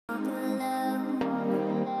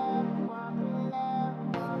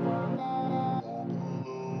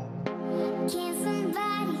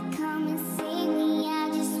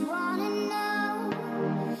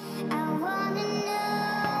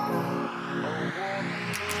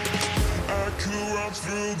could run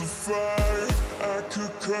through the fire, I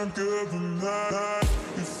could conquer the night.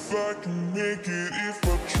 If I can make it, if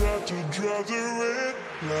I try to draw the red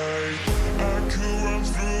light. I could run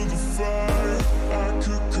through the fire, I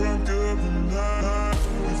could conquer the night.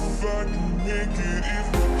 If I can make it, if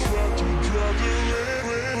I try to draw the red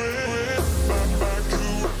light.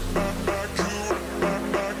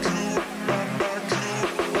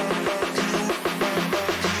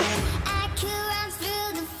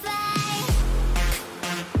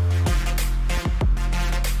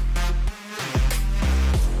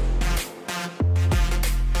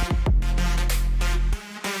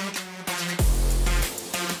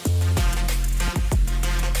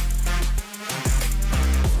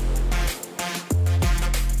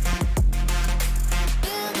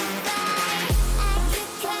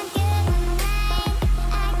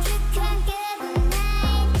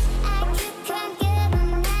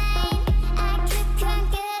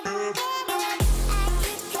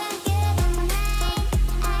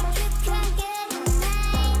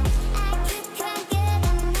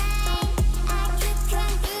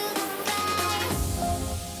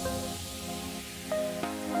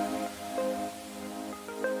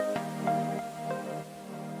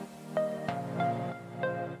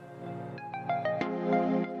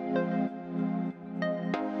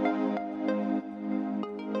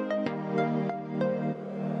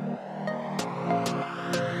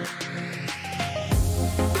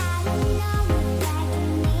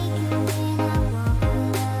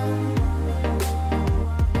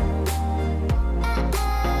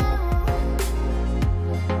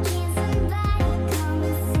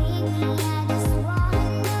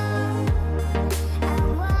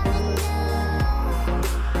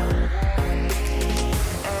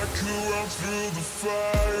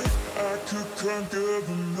 Conquer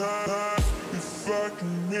the night. If I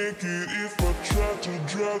can make it, if I try to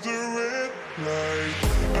draw the red light.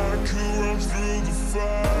 I could run through the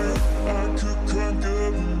fire, I could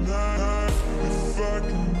conquer the night. If I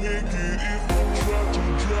can make it, if I try to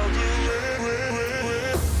draw the red light.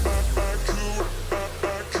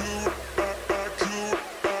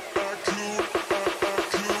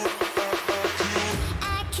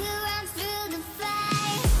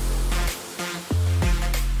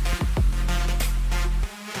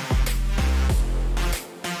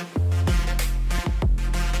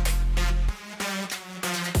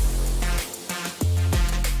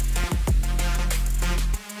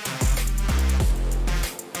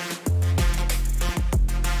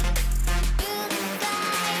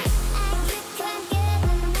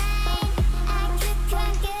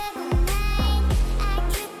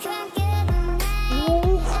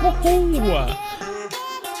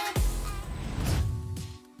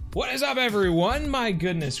 What is up, everyone? My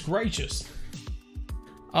goodness gracious.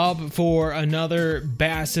 Up for another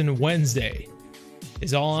BASSIN Wednesday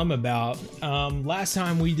is all I'm about. Last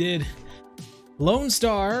time we did Lone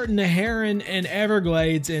Star, Neherrin, and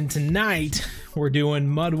Everglades, and tonight we're doing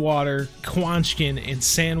Mudwater, Quanchkin, and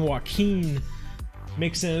San Joaquin,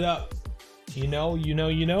 mixing it up. You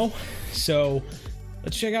know. So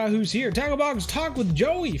let's check out who's here. Tackle Box Talk with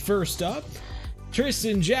Joey first up.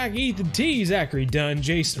 Tristan, Jack, Ethan T, Zachary Dunn,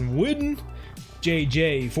 Jason Wooden,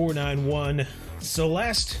 JJ491,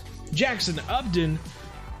 Celeste, Jackson Upton,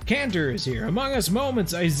 Cantor is here. Among Us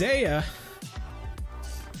Moments, Isaiah,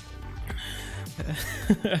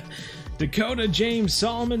 Dakota, James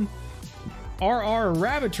Solomon, RR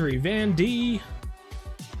Rabbitry, Van D,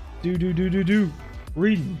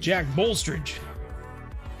 Reading, Jack Bolstridge,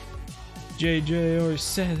 JJ already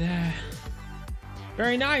said that.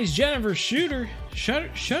 Very nice, Jennifer Shooter. Shooter?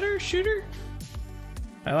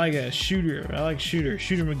 I like a shooter. I like Shooter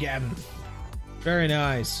McGavin. Very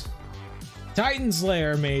nice. Titan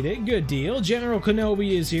Slayer made it. Good deal. General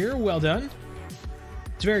Kenobi is here. Well done.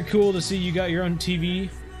 It's very cool to see you got your own TV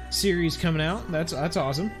series coming out. That's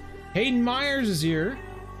awesome. Hayden Myers is here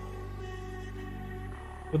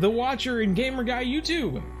with the Watcher and Gamer Guy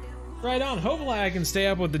YouTube. Right on. Hopefully I can stay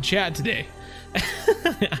up with the chat today.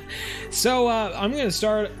 So I'm gonna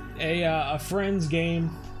start a friends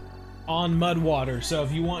game on Mudwater, so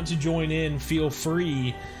if you want to join in, feel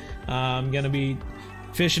free. I'm gonna be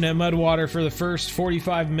fishing at Mudwater for the first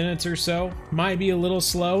 45 minutes or so. Might be a little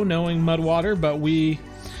slow knowing Mudwater, but we're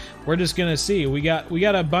just gonna see. We got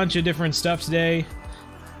a bunch of different stuff today,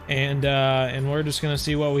 and we're just gonna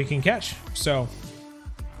see what we can catch. So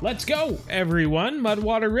let's go, everyone.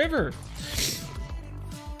 Mudwater River.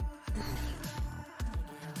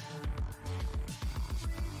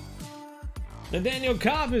 Nathaniel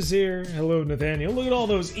Kopp is here. Hello, Nathaniel. Look at all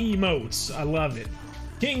those emotes. I love it.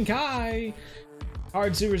 King Kai.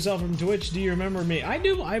 Hard Super Cell from Twitch, do you remember me? I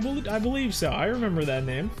do, I believe so. I remember that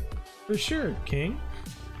name. For sure, King.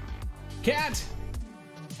 Cat!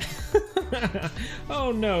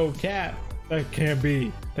 Oh no, Cat. That can't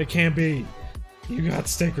be. That can't be. You got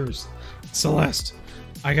stickers. Celeste,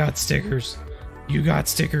 I got stickers. You got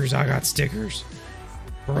stickers, I got stickers.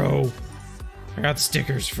 Bro, I got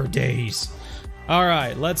stickers for days.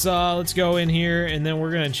 Alright, let's go in here and then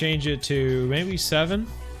we're gonna change it to maybe 7?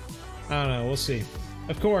 I don't know, we'll see.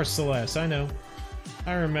 Of course, Celeste, I know.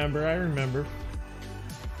 I remember.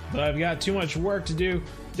 But I've got too much work to do.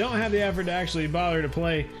 Don't have the effort to actually bother to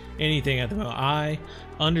play anything at the moment. I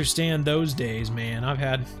understand those days, man.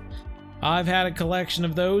 I've had a collection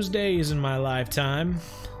of those days in my lifetime.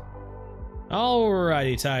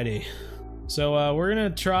 Alrighty tidy. So we're gonna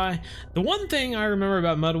try. The one thing I remember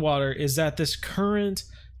about Mudwater is that this current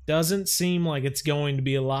doesn't seem like it's going to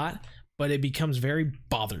be a lot, but it becomes very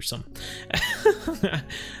bothersome.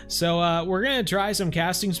 So we're gonna try some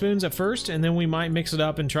casting spoons at first, and then we might mix it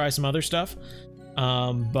up and try some other stuff.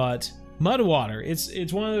 But Mudwater,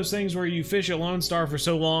 it's one of those things where you fish at Lone Star for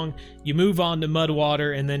so long, you move on to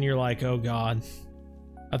Mudwater, and then you're like, oh god,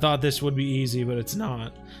 I thought this would be easy, but it's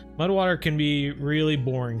not. Mudwater can be really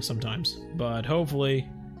boring sometimes, but hopefully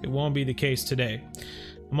it won't be the case today.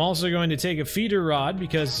 I'm also going to take a feeder rod,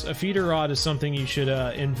 because a feeder rod is something you should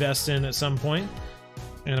invest in at some point.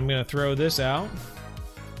 And I'm going to throw this out.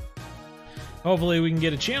 Hopefully we can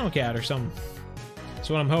get a channel cat or something.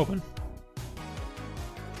 That's what I'm hoping.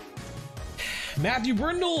 Matthew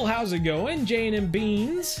Brindle, how's it going? Jane and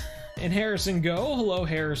Beans and Harrison go. Hello,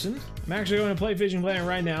 Harrison. I'm actually going to play Fishing Planet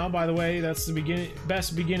right now. By the way, that's the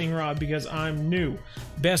best beginning rod because I'm new.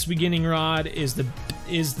 Best beginning rod is the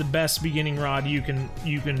best beginning rod you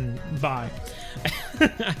can buy.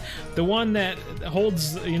 The one that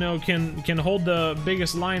holds, you know, can hold the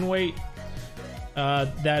biggest line weight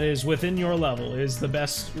that is within your level is the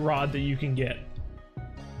best rod that you can get.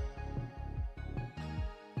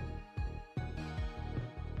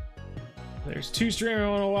 There's 2 streamers I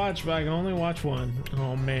want to watch, but I can only watch one.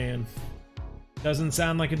 Oh man. Doesn't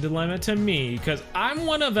sound like a dilemma to me, because I'm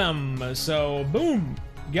one of them. So, boom.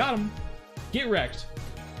 Got him. Get wrecked.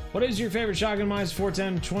 What is your favorite shotgun? Mine's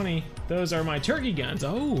 410, 20. Those are my turkey guns.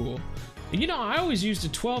 Oh. You know, I always used a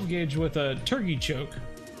 12 gauge with a turkey choke.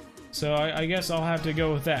 So I guess I'll have to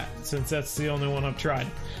go with that, since that's the only one I've tried.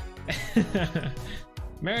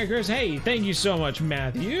 Merry Christmas. Hey, thank you so much,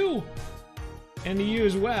 Matthew. And to you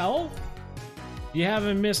as well. You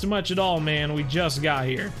haven't missed much at all, man. We just got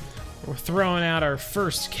here. We're throwing out our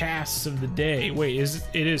first casts of the day. Wait,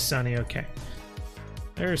 it is sunny? Okay.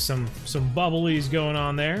 There's some bubblies going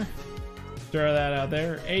on there. Throw that out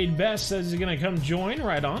there. Aid Best says he's gonna come join.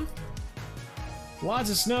 Right on. Lots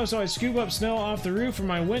of snow, so I scoop up snow off the roof from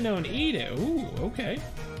my window and eat it. Ooh, okay.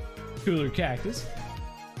 Cooler Cactus.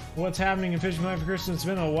 What's happening in Fishing Planet for Christmas? It's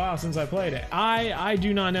been a while since I played it. I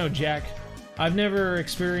do not know, Jack. I've never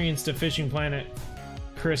experienced a Fishing Planet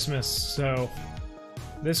Christmas, so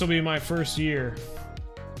this will be my first year.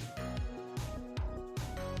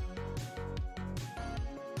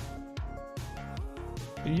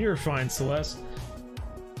 You're fine, Celeste.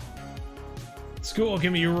 School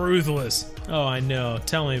can be ruthless. Oh, I know.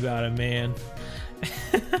 Tell me about it, man.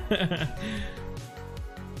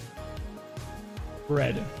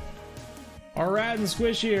 Bread. Are Rat and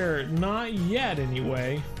Squish here? Not yet,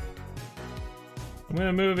 anyway. I'm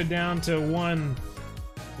gonna move it down to one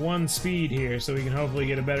speed here so we can hopefully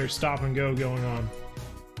get a better stop and go going on.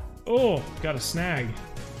 Oh, got a snag.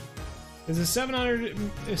 Is a 7mm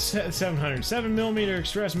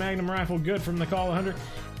Express Magnum rifle good from the Call 100?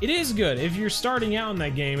 It is good. If you're starting out in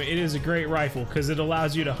that game, it is a great rifle because it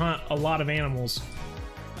allows you to hunt a lot of animals.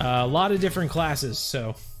 A lot of different classes,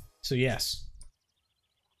 so yes.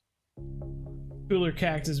 Cooler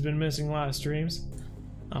Cactus has been missing a lot of streams.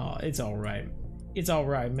 Oh, it's alright. It's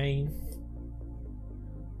alright, man.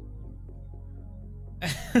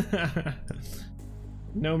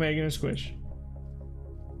 No Megan or Squish.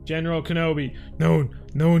 General Kenobi. No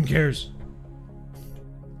one cares.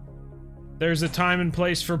 There's a time and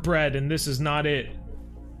place for bread, and this is not it.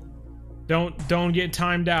 Don't get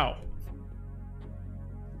timed out.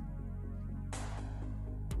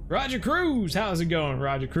 Roger Cruz, how's it going,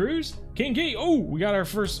 Roger Cruz? King Key. Oh, we got our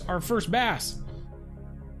first bass.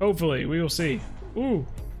 Hopefully, we will see. Ooh,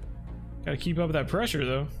 gotta keep up with that pressure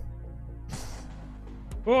though.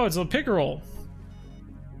 Oh, it's a pickerel.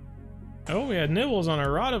 Oh, we had nibbles on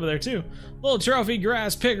our rod over there too. Little trophy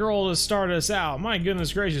grass pickerel to start us out. My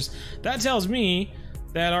goodness gracious, that tells me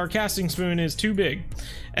that our casting spoon is too big,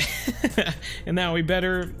 and that we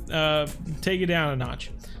better take it down a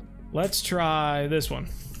notch. Let's try this one.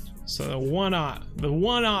 So the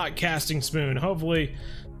 1/0 casting spoon. Hopefully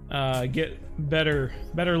get better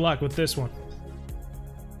luck with this one.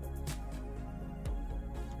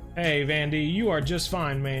 Hey Vandy, you are just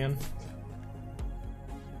fine, man.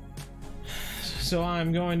 So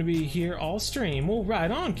I'm going to be here all stream. Well,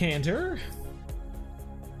 right on, Cantor.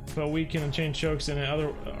 But we can change chokes in it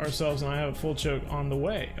ourselves, and I have a full choke on the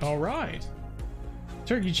way. All right.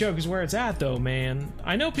 Turkey choke is where it's at, though, man.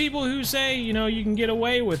 I know people who say, you know, you can get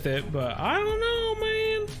away with it, but I don't know,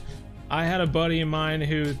 man. I had a buddy of mine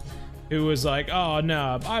who was like, oh,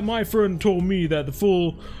 no, my friend told me that the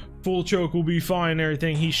full choke will be fine and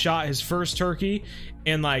everything. He shot his first turkey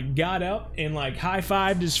and, like, got up and, like,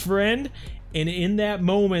 high-fived his friend. And in that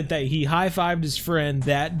moment that he high-fived his friend,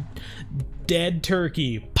 that dead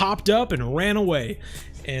turkey popped up and ran away.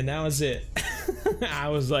 And that was it. I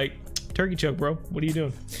was like, turkey choke, bro. What are you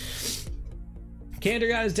doing? Cantor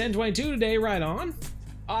got his 1022 today, right on.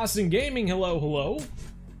 Austin Gaming, hello, hello.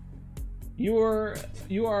 You are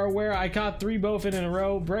aware I caught 3 bowfin in a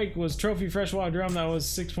row. Break was trophy freshwater drum. That was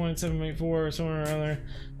 6.784, somewhere around there.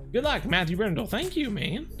 Good luck, Matthew Brindle. Thank you,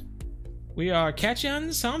 man. We are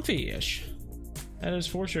catching some fish. That is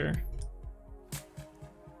for sure.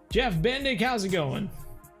 Jeff Bendick, how's it going?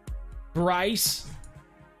 Bryce.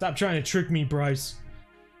 Stop trying to trick me, Bryce.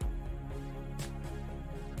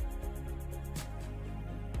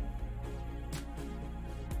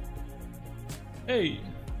 Hey.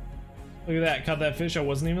 Look at that. Caught that fish. I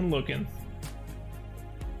wasn't even looking.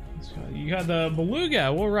 You got the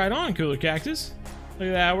beluga. Well, right on, Cooler Cactus. Look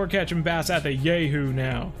at that. We're catching bass at the Yahoo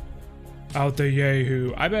now. Out the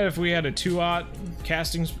Yahoo. I bet if we had a 2/0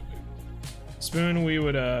 casting spoon, we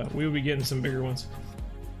would be getting some bigger ones.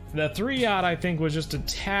 The 3/0 I think was just a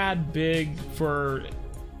tad big for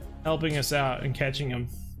helping us out and catching them.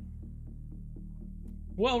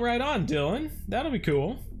 Well, right on, Dylan. That'll be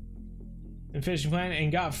cool. And Fishing Planet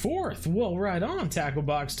and got 4th. Well, right on, Tackle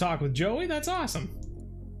Box Talk with Joey. That's awesome.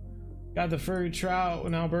 Got the furry trout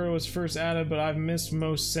when Alberta was first added, but I've missed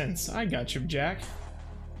most since. I got you, Jack.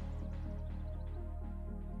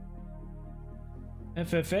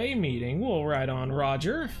 FFA meeting. Well, right on,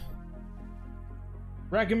 Roger.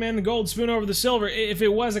 Recommend the gold spoon over the silver. If it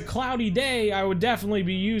was a cloudy day, I would definitely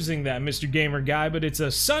be using that, Mr. Gamer Guy, but it's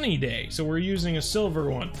a sunny day, so we're using a silver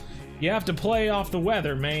one. You have to play off the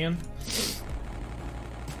weather, man.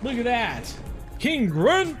 Look at that. King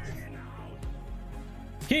Grunt.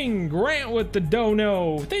 King Grant with the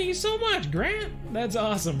dono. Thank you so much, Grant. That's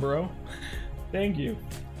awesome, bro. Thank you.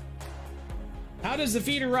 How does the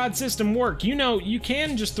feeder rod system work? You know, you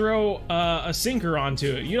can just throw a sinker onto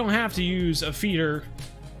it. You don't have to use a feeder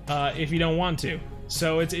if you don't want to.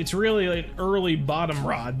 So it's really like an early bottom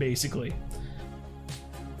rod, basically.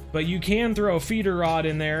 But you can throw a feeder rod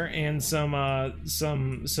in there and some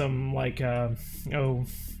like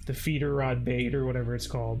the feeder rod bait or whatever it's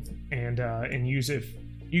called, and use it.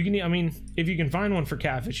 You can, I mean, if you can find one for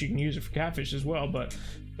catfish, you can use it for catfish as well. But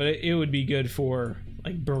it would be good for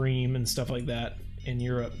like bream and stuff like that in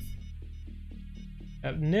Europe.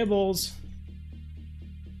 Got nibbles.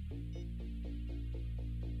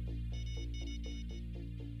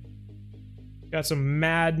 Got some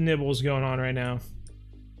mad nibbles going on right now.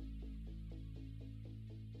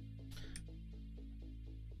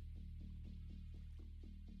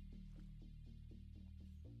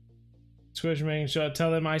 Squish making sure, tell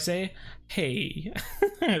them I say, hey.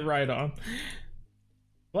 Right on.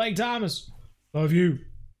 Blake Thomas, love you,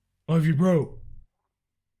 bro.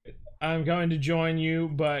 I'm going to join you,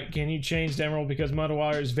 but can you change to Emerald because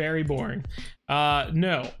Mudwater is very boring?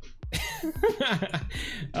 No.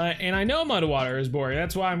 And I know Mudwater is boring.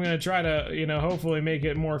 That's why I'm going to try to, you know, hopefully make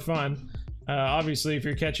it more fun. Obviously, if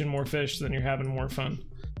you're catching more fish, then you're having more fun.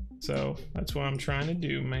 So that's what I'm trying to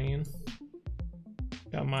do, man.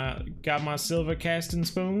 Got my silver casting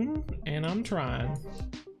spoon, and I'm trying.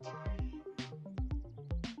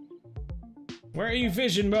 Where are you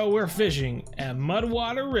fishing, Bo? We're fishing at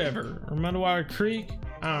Mudwater River or Mudwater Creek.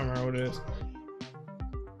 I don't remember what it is.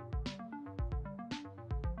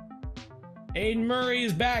 Aiden Murray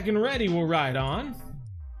is back and ready. We'll ride on.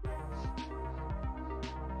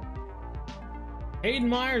 Aiden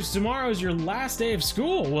Myers, tomorrow's your last day of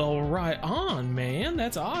school. Well, right on, man.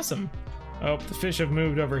 That's awesome. Oh, the fish have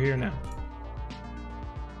moved over here now.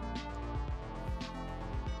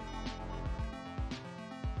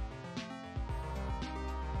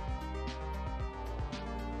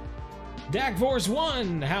 Dak Force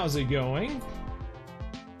 1, how's it going?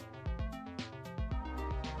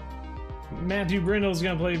 Matthew Brindle's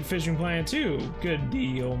gonna play Fishing Planet 2. Good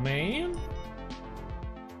deal, man.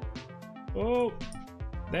 Oh,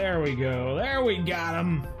 There we go. There we got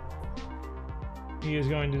him. He is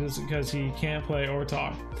going to this because he can't play or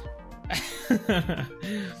talk.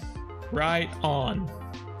 Right on.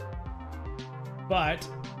 But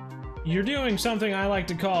you're doing something I like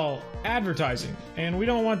to call advertising, and we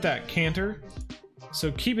don't want that, Cantor.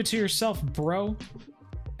 So keep it to yourself, bro.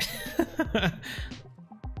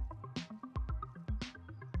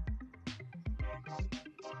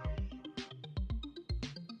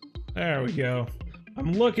 There we go.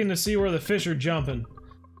 I'm looking to see where the fish are jumping.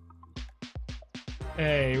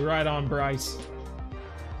 Hey, right on, Bryce.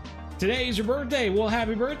 Today's your birthday. Well,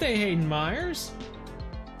 happy birthday, Hayden Myers.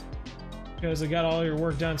 Because I got all your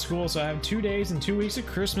work done at school, so I have 2 days and 2 weeks of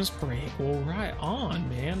Christmas break. Well, right on,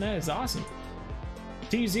 man. That is awesome.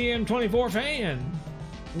 TZM24 fan.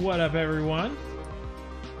 What up, everyone?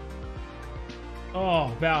 Oh,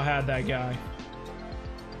 Val had that guy.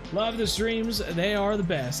 Love the streams. They are the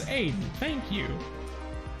best. Aiden, thank you.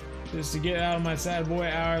 Just to get out of my sad boy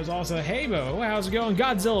hours. Also, hey Bo, how's it going?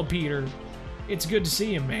 Godzilla Peter. It's good to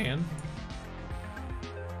see you, man.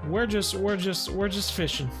 We're just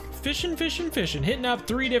fishing. Fishing. Hitting up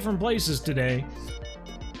 3 different places today.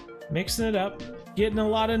 Mixing it up. Getting a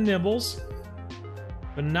lot of nibbles.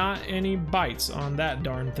 But not any bites on that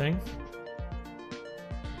darn thing.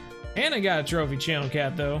 And I got a trophy channel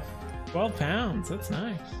cat though. 12 pounds, that's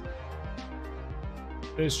nice.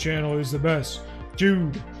 This channel is the best.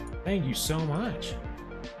 Jude, thank you so much.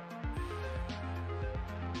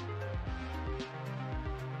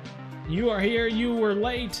 You are here, you were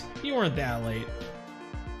late. You weren't that late.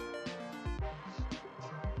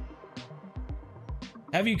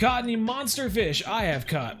 Have you caught any monster fish? I have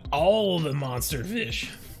caught all the monster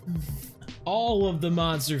fish. All of the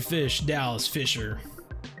monster fish, Dallas Fisher.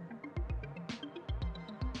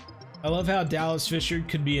 I love how Dallas Fisher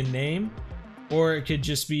could be a name, or it could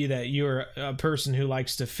just be that you're a person who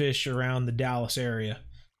likes to fish around the Dallas area.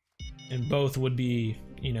 And both would be,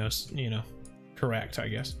 you know, correct, I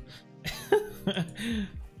guess.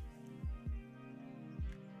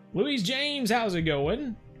 Louise James, how's it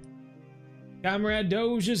going? Comrade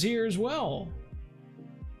Doge is here as well.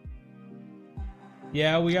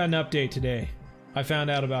 Yeah, we got an update today. I found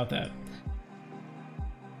out about that.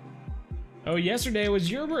 Oh, yesterday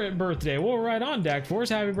was your birthday. Well, right on, Dak Force.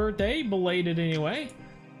 Happy birthday. Belated anyway.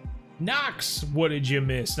 Knox, what did you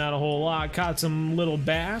miss? Not a whole lot. Caught some little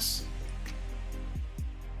bass.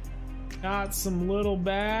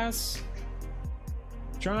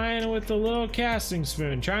 Trying with the little casting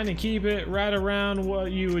spoon. Trying to keep it right around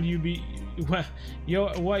what you would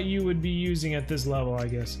be using at this level, I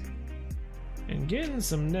guess. And getting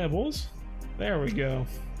some nibbles. There we go.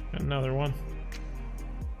 Another one.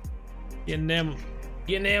 Getting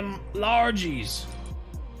them largies.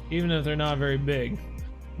 Even if they're not very big.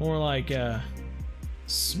 More like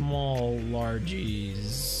small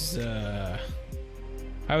largies.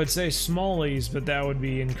 I would say smallies, but that would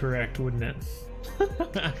be incorrect, wouldn't it?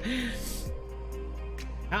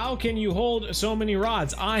 How can you hold so many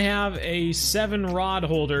rods? I have a 7-rod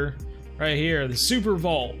holder right here, the Super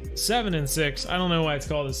Vault 7 and 6. I don't know why it's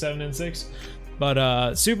called a 7 and 6,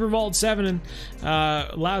 but Super Vault 7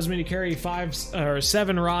 allows me to carry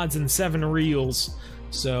 7 rods and 7 reels.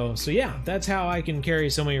 So yeah, that's how I can carry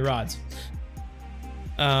so many rods.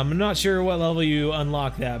 I'm not sure what level you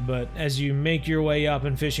unlock that, but as you make your way up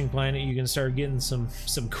in Fishing Planet, you can start getting some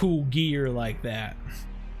cool gear like that.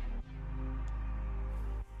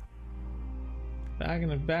 Back in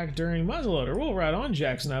the back during muzzleloader. We'll right on,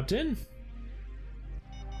 Jackson Upton.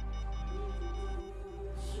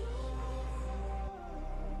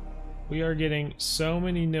 We are getting so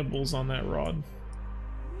many nibbles on that rod.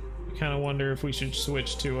 I kind of wonder if we should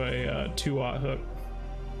switch to a 2-aught hook.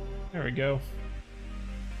 There we go.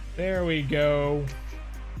 There we go.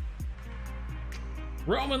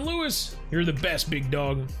 Roman Lewis, you're the best, big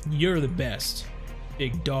dog. You're the best,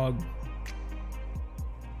 big dog.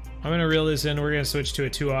 I'm gonna reel this in. We're gonna switch to a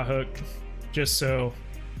 2-aught hook, just so.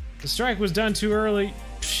 The strike was done too early.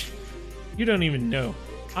 Psh, you don't even know.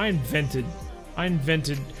 I invented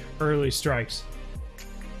early strikes,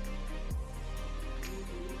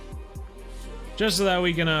 just so that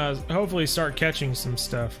we can hopefully start catching some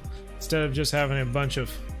stuff instead of just having a bunch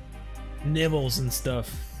of nibbles and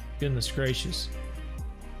stuff. Goodness gracious.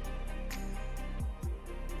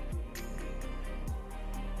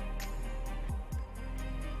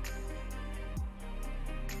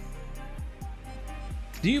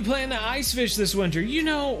 Do you plan to ice fish this winter? You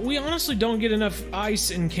know, we honestly don't get enough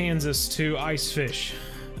ice in Kansas to ice fish.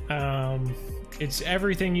 It's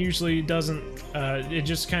everything usually doesn't, it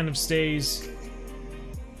just kind of stays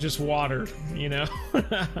just water, you know?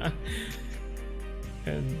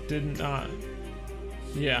 and did not.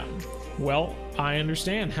 Yeah. Well, I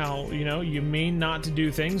understand how, you know, you mean not to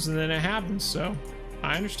do things and then it happens, so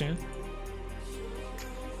I understand.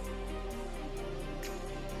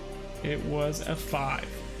 It was a 5.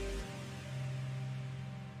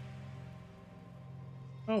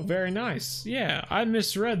 Oh, very nice. Yeah, I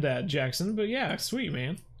misread that, Jackson, but yeah, sweet,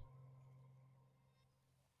 man.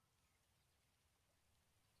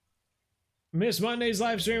 Missed Monday's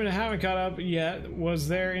live stream and I haven't caught up yet. Was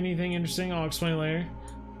there anything interesting? I'll explain later.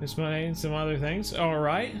 Missed Monday and some other things.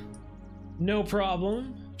 Alright. No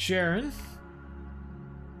problem, Sharon.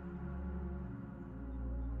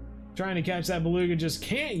 Trying to catch that beluga, just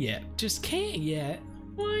can't yet. Just can't yet.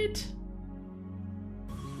 What?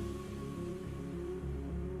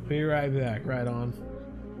 Be right back. Right on.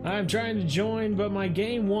 I'm trying to join, but my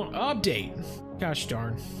game won't update. Gosh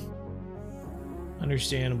darn.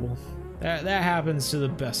 Understandable. That happens to the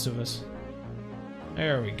best of us.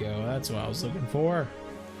 There we go. That's what I was looking for.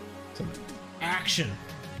 Some action.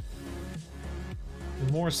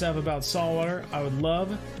 More stuff about saltwater. I would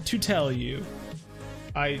love to tell you.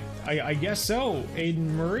 I guess so. Aiden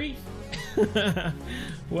Murray.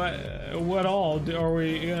 What all are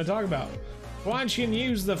we gonna talk about? Quanchkin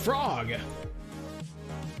use the frog.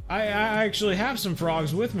 I actually have some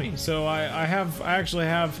frogs with me, so I actually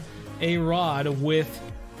have a rod with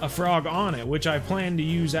a frog on it, which I plan to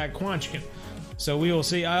use at Quanchkin. So we will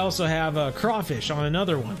see. I also have a crawfish on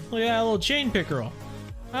another one. Look at that little chain pickerel.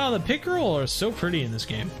 Oh, the pickerel are so pretty in this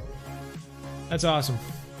game. That's awesome.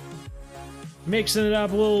 Mixing it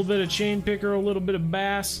up, a little bit of chain pickerel, a little bit of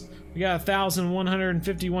bass. We got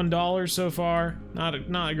 $1,151 so far.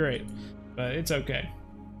 Not great, but it's okay.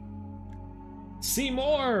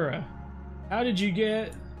 Seymour, how did you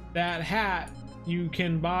get that hat? You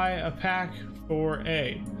can buy a pack for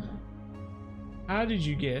A. How did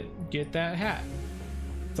you get that hat?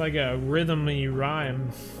 It's like a rhythmy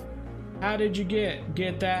rhyme. How did you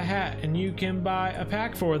get that hat? And you can buy a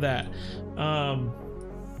pack for that.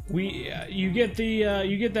 You get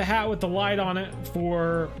the hat with the light on it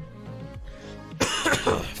for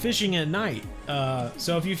fishing at night.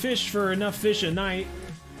 So if you fish for enough fish at night,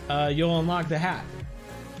 you'll unlock the hat.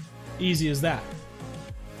 Easy as that.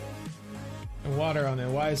 And water on it.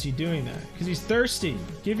 Why is he doing that? Because he's thirsty.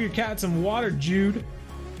 Give your cat some water, Jude.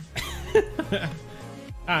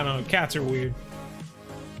 I don't know. Cats are weird.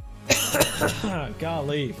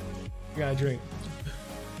 Golly. Gotta drink.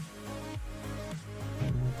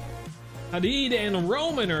 Hadid and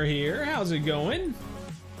Roman are here. How's it going?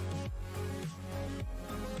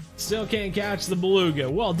 Still can't catch the beluga.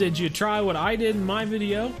 Well, did you try what I did in my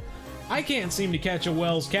video? I can't seem to catch a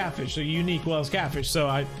Wells catfish, a unique Wells catfish,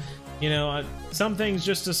 so some things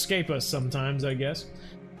just escape us sometimes, I guess.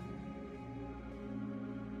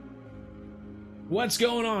 What's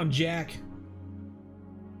going on, Jack?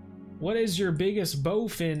 What is your biggest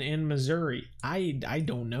bowfin in Missouri? I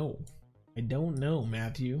don't know. I don't know,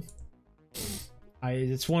 Matthew.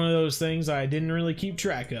 It's one of those things I didn't really keep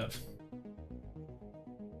track of.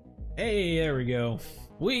 Hey, there we go.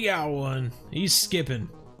 We got one. He's skipping.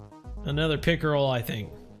 Another pickerel, I think.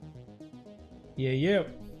 Yeah.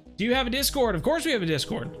 Do you have a Discord? Of course we have a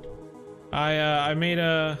Discord. I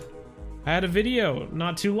had a video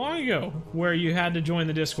not too long ago where you had to join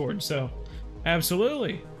the Discord, so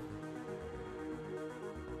absolutely.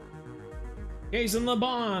 Jason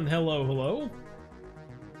LeBon, hello.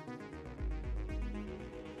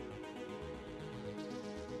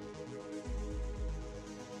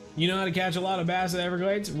 You know how to catch a lot of bass at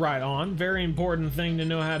Everglades? Right on. Very important thing to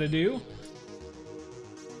know how to do.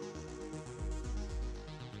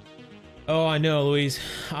 Oh, I know, Louise.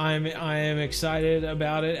 I am excited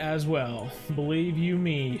about it as well. Believe you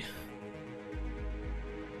me.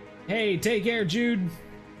 Hey, take care, Jude.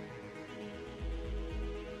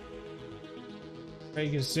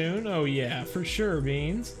 Vegas soon? Oh yeah, for sure,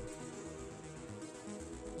 Beans.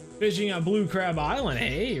 Fishing at Blue Crab Island.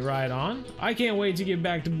 Hey, right on. I can't wait to get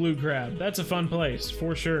back to Blue Crab. That's a fun place,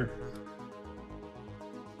 for sure.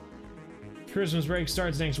 Christmas break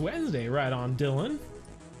starts next Wednesday. Right on, Dylan.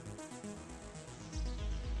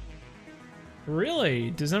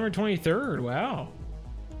 Really? December 23rd? Wow.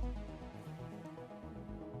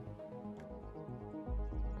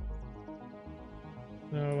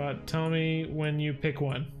 So, tell me when you pick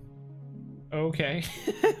one. Okay.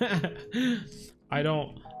 I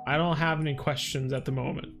don't have any questions at the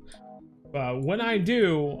moment, but when I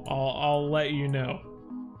do, I'll let you know.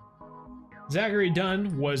 Zachary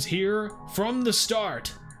Dunn was here from the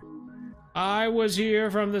start. I was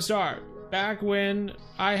here from the start, back when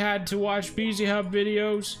I had to watch BZ Hub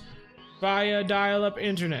videos via dial-up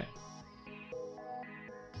internet.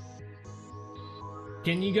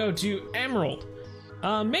 Can you go to Emerald?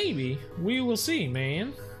 Maybe. We will see,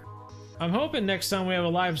 man. I'm hoping next time we have a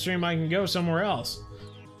live stream I can go somewhere else.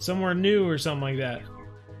 Somewhere new or something like that.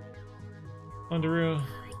 Underoo.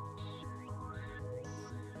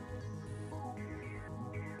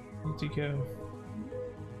 Need to go.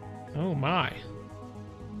 Oh my.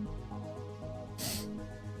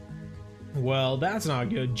 Well, that's not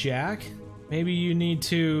good, Jack. Maybe you need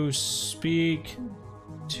to speak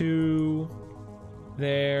to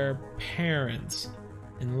their parents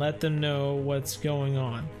and let them know what's going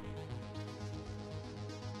on.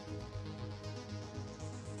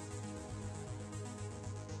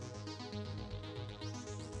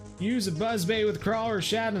 Use a buzzbait with crawler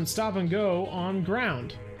shad and stop and go on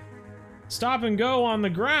ground. Stop and go on the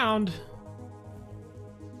ground?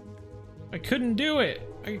 I couldn't do it.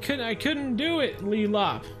 I couldn't do it,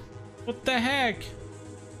 Lelop. What the heck?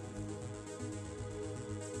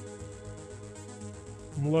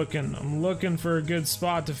 I'm looking for a good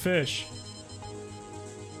spot to fish.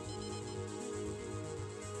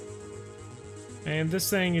 And this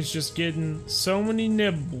thing is just getting so many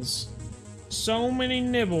nibbles. So many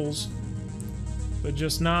nibbles, but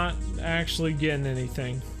just not actually getting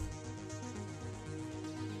anything.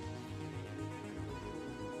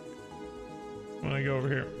 I'm gonna go over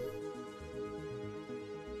here.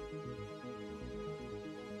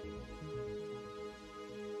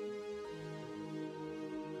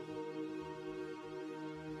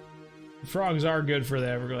 Frogs are good for the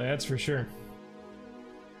Everglades, that's for sure.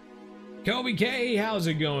 Kobe K, how's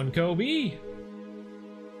it going, Kobe?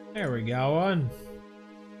 There we go one.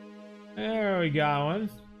 There we go one.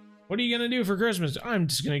 What are you gonna do for Christmas? I'm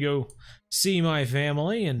just gonna go see my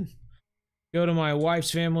family and go to my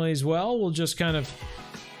wife's family as well. We'll just kind of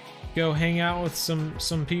go hang out with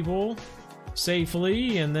some people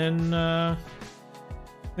safely, and then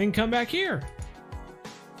come back here.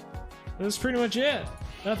 That's pretty much it.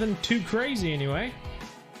 Nothing too crazy anyway.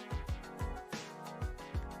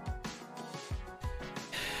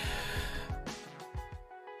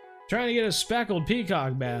 Trying to get a speckled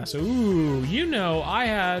peacock bass. Ooh, you know, I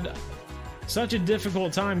had such a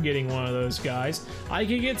difficult time getting one of those guys. I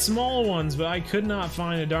could get small ones, but I could not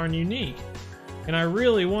find a darn unique. And I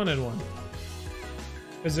really wanted one.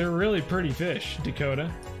 Because they're really pretty fish, Dakota.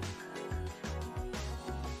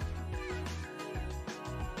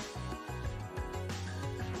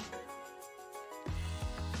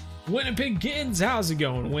 Winnipeg kids, how's it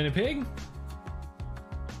going, Winnipeg?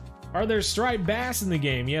 Are there striped bass in the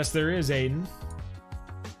game? Yes, there is, Aiden.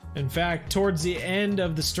 In fact, towards the end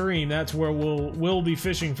of the stream, that's where we'll be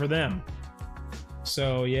fishing for them.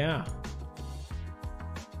 So, yeah.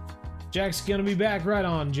 Jack's gonna be back right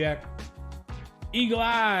on, Jack. Eagle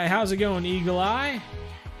Eye, how's it going, Eagle Eye?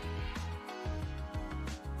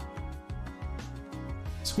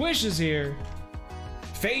 Squish is here.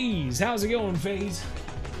 FaZe, how's it going, FaZe?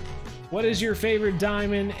 What is your favorite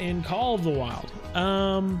diamond in Call of the Wild?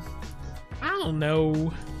 I don't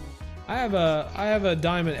know. I have a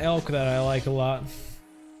diamond elk that I like a lot,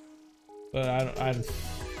 but I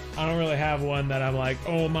don't really have one that I'm like,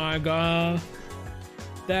 oh my god,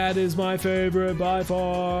 that is my favorite by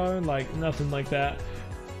far. Like, nothing like that.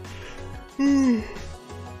 Liam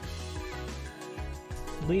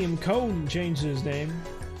Cohn changed his name.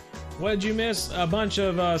 What did you miss? A bunch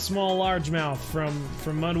of small largemouth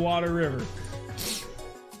from Mudwater River.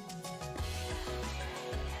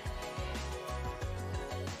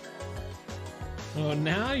 Oh,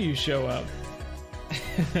 now you show up.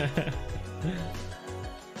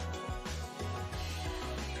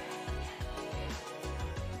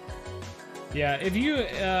 Yeah, if you,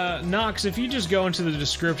 Nox, if you just go into the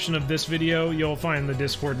description of this video, you'll find the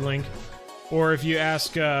Discord link. Or if you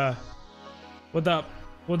ask, what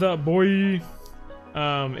up, boy?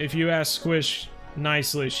 If you ask Squish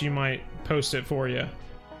nicely, she might post it for you.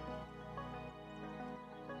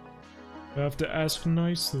 You have to ask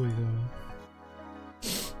nicely, though.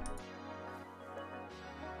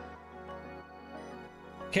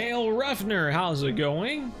 Kale Ruffner, how's it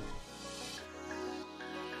going?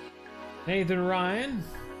 Nathan Ryan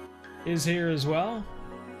is here as well.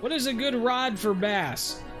 What is a good rod for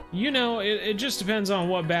bass? You know, it just depends on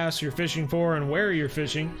what bass you're fishing for and where you're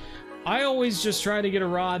fishing. I always just try to get a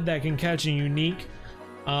rod that can catch a unique.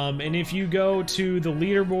 And if you go to the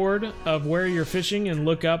leaderboard of where you're fishing and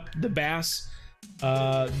look up the bass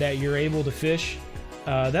that you're able to fish,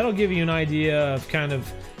 that'll give you an idea of kind of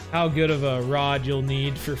how good of a rod you'll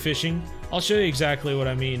need for fishing. I'll show you exactly what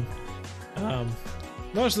I mean.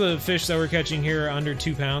 Most of the fish that we're catching here are under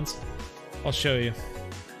 2 pounds. I'll show you.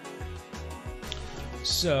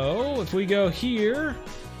 So, if we go here,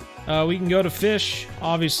 We can go to fish.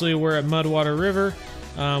 Obviously, we're at Mudwater River.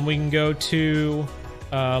 We can go to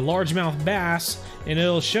largemouth bass, and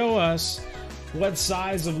it'll show us what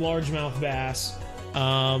size of largemouth bass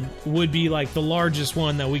would be like the largest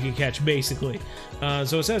one that we could catch, basically.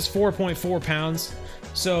 So it says 4.4 pounds.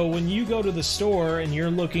 So when you go to the store and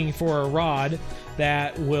you're looking for a rod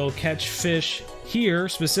that will catch fish here,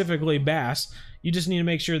 specifically bass, you just need to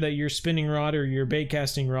make sure that your spinning rod or your bait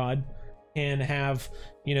casting rod can have,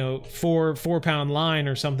 you know, 4-pound line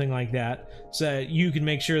or something like that, so that you can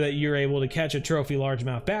make sure that you're able to catch a trophy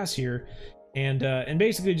largemouth bass here, and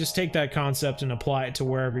basically just take that concept and apply it to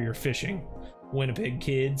wherever you're fishing. Winnipeg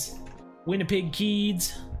kids.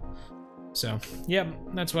 So, yep,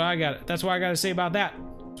 that's what I got. That's what I got to say about that.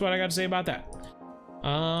 That's what I got to say about that.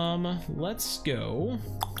 Let's go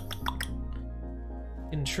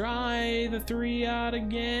and try the 3-aught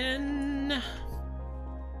again.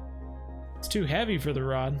 It's too heavy for the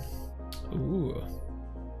rod. Ooh.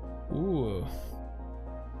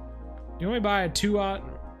 You want me to buy a 2-aught?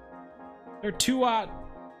 There are 2-aught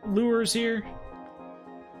lures here.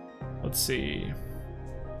 Let's see.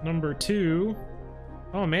 Number 2.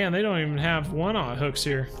 Oh man, they don't even have 1-aught hooks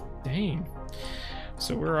here. Dang.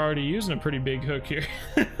 So we're already using a pretty big hook here.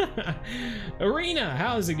 Arena,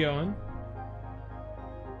 how's it going?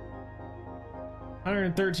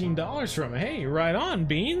 $113 from it. Hey, right on,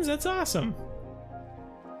 Beans. That's awesome.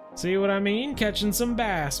 See what I mean? Catching some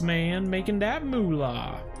bass, man. Making that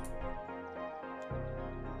moolah.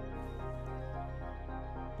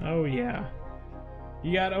 Oh, yeah.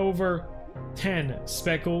 You got over 10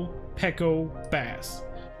 speckle pecco bass.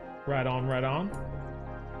 Right on, right on.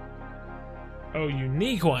 Oh,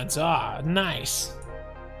 unique ones. Ah, nice.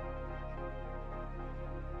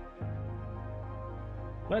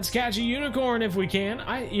 Let's catch a unicorn if we can.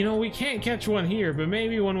 You know, we can't catch one here, but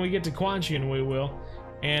maybe when we get to Quanchkin we will.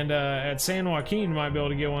 And at San Joaquin, might be able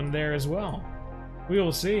to get one there as well. We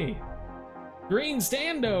will see. Green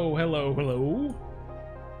Stando, hello, hello.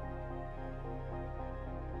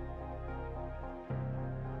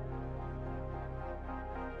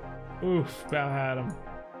 Oof, about had him.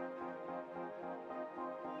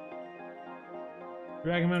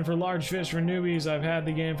 Recommend for large fish for newbies. I've had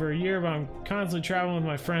the game for a year, but I'm constantly traveling with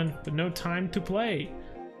my friend, but no time to play.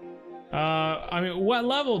 I mean, what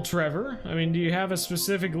level, Trevor? I mean, do you have a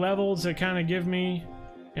specific level to kind of give me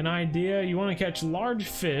an idea? You want to catch large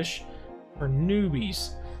fish for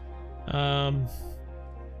newbies.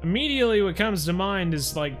 Immediately what comes to mind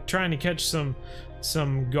is like trying to catch some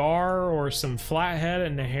gar or some flathead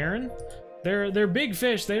and a heron. They're big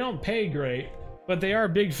fish. They don't pay great, but they are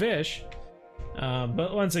big fish.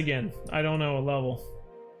 But once again, I don't know a level,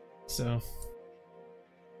 so.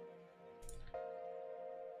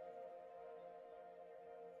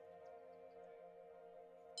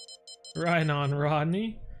 Right on,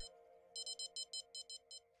 Rodney.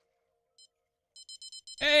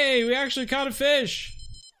 Hey, we actually caught a fish.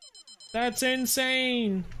 That's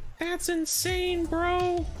insane. That's insane,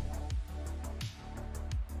 bro.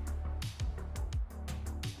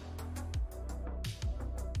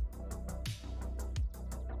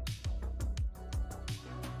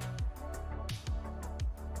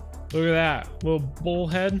 Look at that little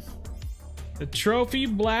bullhead. The trophy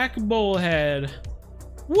black bullhead.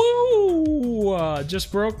 Woo!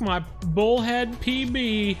 Just broke my bullhead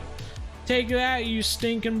PB. Take that, you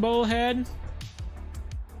stinking bullhead.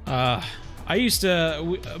 I used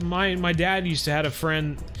to, my dad used to have a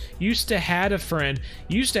friend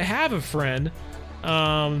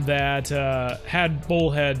that had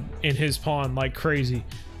bullhead in his pond like crazy.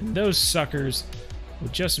 And those suckers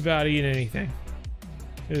would just about eat anything.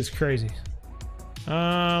 It was crazy.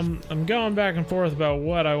 I'm going back and forth about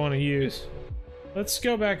what I want to use. Let's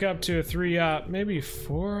go back up to a 3-aught, maybe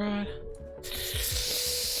 4-aught.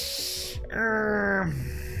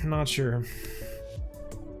 Not sure.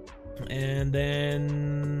 And then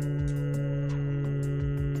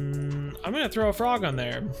I'm gonna throw a frog on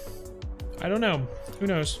there. I don't know. Who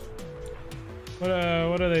knows?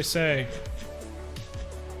 What do they say?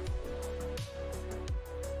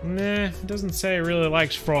 Nah, it doesn't say it really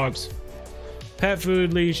likes frogs. Pet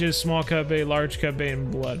food, leashes, small cut bait, large cut bait,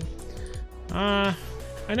 and blood. I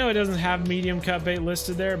know it doesn't have medium cut bait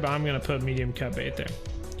listed there, but I'm gonna put medium cut bait there.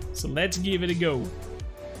 So let's give it a go.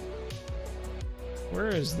 Where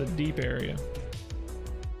is the deep area?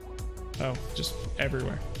 Oh, just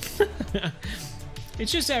everywhere.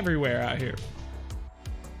 It's just everywhere out here.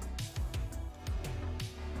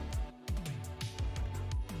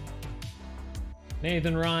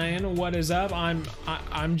 Nathan Ryan, what is up? I'm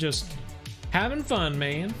just having fun,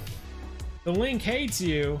 man. The link hates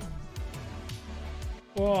you.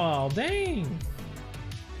 Whoa, dang.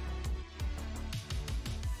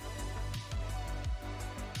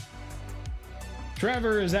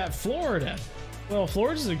 Trevor is at Florida. Well,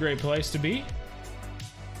 Florida's a great place to be.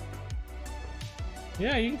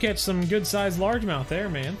 Yeah, you can catch some good-sized largemouth there,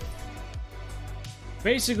 man.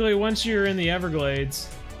 Basically, once you're in the Everglades,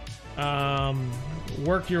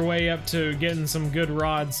 work your way up to getting some good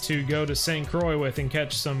rods to go to St. Croix with and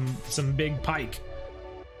catch some big pike.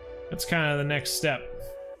 That's kind of the next step.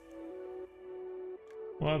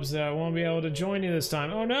 Whoops, I won't be able to join you this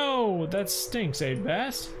time. Oh no, that stinks, eh,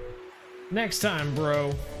 Bass? Next time,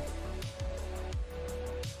 bro.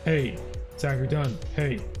 Hey, Zachary Dunn,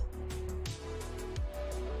 hey.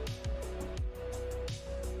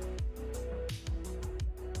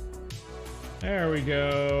 There we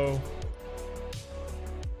go.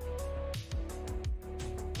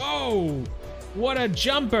 Oh, what a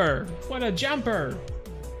jumper! What a jumper!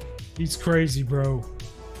 He's crazy, bro.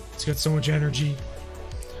 He's got so much energy.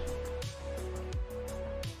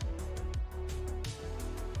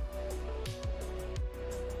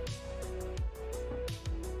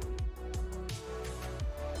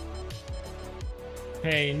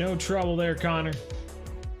 Hey, no trouble there, Connor.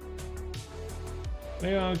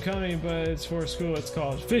 Maybe I'm coming, but it's for school. It's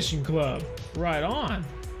called Fishing Club. Right on.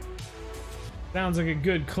 Sounds like a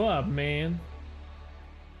good club, man.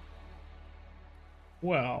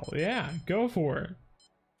 Well, yeah, go for it.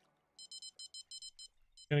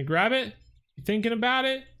 Gonna grab it? You thinking about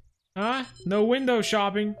it? Huh? No window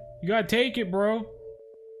shopping. You gotta take it, bro.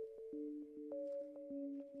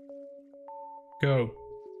 Go.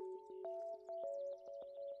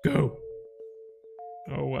 Go.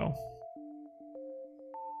 Oh well.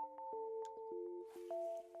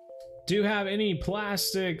 Do you have any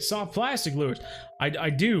plastic, soft plastic lures? I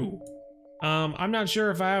do. I'm not sure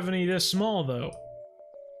if I have any this small though.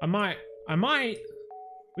 I might.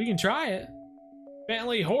 We can try it.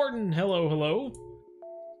 Bentley Horton, hello, hello.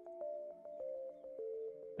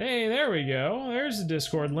 Hey, there we go. There's the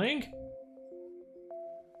Discord link.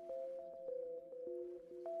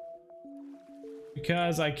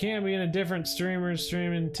 Because I can't be in a different streamer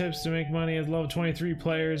streaming tips to make money as level 23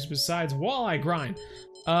 players besides walleye grind.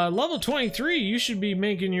 Level 23, you should be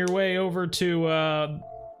making your way over to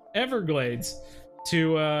Everglades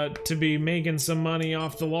to be making some money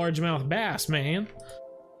off the largemouth bass, man.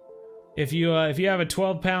 If you have a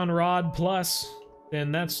 12-pound rod plus,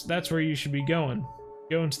 then that's where you should be going.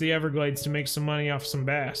 Going to the Everglades to make some money off some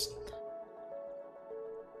bass.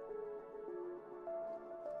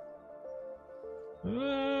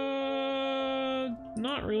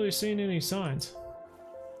 Not really seeing any signs.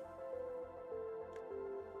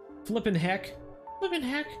 Flippin' heck. Flippin'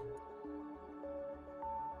 heck.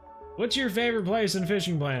 What's your favorite place in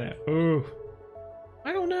Fishing Planet? Ooh.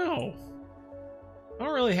 I don't know. I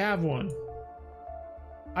don't really have one.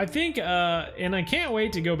 I think, and I can't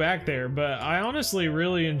wait to go back there, but I honestly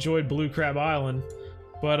really enjoyed Blue Crab Island.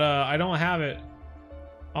 But, I don't have it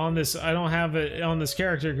on this,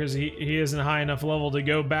 character because he isn't high enough level to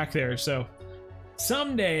go back there, so.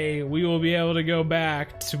 Someday we will be able to go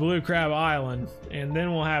back to Blue Crab Island, and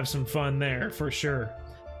then we'll have some fun there for sure.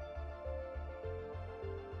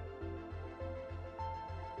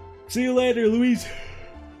 See you later, Luis.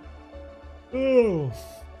 Oh,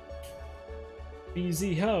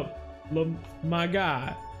 easy help, my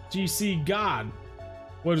guy, GC God.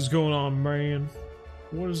 What is going on, man?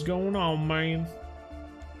 What is going on, man?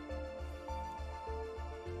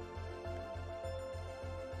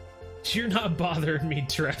 You're not bothering me,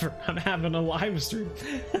 Trevor. I'm having a live stream.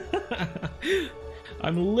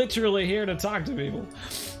 I'm literally here to talk to people.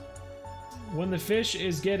 When the fish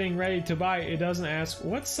is getting ready to bite, it doesn't ask,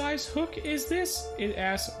 what size hook is this? It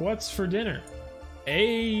asks, what's for dinner?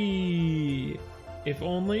 Hey, if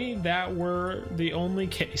only that were the only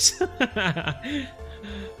case.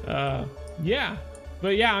 Yeah,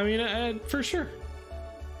 but yeah, I mean, for sure.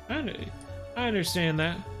 I understand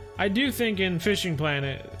that. I do think in Fishing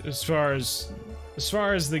Planet, as far as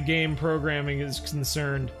the game programming is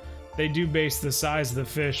concerned, they do base the size of the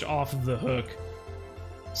fish off of the hook.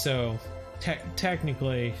 So,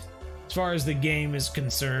 technically, as far as the game is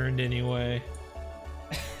concerned, anyway.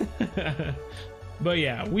 But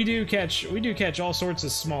yeah, we do catch all sorts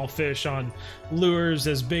of small fish on lures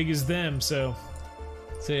as big as them. So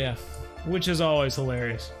yeah, which is always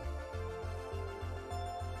hilarious.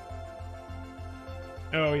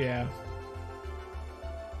 Oh yeah.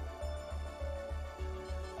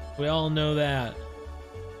 We all know that.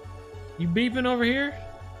 You beeping over here?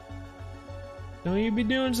 Don't you be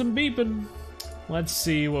doing some beeping? Let's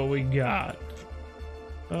see what we got.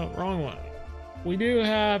 Oh, wrong one. We do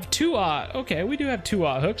have 2-aught. Okay, we do have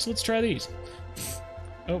 2-aught hooks. Let's try these.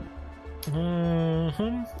 Oh.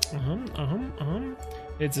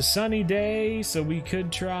 It's a sunny day, so we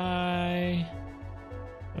could try...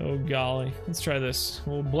 Oh, golly. Let's try this. A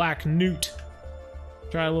little black newt.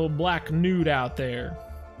 Try a little black newt out there.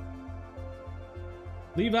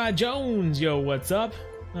 Levi Jones, yo, what's up?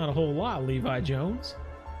 Not a whole lot, Levi Jones.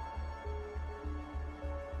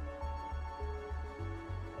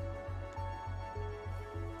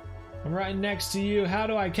 I'm right next to you. How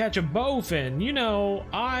do I catch a bowfin? You know,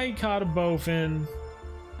 I caught a bowfin.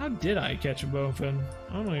 How did I catch a bowfin?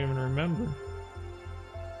 I don't even remember.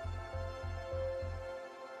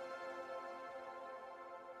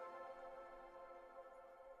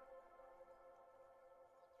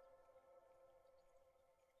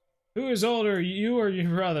 Who is older, you or your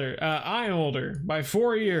brother? I'm older by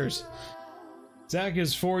 4 years. Zach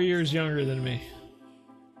is 4 years younger than me.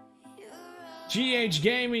 GH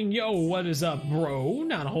Gaming, yo, what is up, bro?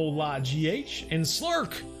 Not a whole lot, GH. And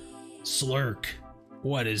Slurk. Slurk,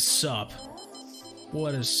 what is sup?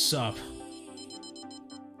 What is sup?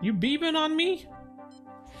 You beeping on me?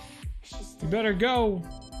 You better go.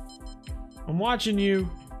 I'm watching you.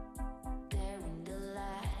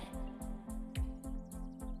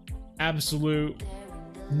 Absolute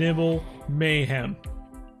nibble mayhem.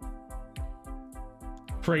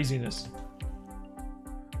 Craziness.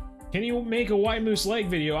 Can you make a White Moose Lake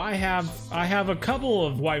video? I have a couple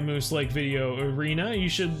of White Moose Lake video, Arena. You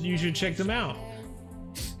should check them out.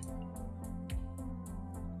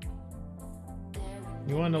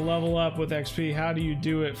 You want to level up with XP? How do you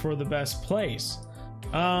do it for the best place?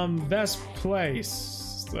 Best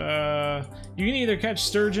place. You can either catch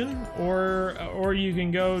sturgeon or you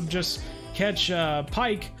can go just catch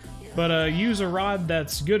pike, but use a rod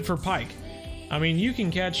that's good for pike. I mean, you can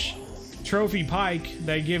catch trophy pike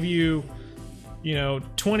that give you, you know,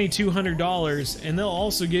 $2,200, and they'll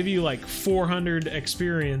also give you like 400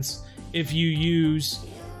 experience if you use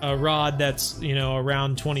a rod that's, you know,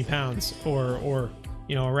 around 20 pounds or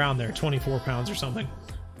you know, around there, 24 pounds or something.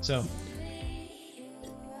 So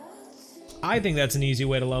I think that's an easy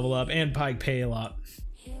way to level up, and pike pay a lot,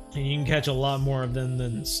 and you can catch a lot more of them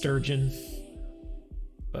than sturgeon.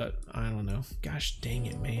 But I don't know. Gosh dang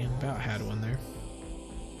it, man! About had one there.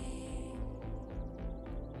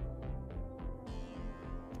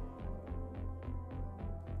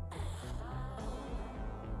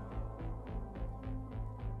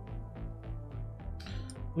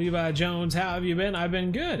 Levi Jones, how have you been? I've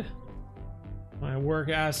been good. My work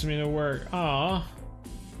asked me to work. Aw.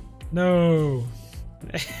 No.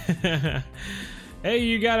 Hey,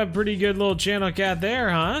 you got a pretty good little channel cat there,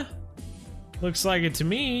 huh? Looks like it to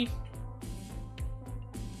me.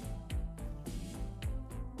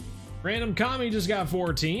 Random Commie just got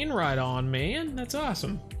 14. Right on, man. That's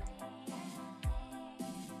awesome.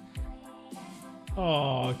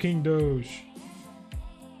 Aw, King Doge.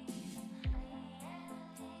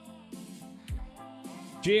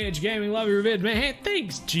 GH Gaming, love your vid, man. Hey,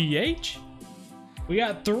 thanks, GH. We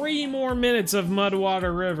got 3 more minutes of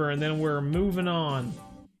Mudwater River, and then we're moving on.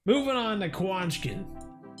 Moving on to Quanchkin.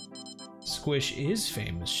 Squish is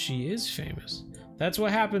famous. She is famous. That's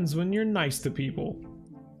what happens when you're nice to people.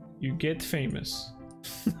 You get famous.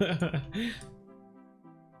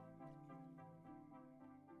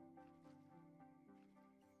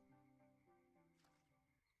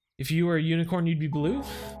 If you were a unicorn, you'd be blue?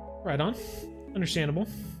 Right on. Understandable.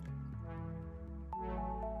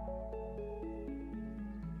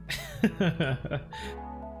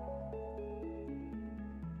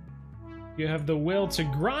 You have the will to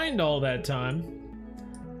grind all that time.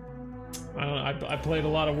 I don't know, I played a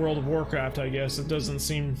lot of World of Warcraft, I guess. It doesn't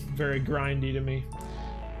seem very grindy to me.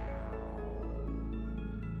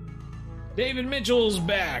 David Mitchell's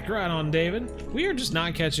back. Right on, David. We are just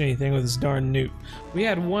not catching anything with this darn newt. We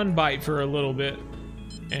had one bite for a little bit,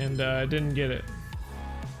 and didn't get it.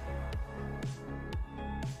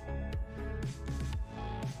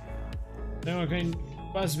 Now I can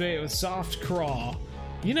buzz bait with soft craw.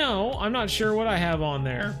 You know, I'm not sure what I have on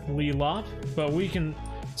there, Lelop, but we can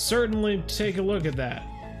certainly take a look at that.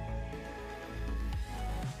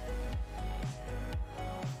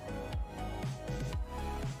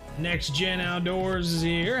 Next Gen Outdoors is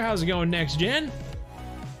here. How's it going, Next Gen?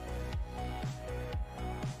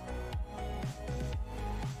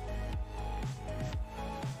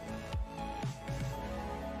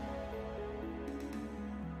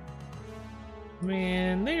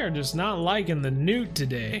 Man, they are just not liking the newt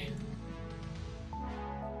today.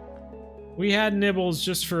 We had nibbles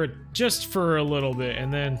just for a little bit,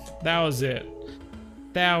 and then that was it.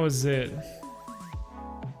 That was it.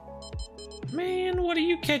 Man, what do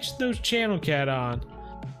you catch those channel cat on?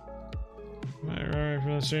 I remember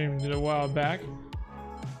from the stream a while back.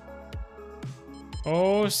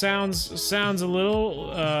 Oh, sounds a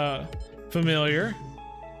little familiar.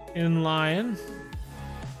 In Lion.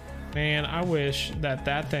 Man, I wish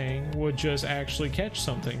that thing would just actually catch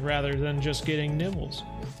something rather than just getting nibbles.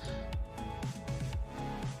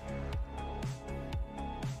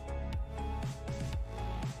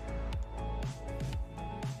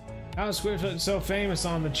 How is Squidfoot so famous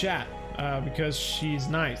on the chat? Because she's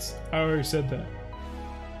nice. I already said that.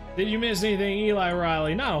 Did you miss anything, Eli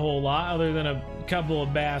Riley? Not a whole lot, other than a couple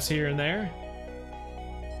of bass here and there.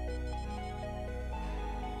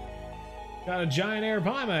 Got a giant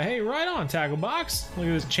arapaima. Hey, right on, Tackle Box. Look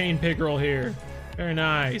at this chain pickerel here. Very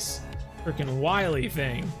nice. Freaking wily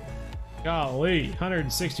thing. Golly,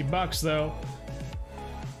 160 bucks though.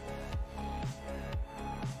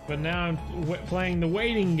 But now I'm playing the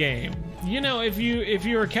waiting game. You know, if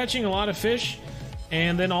you are catching a lot of fish,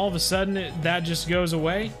 and then all of a sudden that just goes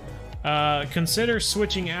away, consider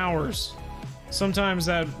switching hours. Sometimes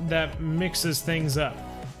that mixes things up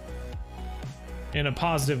in a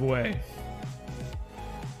positive way.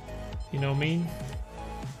 You know what I mean?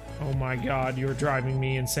 Oh my god, you're driving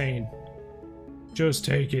me insane. Just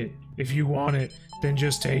take it. If you want it, then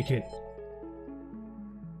just take it.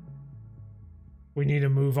 We need to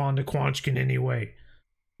move on to Quanchkin anyway.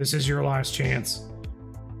 This is your last chance.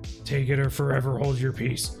 Take it or forever hold your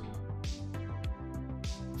peace.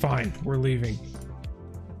 Fine, we're leaving.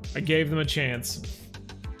 I gave them a chance.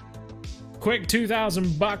 Quick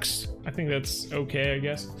 2,000 bucks. I think that's okay, I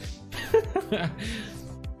guess.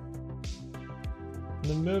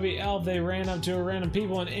 The movie Elf, they ran up to a random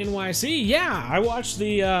people in NYC. Yeah, I watched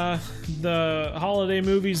the holiday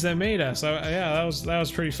movies that made us. Yeah, that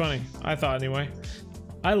was pretty funny. I thought anyway.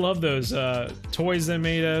 I love those toys that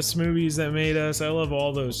made us, movies that made us. I love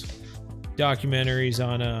all those documentaries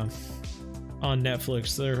on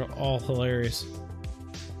Netflix. They're all hilarious.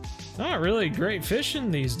 Not really great fishing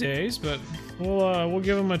these days, but we'll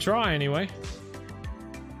give them a try anyway.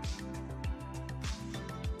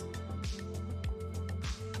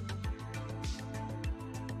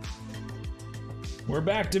 We're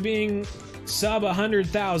back to being sub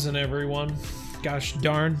 100,000, everyone. Gosh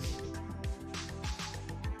darn.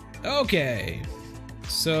 Okay.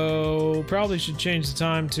 So, probably should change the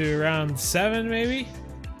time to around 7, maybe?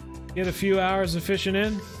 Get a few hours of fishing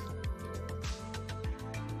in.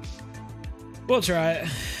 We'll try it.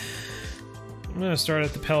 I'm gonna start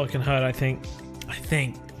at the Pelican Hut, I think.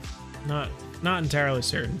 Not entirely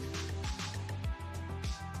certain.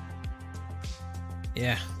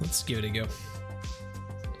 Yeah, let's give it a go.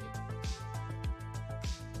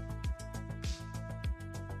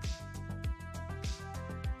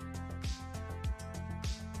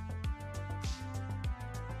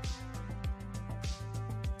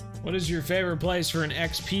 What is your favorite place for an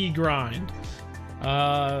XP grind?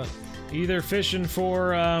 Either fishing for,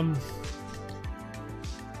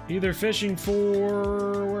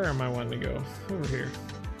 where am I wanting to go? Over here.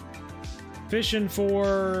 Fishing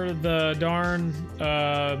for the darn,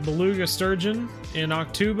 beluga sturgeon in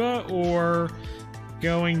Octuba, or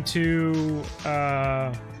going to,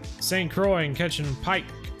 St. Croix and catching pike.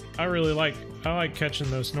 I like catching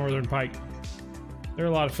those northern pike. They're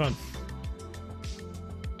a lot of fun.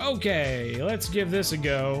 Okay, let's give this a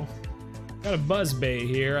go. Got a buzzbait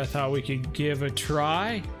here I thought we could give a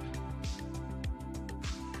try.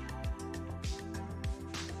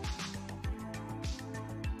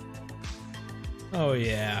 Oh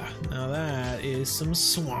yeah, now that is some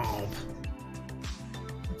swamp.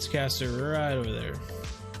 Let's cast it right over there.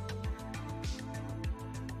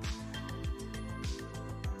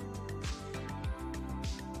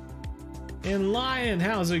 And Lion,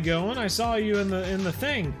 how's it going? I saw you in the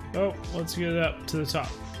thing. Oh, let's get it up to the top.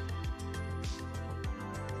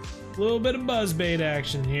 A little bit of buzzbait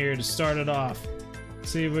action here to start it off.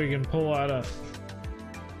 See if we can pull out a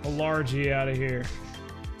largie out of here.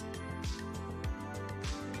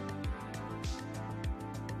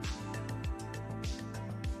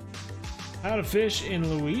 How to fish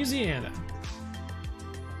in Louisiana.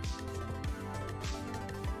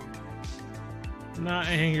 Not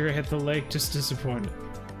angry at the lake, just disappointed.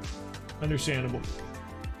 Understandable.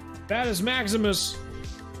 That is Maximus.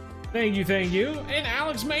 Thank you, thank you. And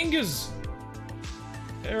Alex Mangas.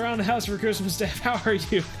 Around the house for Christmas, Dave. How are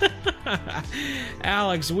you?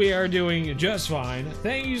 Alex, we are doing just fine.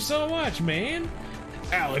 Thank you so much, man.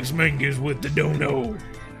 Alex Mangas with the dono.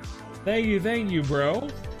 Thank you, bro.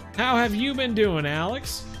 How have you been doing,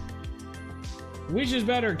 Alex? Which is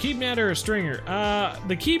better, keep net or a stringer?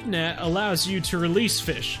 The keep net allows you to release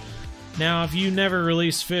fish. Now, if you never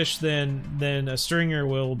release fish, then a stringer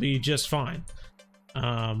will be just fine.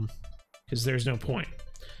 Because there's no point.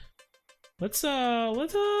 Let's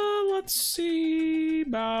see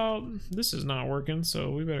about... This is not working,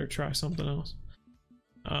 so we better try something else.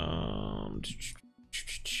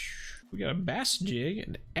 We got a bass jig,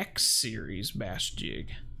 an X series bass jig.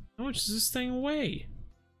 How much does this thing weigh?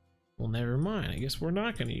 Well, never mind. I guess we're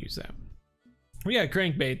not going to use that. We got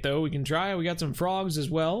crankbait though. We can try. We got some frogs as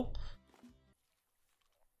well.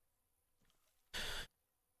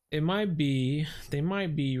 They might be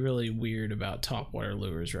really weird about topwater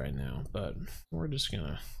lures right now, but we're just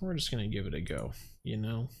gonna give it a go, you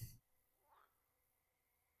know.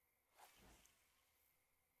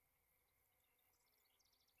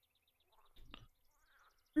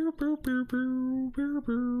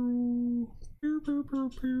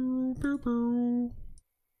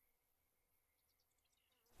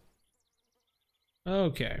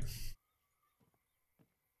 Okay.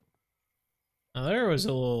 Now there was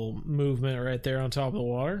a little movement right there on top of the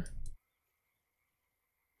water.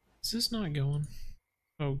 Is this not going?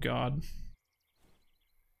 Oh God.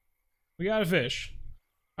 We got a fish.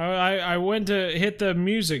 I went to hit the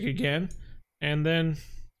music again, and then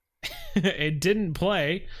it didn't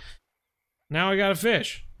play. Now I got a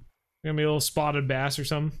fish. Gonna be a little spotted bass or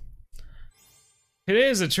something. It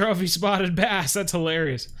is a trophy spotted bass. That's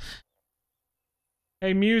hilarious.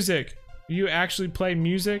 Hey, music. You actually play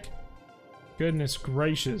music? Goodness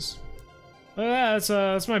gracious.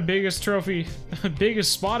 That's my biggest trophy,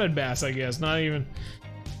 biggest spotted bass, I guess. Not even,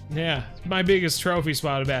 yeah, my biggest trophy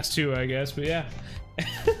spotted bass too, I guess. But yeah.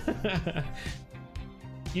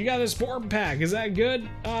 You got this sport pack, is that good?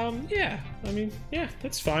 Yeah, I mean, yeah,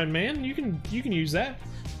 that's fine, man. You can use that.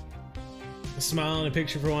 A smile in a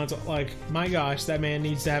picture for once, like, my gosh, that man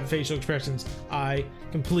needs to have facial expressions. I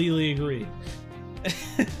completely agree.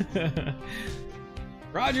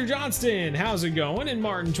 Roger Johnston, how's it going? And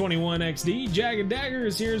Martin21XD, Jagged Dagger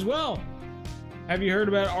is here as well. Have you heard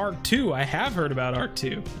about Arc 2? I have heard about Arc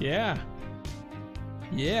 2. Yeah.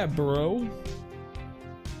 Yeah, bro.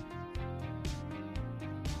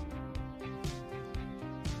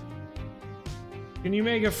 Can you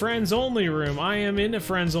make a friends only room? I am in a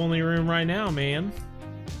friends only room right now, man.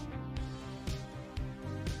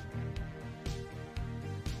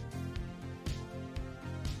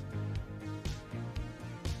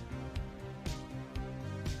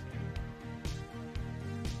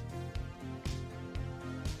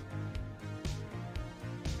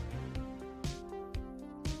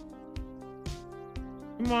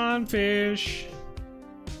 Come on, fish.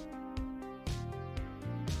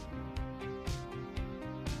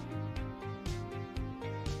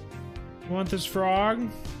 You want this frog?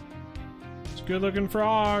 It's a good looking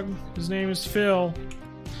frog. His name is Phil.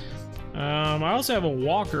 I also have a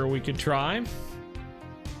walker we could try.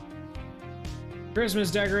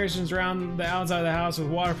 Christmas decorations around the outside of the house with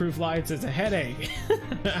waterproof lights. It's a headache.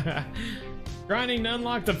 Grinding to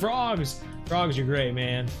unlock the frogs. Frogs are great,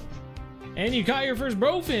 man. And you caught your first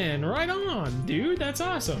bowfin. Right on, dude. That's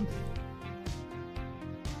awesome.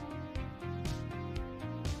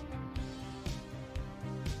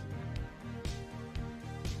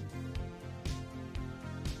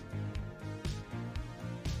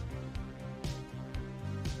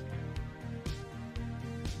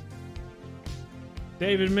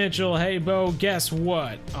 David Mitchell, hey Bo, guess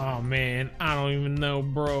what? Oh man, I don't even know,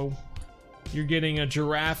 bro. You're getting a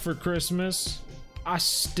giraffe for Christmas? I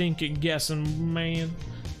stink at guessing, man.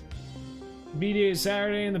 B-Day is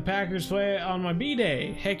Saturday and the Packers play on my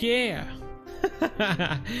B-Day. Heck yeah.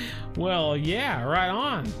 Well, yeah, right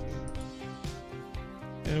on.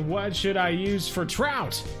 And what should I use for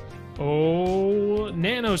trout? Oh,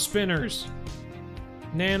 nano spinners.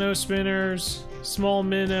 Nano spinners, small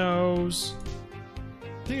minnows.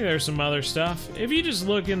 I think there's some other stuff. If you just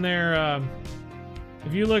look in their,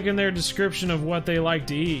 if you look in their description of what they like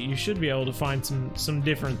to eat, you should be able to find some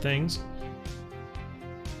different things.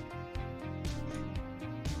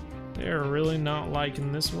 They're really not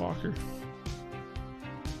liking this walker.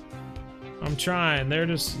 I'm trying.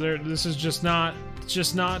 This is just not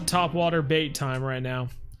topwater bait time right now.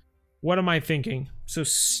 What am I thinking? So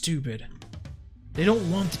stupid. They don't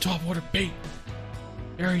want the topwater bait.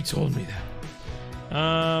 They already told me that.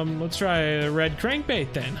 Let's try a red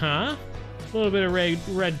crankbait then, huh? A little bit of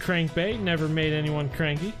red crankbait, never made anyone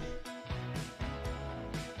cranky.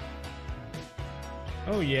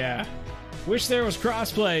 Oh yeah. Wish there was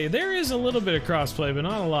crossplay. There is a little bit of crossplay, but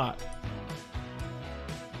not a lot.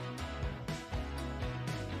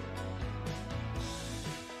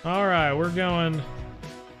 Alright, we're going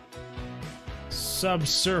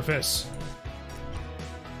subsurface.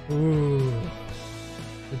 Ooh.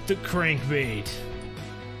 With the crankbait.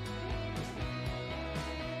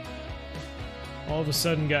 All of a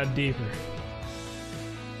sudden got deeper.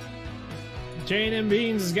 J&M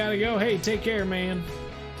Beans has got to go. Hey, take care, man.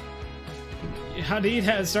 Hadid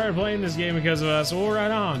has started playing this game because of us. Well,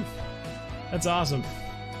 right on. That's awesome.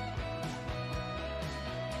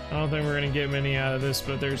 I don't think we're going to get many out of this,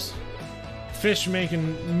 but there's fish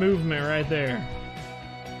making movement right there.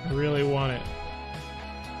 I really want it.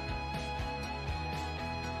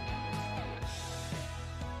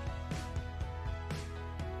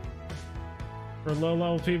 For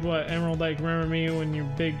low-level people at Emerald Lake, remember me when you're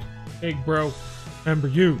big bro. Remember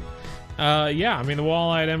you. Yeah, I mean, the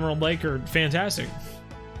walleye at Emerald Lake are fantastic.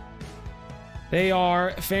 They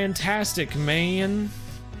are fantastic, man.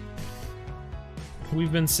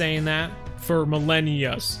 We've been saying that for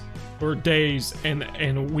millennia, for days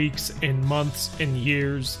and weeks and months and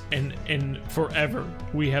years and forever.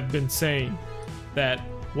 We have been saying that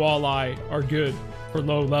walleye are good for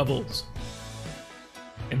low levels.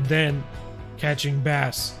 And then catching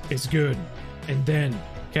bass is good. And then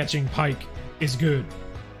catching pike is good.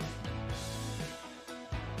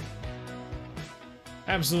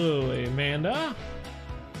 Absolutely, Amanda.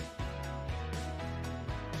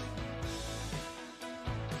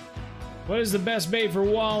 What is the best bait for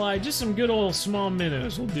walleye? Just some good old small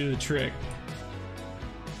minnows will do the trick.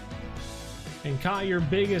 And caught your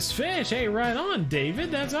biggest fish. Hey, right on,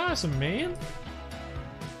 David. That's awesome, man.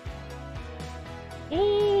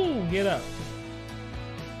 Ooh, get up.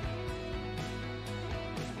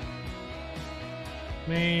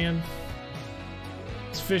 Man,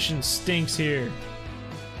 this fishing stinks here.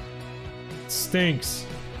 It stinks.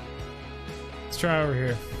 Let's try over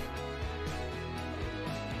here.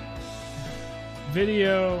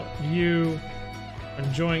 Video view.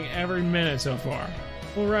 Enjoying every minute so far.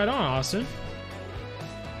 Well, right on, Austin.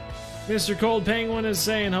 Mr. Cold Penguin is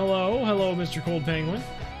saying hello. Hello, Mr. Cold Penguin.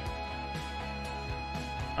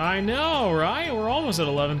 I know, right? We're almost at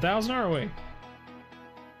 11,000, aren't we?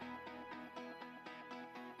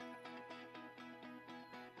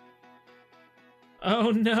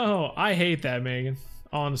 Oh no, I hate that, Megan.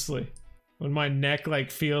 Honestly, when my neck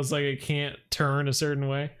like feels like it can't turn a certain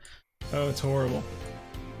way. Oh, it's horrible.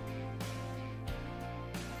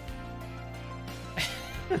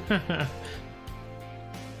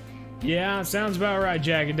 Yeah, sounds about right,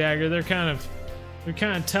 Jagged Dagger. They're kind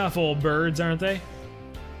of tough old birds, aren't they?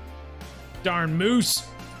 Darn moose.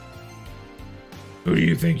 Who do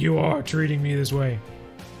you think you are, treating me this way?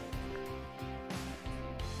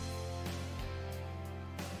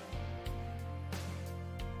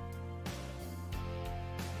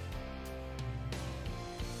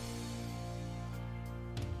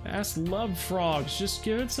 Bass love frogs. Just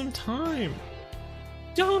give it some time.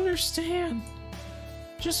 Don't understand.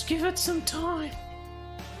 Just give it some time.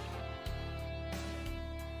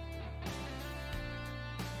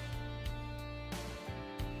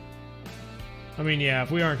 I mean, yeah,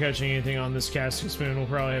 if we aren't catching anything on this casting spoon, we'll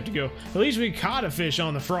probably have to go. At least we caught a fish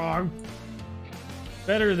on the frog.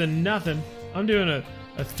 Better than nothing. I'm doing a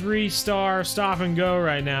 3-star stop and go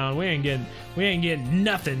right now, and we ain't getting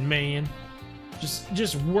nothing, man.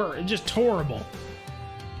 Just horrible.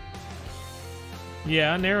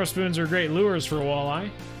 Yeah, narrow spoons are great lures for walleye.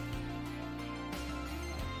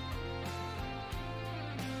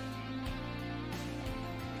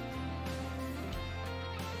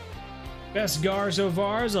 Best gar so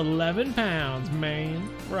far is 11 pounds, man.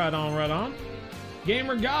 Right on, right on.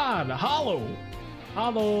 Gamer God, hollow.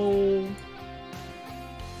 Hollow.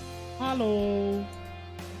 Hollow.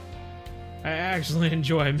 I actually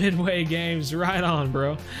enjoy midway games. Right on,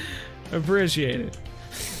 bro. Appreciate it.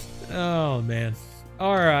 Oh, man.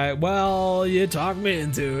 Alright, well, you talked me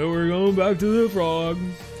into it. We're going back to the frog.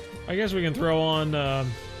 I guess we can throw on,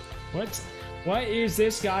 what is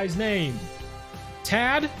this guy's name?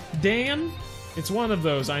 Tad? Dan? It's one of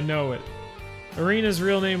those, I know it. Arena's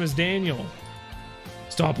real name is Daniel.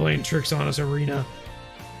 Stop playing tricks on us, Arena.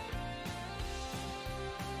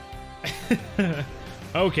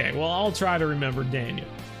 Okay, well, I'll try to remember Daniel.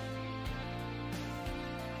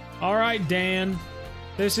 Alright, Dan.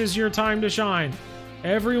 This is your time to shine.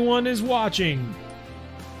 Everyone is watching.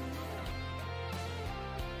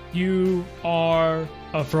 You are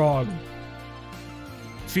a frog.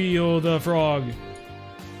 Feel the frog.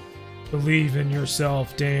 Believe in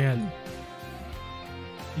yourself, Dan.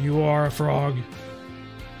 You are a frog.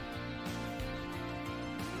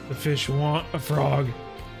 The fish want a frog.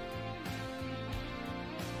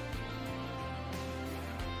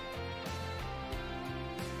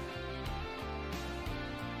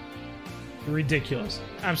 Ridiculous.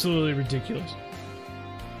 Absolutely ridiculous.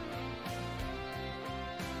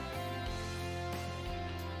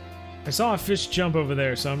 I saw a fish jump over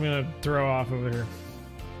there, so I'm gonna throw off over here.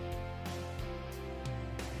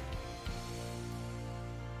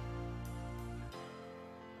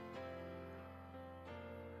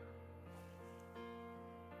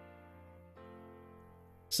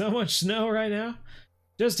 So much snow right now.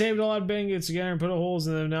 Just taped a lot of blankets together and put holes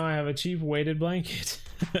in them. Now I have a cheap weighted blanket.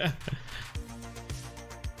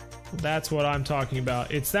 That's what I'm talking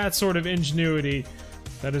about. It's that sort of ingenuity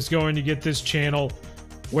that is going to get this channel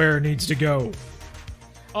where it needs to go.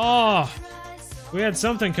 Oh, we had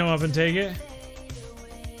something come up and take it.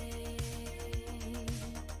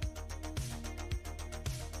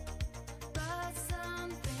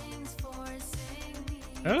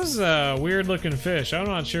 That was a weird looking fish. I'm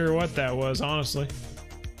not sure what that was, honestly.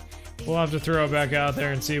 We'll have to throw it back out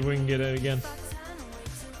there and see if we can get it again.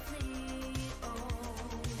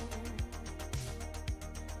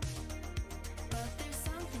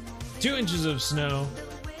 Two inches of snow.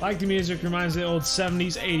 Like the music, reminds me of the old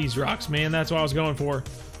 70s, 80s rocks, man. That's what I was going for.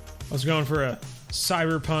 I was going for a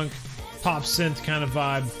cyberpunk, pop synth kind of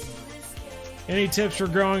vibe. Any tips for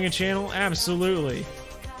growing a channel? Absolutely.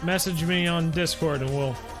 Message me on Discord and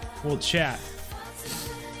we'll chat.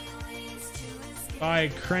 By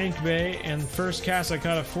crankbait, and first cast I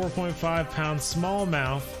caught a 4.5 pound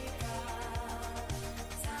smallmouth.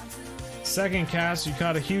 Second cast you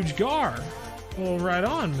caught a huge gar. Well, right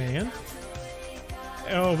on, man.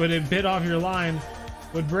 Oh, but it bit off your line.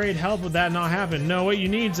 Would braid help with that not happen? No, what you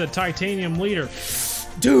need is a titanium leader.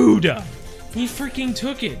 Dude! He freaking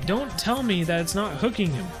took it. Don't tell me that it's not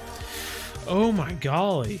hooking him. Oh my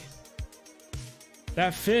golly.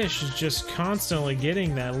 That fish is just constantly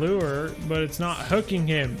getting that lure, but it's not hooking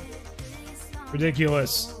him.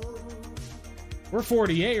 Ridiculous. We're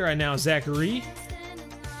 48 right now, Zachary.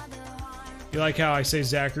 You like how I say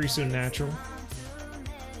Zachary so natural?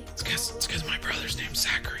 It's because my brother's name's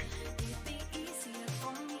Zachary.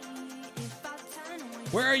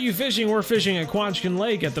 Where are you fishing? We're fishing at Quanchkin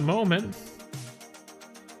Lake at the moment.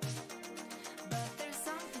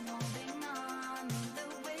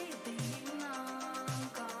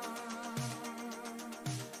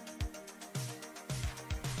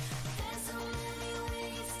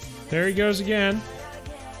 There he goes again.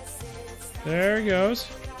 There he goes.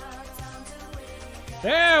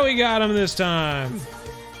 There, we got him this time.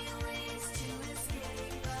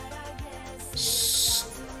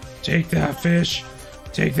 Take that, fish.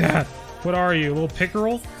 Take that. What are you, a little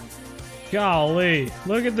pickerel? Golly,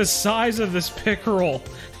 look at the size of this pickerel.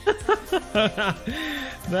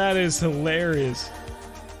 That is hilarious.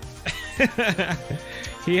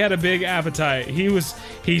 He had a big appetite.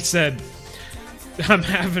 He said, I'm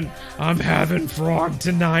having frog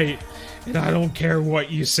tonight, and I don't care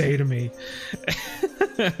what you say to me.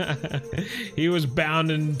 He was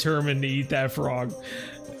bound and determined to eat that frog.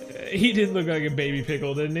 He did look like a baby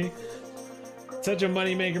pickle, didn't he? Such a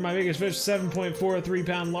moneymaker. My biggest fish, 7.43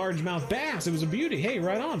 pound largemouth bass. It was a beauty. Hey,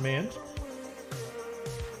 right on, man.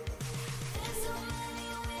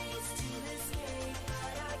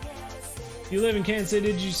 You live in Kansas City.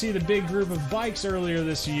 Did you see the big group of bikes earlier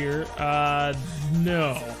this year?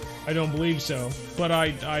 No, I don't believe so. But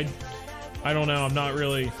I don't know. I'm not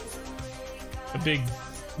really a big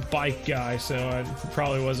bike guy, so I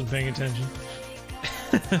probably wasn't paying attention.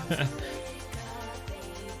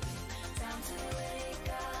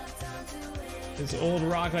 It's old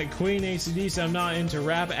rock like Queen, AC/DC. I'm not into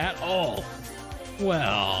rap at all.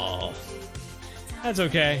 Well, that's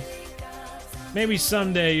okay. Maybe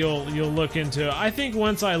someday you'll look into it. I think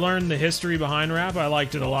once I learned the history behind rap, I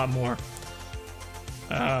liked it a lot more.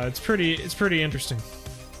 It's pretty interesting.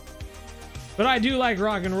 But I do like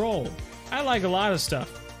rock and roll. I like a lot of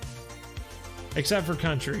stuff. Except for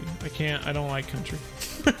country. I don't like country.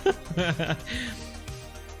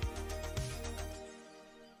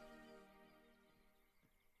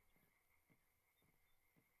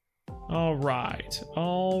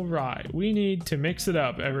 All right. We need to mix it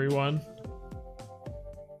up, everyone.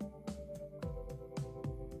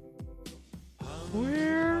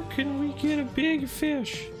 Where can we get a big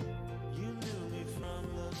fish?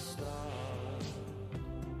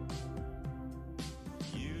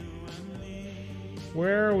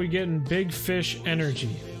 Where are we getting big fish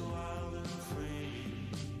energy?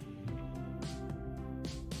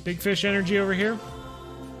 Big fish energy over here?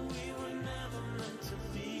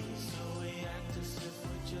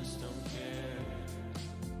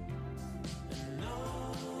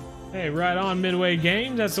 Hey, right on, Midway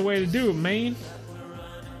Games. That's the way to do it, man.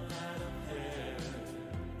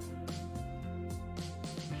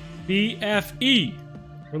 BFE.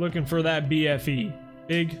 We're looking for that BFE.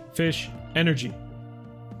 Big Fish Energy.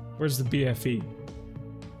 Where's the BFE?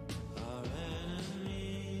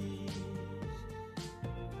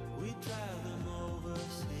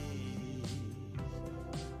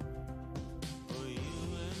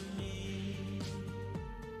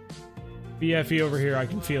 BFE over here, I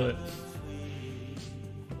can feel it.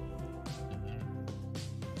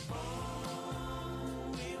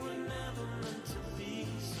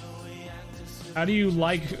 How do you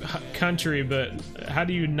like country, but how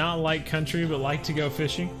do you not like country but like to go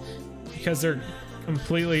fishing? Because they're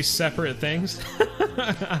completely separate things.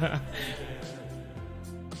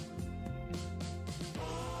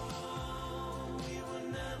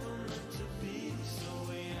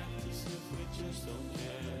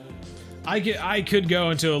 I could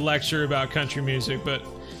go into a lecture about country music, but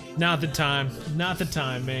not the time. Not the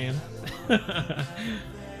time, man.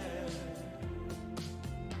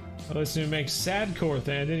 I listen to make sadcore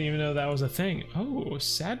thing. I didn't even know that was a thing. Oh,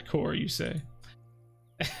 sadcore, you say?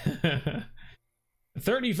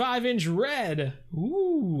 35-inch red.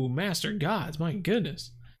 Ooh, Master Gods. My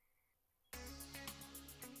goodness.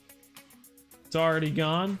 It's already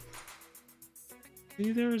gone.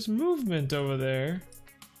 See, there's movement over there.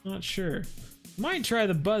 Not sure. Might try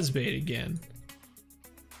the buzzbait again.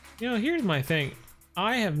 You know, here's my thing.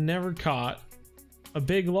 I have never caught a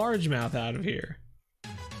big largemouth out of here.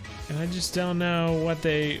 And I just don't know what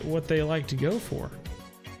they like to go for.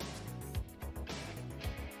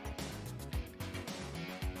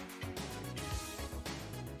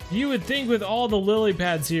 You would think with all the lily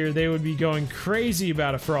pads here, they would be going crazy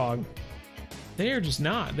about a frog. They are just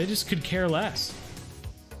not. They just could care less.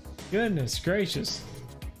 Goodness gracious.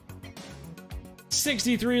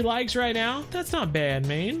 63 likes right now? That's not bad,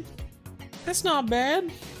 man. That's not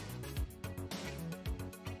bad.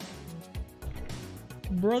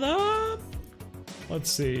 Brother!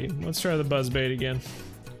 Let's see. Let's try the buzzbait again.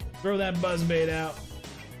 Throw that buzzbait out.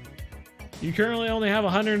 You currently only have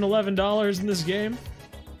 $111 in this game?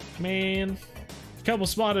 Man. A couple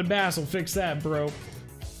spotted bass will fix that, bro.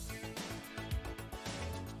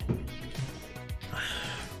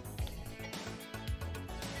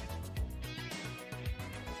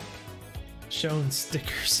 Showing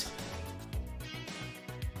stickers.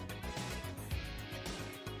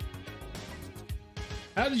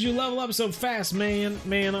 How did you level up so fast, man?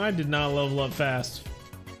 Man, I did not level up fast.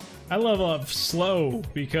 I level up slow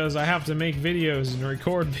because I have to make videos and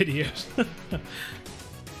record videos.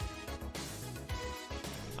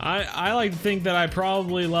 I like to think that I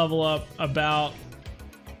probably level up about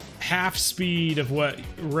half speed of what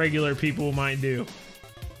regular people might do.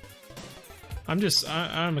 I'm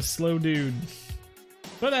a slow dude.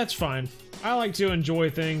 But that's fine. I like to enjoy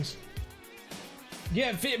things.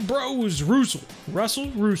 Get fit bros,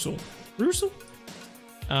 Russell.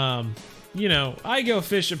 You know, I go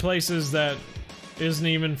fish at places that isn't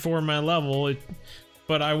even for my level,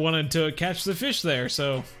 but I wanted to catch the fish there,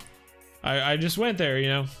 so I just went there, you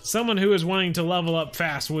know. Someone who is wanting to level up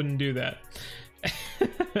fast wouldn't do that.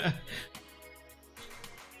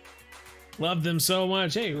 Love them so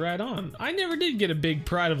much. Hey, right on. I never did get a big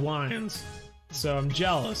pride of lions, so I'm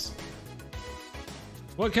jealous.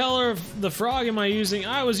 What color of the frog am I using?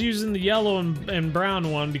 I was using the yellow and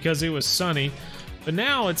brown one because it was sunny, but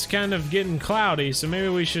now it's kind of getting cloudy, so maybe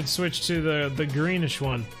we should switch to the greenish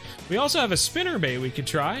one. We also have a spinnerbait we could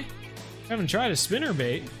try. Haven't tried a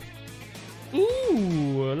spinnerbait.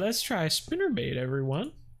 Ooh, let's try a spinnerbait,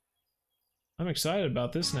 everyone. I'm excited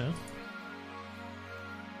about this now.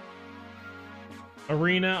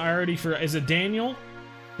 Arena, I already forgot. Is it Daniel?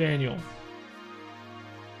 Daniel.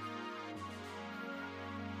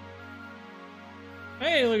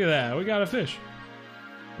 Hey, look at that. We got a fish.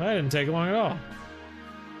 That didn't take long at all.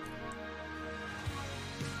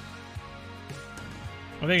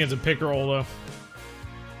 I think it's a pickerel, though.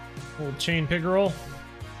 Little chain pickerel.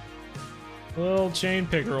 Little chain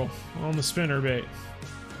pickerel on the spinnerbait.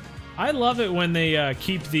 I love it when they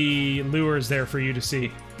keep the lures there for you to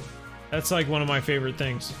see. That's like one of my favorite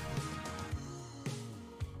things.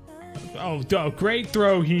 Oh, great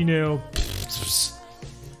throw, Hino.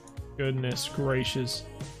 Goodness gracious.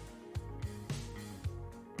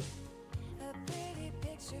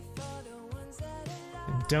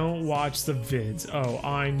 And don't watch the vids. Oh,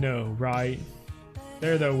 I know, right?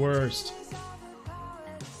 They're the worst.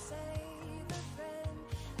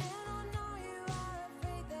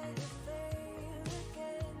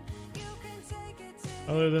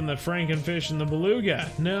 Other than the frankenfish and the beluga.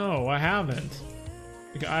 No, I haven't.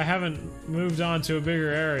 I haven't moved on to a bigger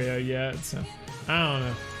area yet, so I don't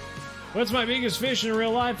know. What's my biggest fish in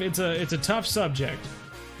real life? It's a tough subject,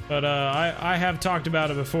 but I have talked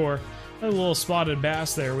about it before. A little spotted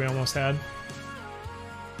bass there we almost had.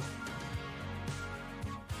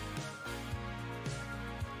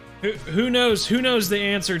 Who knows the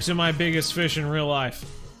answer to my biggest fish in real life?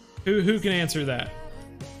 Who can answer that?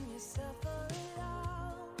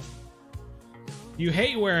 You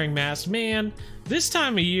hate wearing masks, man. This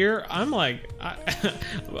time of year, I'm like,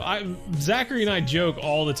 Zachary and I joke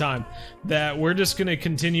all the time that we're just gonna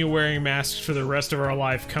continue wearing masks for the rest of our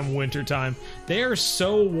life come winter time. They are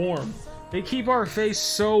so warm. They keep our face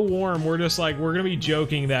so warm. We're just like, we're gonna be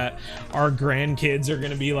joking that our grandkids are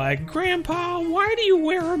gonna be like, Grandpa, why do you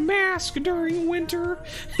wear a mask during winter?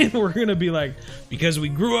 And we're gonna be like, because we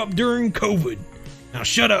grew up during COVID. Now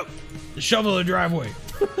shut up, shovel the driveway.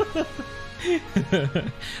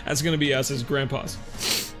 That's gonna be us as grandpas.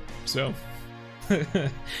 So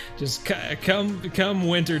just come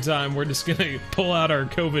winter time, we're just gonna pull out our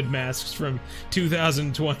COVID masks from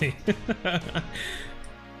 2020.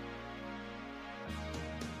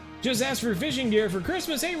 Just asked for fishing gear for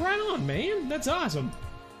Christmas. Hey, right on, man. That's awesome.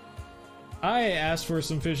 I asked for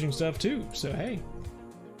some fishing stuff too, so hey.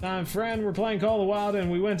 My friend, we're playing Call of the Wild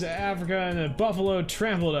and we went to Africa and a buffalo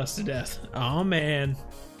trampled us to death. Oh man.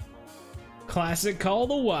 Classic Call of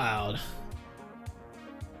the Wild.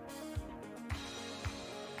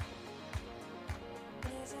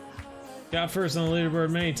 Got first on the leaderboard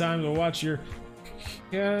many times. I'll watch your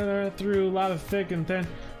through a lot of thick and thin.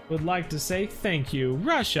 Would like to say thank you.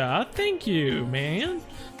 Russia, thank you, man.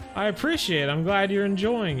 I appreciate it. I'm glad you're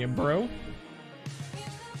enjoying it, bro.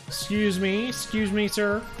 Excuse me,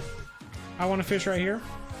 sir. I want to fish right here.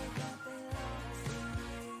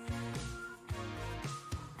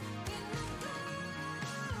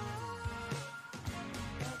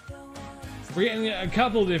 We're getting a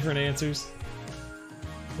couple different answers.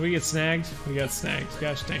 We get snagged? We got snagged.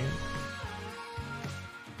 Gosh dang it.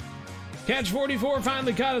 Catch 44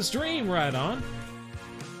 finally caught a stream. Right on.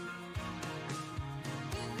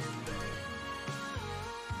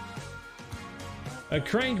 A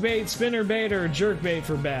crankbait, spinnerbait, or a jerkbait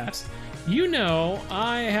for bass? You know,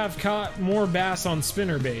 I have caught more bass on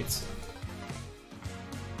spinnerbaits.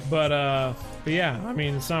 But yeah, I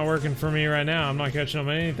mean, it's not working for me right now. I'm not catching them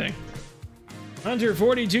on anything.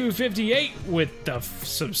 Hunter4258 with the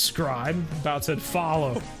subscribe. About said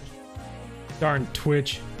follow. Darn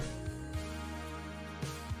Twitch.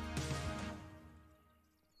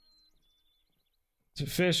 To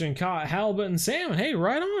fish and caught halibut and salmon. Hey,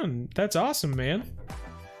 right on. That's awesome, man.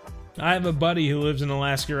 I have a buddy who lives in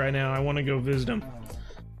Alaska right now. I want to go visit him.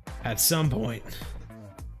 At some point.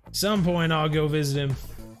 Some point I'll go visit him.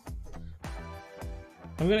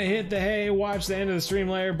 I'm gonna hit the hey, watch the end of the stream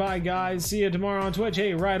later. Bye guys. See you tomorrow on Twitch.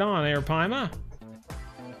 Hey, right on, Airpima.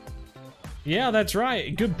 Yeah, that's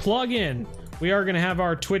right. Good plug-in. We are gonna have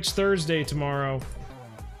our Twitch Thursday tomorrow.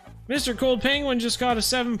 Mr. Cold Penguin just got a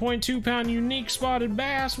 7.2 pound unique spotted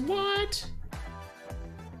bass. What?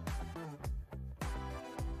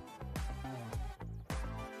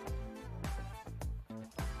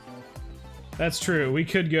 That's true. We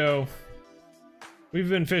could go. We've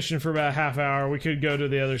been fishing for about a half hour. We could go to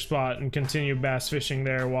the other spot and continue bass fishing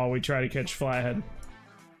there while we try to catch flathead.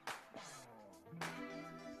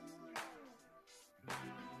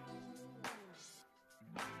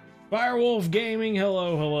 Firewolf Gaming,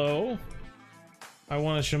 hello, hello. I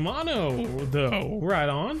want a Shimano, though. Right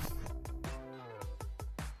on.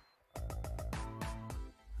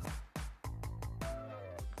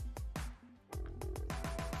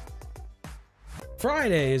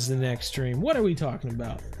 Friday is the next stream. What are we talking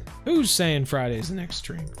about? Who's saying Friday is the next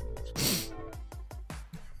stream?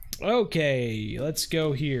 Okay, let's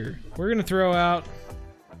go here. We're gonna throw out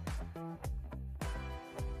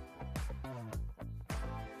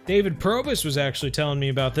David Probus was actually telling me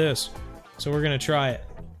about this, so we're gonna try it.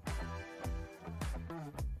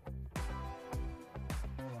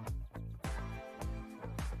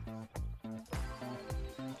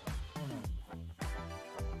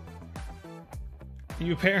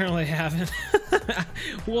 You apparently haven't.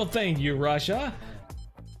 Well, thank you, Russia.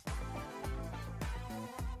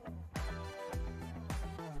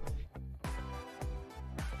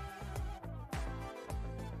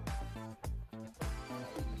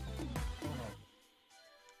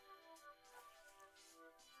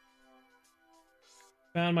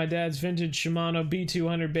 Found my dad's vintage Shimano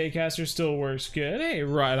B200 baitcaster, still works good. Hey,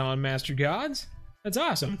 right on, Master Gods. That's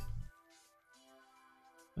awesome.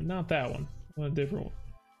 But not that one. I want a different one.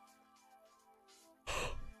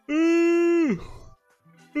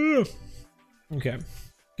 Okay,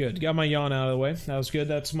 good. Got my yawn out of the way. That was good.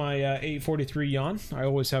 That's my 8:43 yawn. I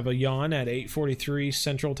always have a yawn at 8:43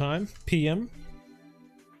 Central Time, PM.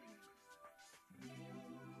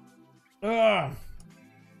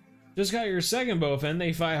 Just got your second bowfin.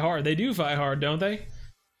 They fight hard. They do fight hard, don't they?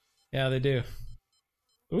 Yeah, they do.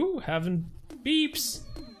 Ooh, having beeps.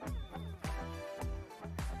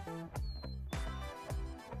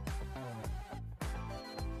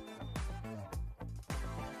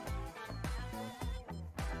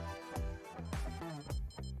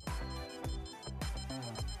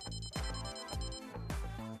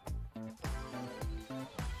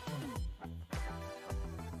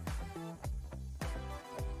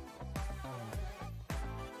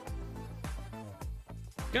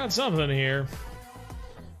 Got something here.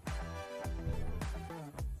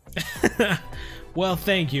 Well,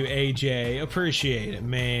 thank you, AJ. Appreciate it,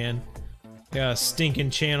 man. Got a stinking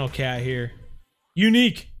channel cat here.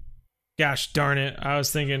 Unique! Gosh darn it. I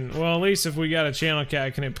was thinking, well, at least if we got a channel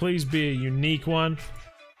cat, can it please be a unique one?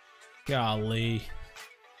 Golly.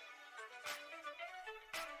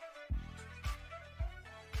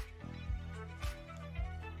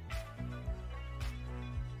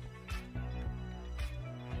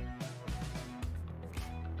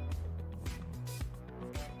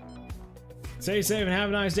 Stay safe and have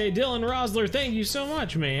a nice day. Dylan Rosler, thank you so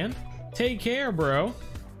much, man. Take care, bro.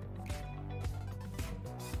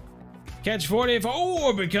 Catch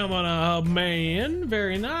 44, becoming a hub man.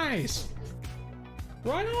 Very nice.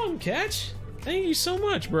 Right on, Catch. Thank you so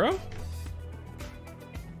much, bro.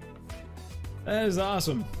 That is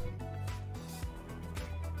awesome.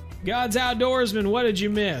 God's Outdoorsman, what did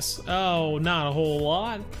you miss? Oh, not a whole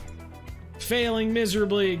lot. Failing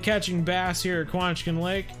miserably at catching bass here at Quanchkin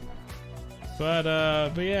Lake. But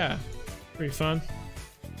yeah, pretty fun.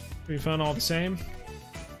 Pretty fun all the same.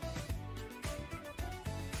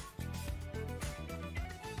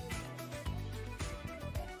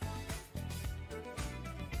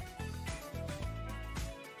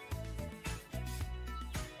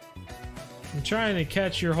 I'm trying to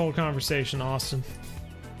catch your whole conversation, Austin.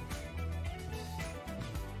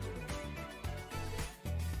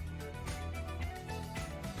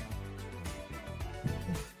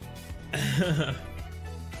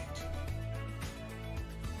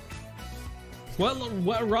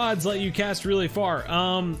 What rods let you cast really far?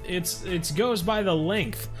 It goes by the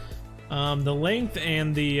length. The length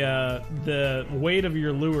and the weight of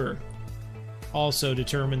your lure also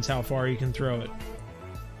determines how far you can throw it.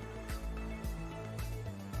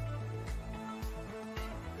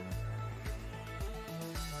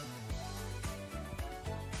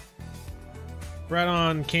 Right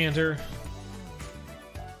on, Cantor.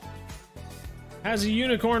 Has a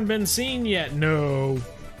unicorn been seen yet? No.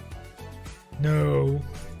 No.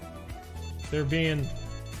 They're being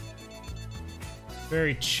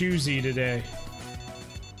very choosy today.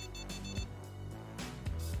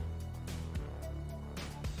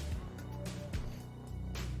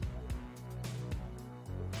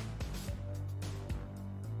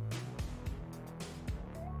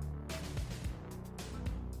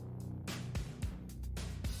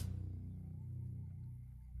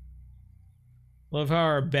 Love how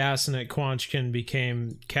our bassin at Quanchkin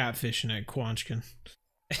became catfishing at Quanchkin.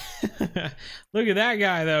 Look at that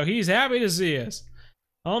guy, though. He's happy to see us.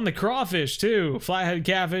 On the crawfish, too. Flathead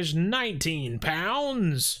catfish, 19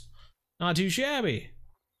 pounds. Not too shabby.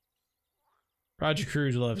 Roger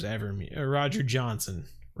Cruz loves ever Roger Johnson.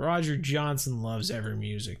 Roger Johnson loves ever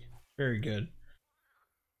music. Very good.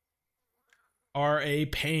 Are a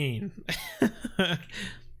pain.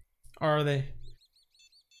 Are they?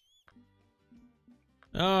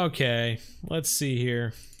 Okay, let's see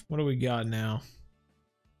here. What do we got now?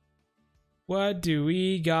 What do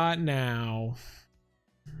we got now?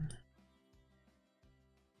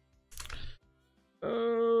 Oh,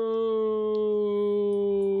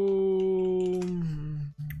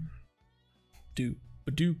 doop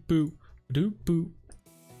a doop boop doop boop.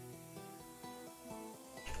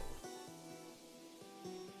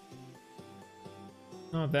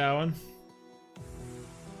 Not that one.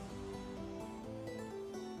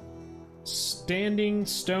 Standing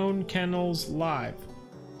Stone Kennels Live.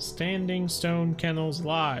 Standing Stone Kennels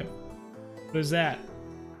Live. What is that?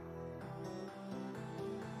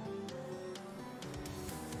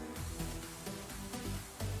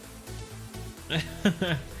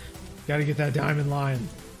 Gotta get that diamond lion.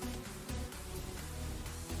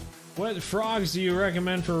 What frogs do you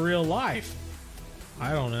recommend for real life?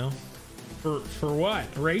 I don't know. For what?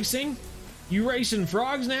 Racing? You racing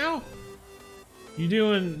frogs now? You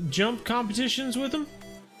doing jump competitions with them?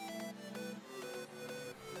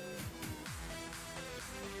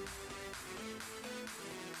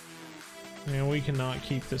 Man, we cannot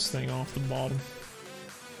keep this thing off the bottom.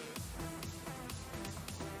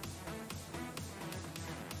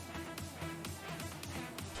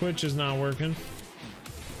 Twitch is not working.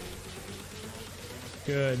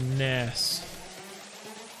 Goodness.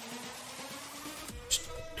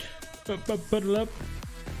 Put it up.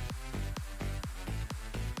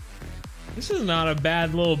 This is not a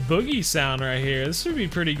bad little boogie sound right here. This would be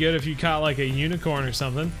pretty good if you caught like a unicorn or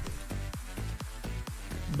something.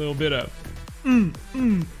 A little bit of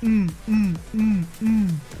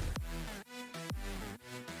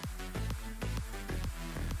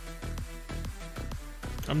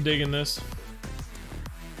I'm digging this.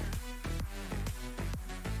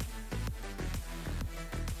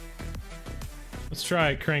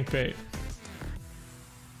 try crankbait.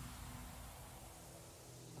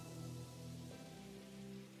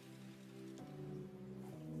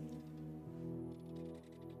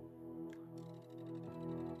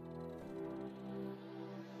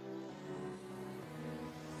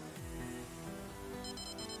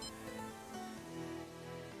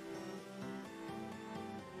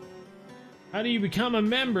 How do you become a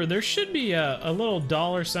member? There should be a little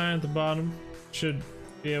dollar sign at the bottom. Should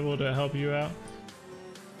be able to help you out.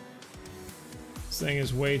 This thing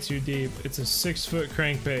is way too deep. It's a 6-foot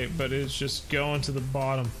crankbait, but it's just going to the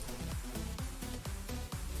bottom.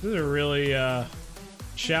 This is a really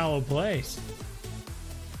shallow place.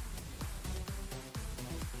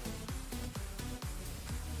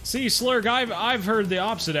 See, Slurk, I've heard the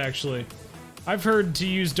opposite actually. I've heard to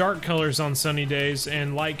use dark colors on sunny days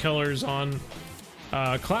and light colors on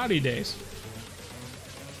cloudy days.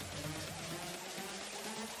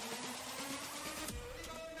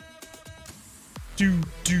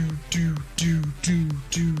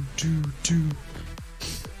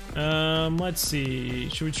 Let's see.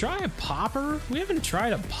 Should we try a popper? We haven't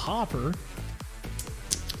tried a popper.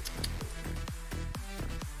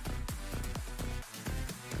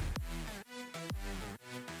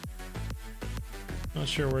 Not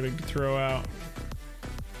sure where to throw out.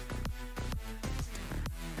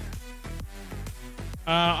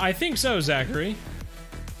 I think so, Zachary.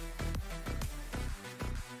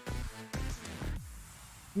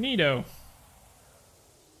 Neato.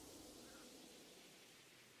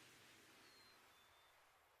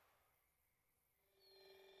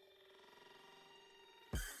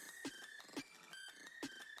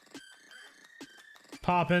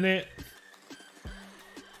 Popping it.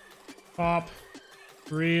 Pop.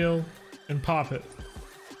 Reel. And pop it.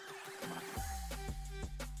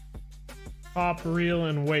 Pop, reel,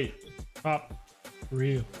 and wait. Pop,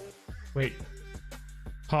 reel, wait.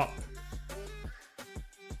 Pop.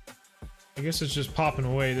 I guess it's just pop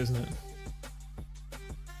and wait, isn't it?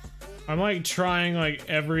 I'm like trying like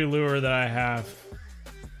every lure that I have.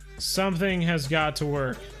 Something has got to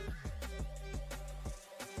work.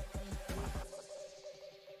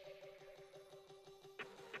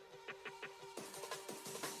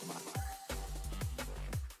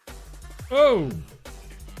 Oh!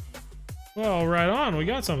 Well, right on, we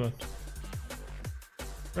got something.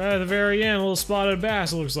 Right at the very end, a little spotted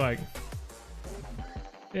bass, it looks like.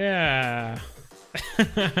 Yeah.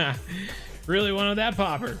 Really wanted that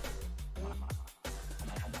popper.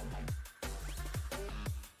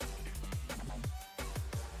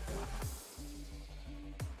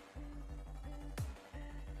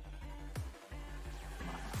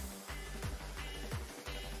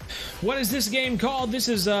 What is this game called? This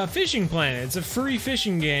is Fishing Planet. It's a free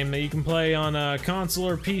fishing game that you can play on a console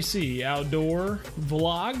or PC. Outdoor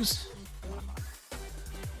vlogs.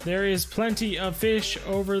 There is plenty of fish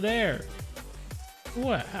over there.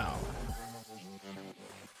 Wow.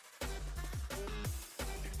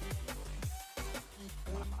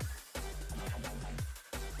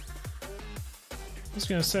 I was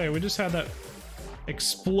gonna say, we just had that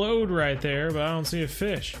explode right there, but I don't see a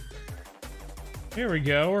fish. Here we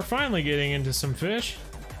go, we're finally getting into some fish.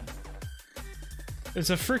 It's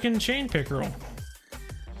a freaking chain pickerel.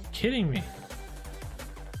 Kidding me.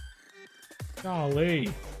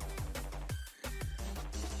 Golly.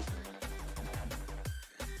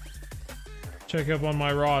 Check up on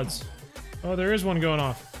my rods. Oh, there is one going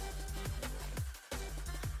off.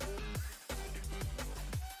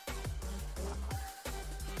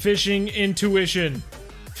 Fishing intuition.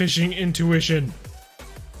 Fishing intuition.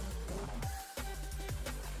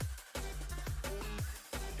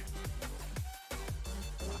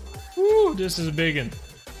 Woo, this is a big one.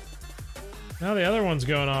 Now the other one's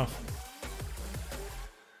going off.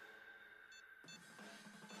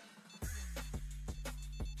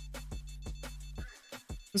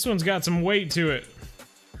 This one's got some weight to it.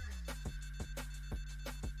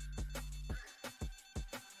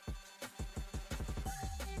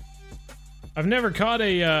 I've never caught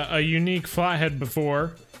a unique flathead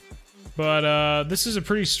before, but this is a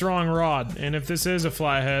pretty strong rod, and if this is a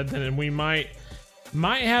flathead, then we might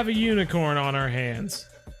have a unicorn on our hands.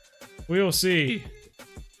 We'll see.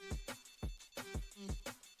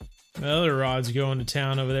 The other rod's going to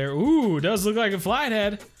town over there. Ooh, does look like a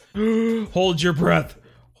flathead. Hold your breath.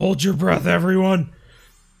 Hold your breath, everyone.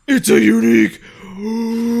 It's a unique.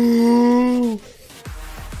 Ooh.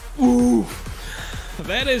 Ooh.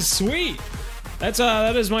 That is sweet.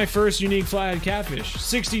 That is my first unique flathead catfish.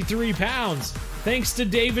 63 pounds. Thanks to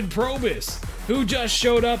David Probus, who just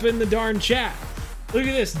showed up in the darn chat. Look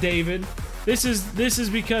at this, David. This is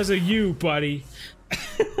because of you, buddy.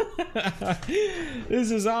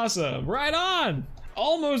 This is awesome. Right on.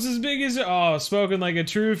 Almost as big as, oh, spoken like a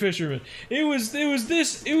true fisherman. It was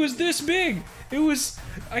this big. It was,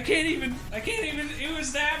 I can't even, it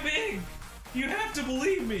was that big. You have to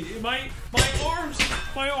believe me. My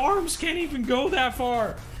arms can't even go that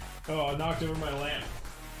far. Oh, I knocked over my lamp.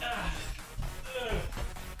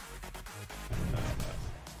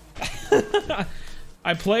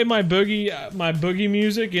 I play my boogie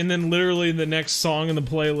music, and then literally the next song in the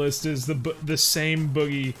playlist is the same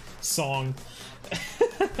boogie song.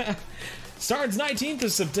 Starts 19th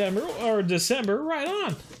of September or December. Right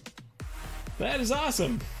on. That is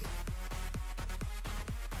awesome.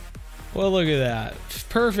 Well, look at that.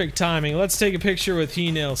 Perfect timing. Let's take a picture with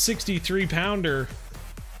He-Nail. 63-pounder.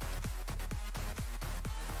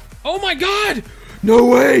 Oh my god! No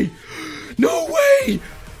way! No way!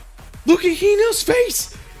 Look at He-Nail's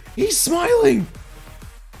face! He's smiling!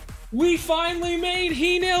 We finally made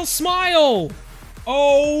He-Nail smile!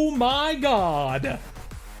 Oh my god!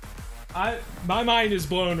 My mind is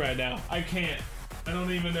blown right now. I can't. I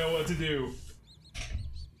don't even know what to do.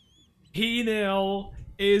 He-Nail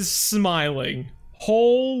is smiling.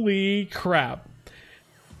 Holy crap.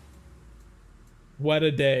 What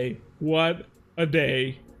a day. What a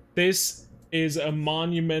day. This is a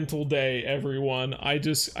monumental day, everyone. I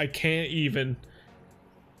can't even.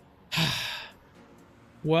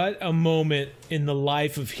 What a moment in the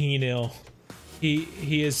life of He-Nail.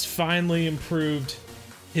 He has finally improved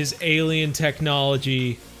his alien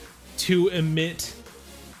technology to emit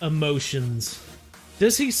emotions.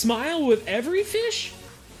 Does he smile with every fish?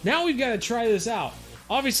 Now we've got to try this out.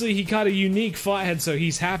 Obviously he caught a unique flathead, so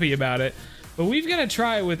he's happy about it. But we've got to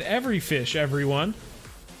try it with every fish, everyone.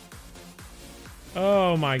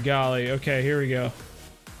 Oh my golly. Okay, here we go.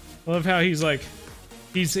 I love how he's like,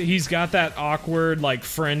 he's got that awkward, like,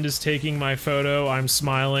 friend is taking my photo, I'm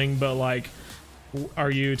smiling, but like,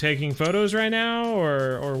 are you taking photos right now,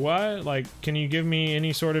 or what? Like, can you give me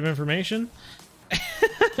any sort of information?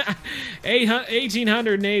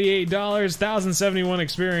 $1,888, 1,071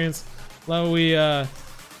 experience. Well,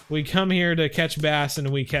 we come here to catch bass and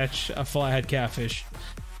we catch a flathead catfish.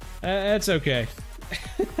 That's okay.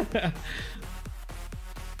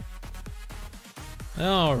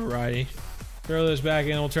 Alrighty, throw this back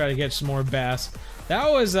in. We'll try to catch some more bass.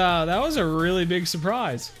 That was a really big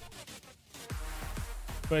surprise.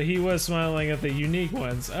 But he was smiling at the unique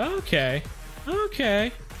ones. Okay,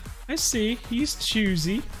 okay, I see. He's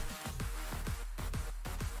choosy.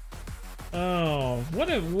 Oh, what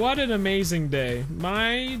an amazing day.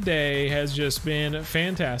 My day has just been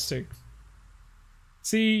fantastic.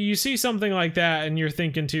 See, you see something like that and you're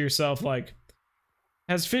thinking to yourself, like,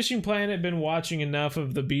 has Fishing Planet been watching enough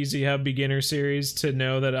of the BZHub beginner series to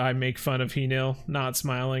know that I make fun of He-Nail not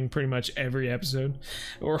smiling pretty much every episode?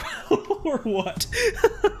 Or or what?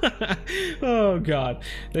 Oh god.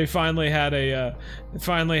 They finally had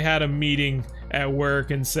a meeting at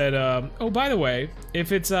work and said, oh, by the way,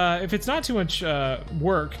 if it's not too much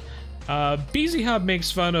work, BZHub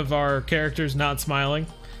makes fun of our characters not smiling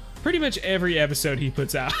pretty much every episode he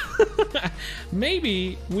puts out.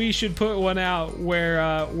 Maybe we should put one out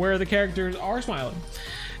where the characters are smiling.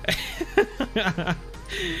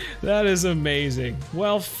 That is amazing.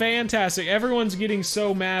 Well, fantastic. Everyone's getting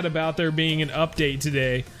so mad about there being an update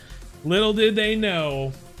today. Little did they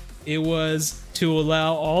know it was to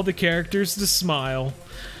allow all the characters to smile.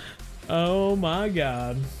 Oh my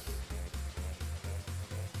god.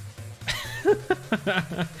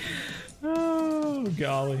 Oh,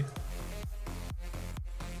 golly.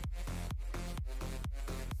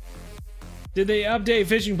 Did they update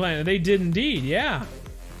Fishing Planet? They did indeed, yeah.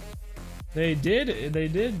 They did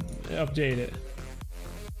update it.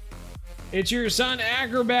 It's your son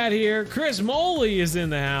Acrobat here. Chris Moley is in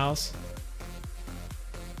the house.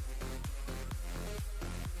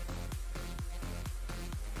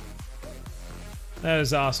 That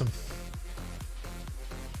is awesome.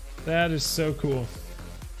 That is so cool.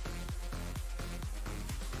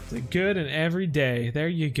 It's a good and every day. There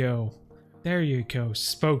you go. There you go.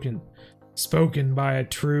 Spoken by a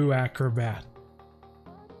true acrobat.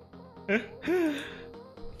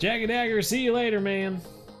 Jack and Dagger, see you later, man.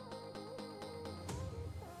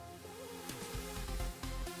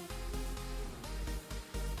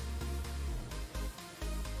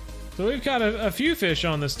 So we've got a few fish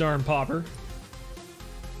on this darn popper.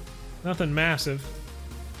 Nothing massive.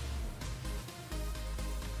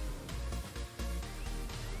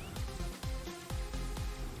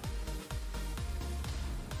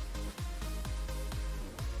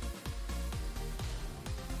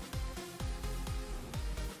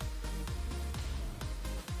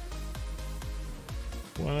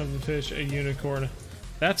 One of the fish, a unicorn.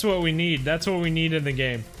 That's what we need. That's what we need in the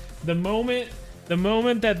game. The moment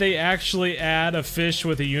that they actually add a fish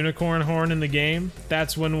with a unicorn horn in the game,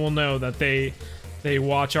 that's when we'll know that they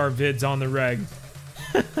watch our vids on the reg.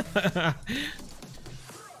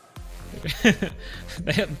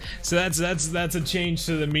 So that's a change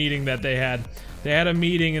to the meeting that they had. They had a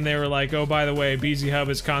meeting and they were like, oh, by the way, BZ Hub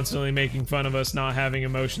is constantly making fun of us not having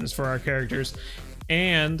emotions for our characters,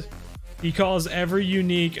 and he calls every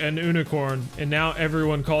unique an unicorn, and now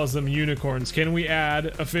everyone calls them unicorns. Can we add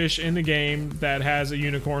a fish in the game that has a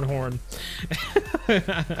unicorn horn?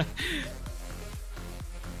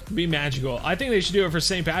 Be magical. I think they should do it for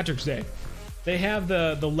St. Patrick's Day. They have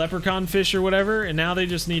the leprechaun fish or whatever, and now they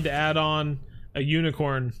just need to add on a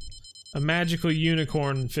unicorn, a magical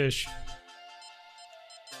unicorn fish.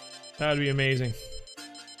 That would be amazing.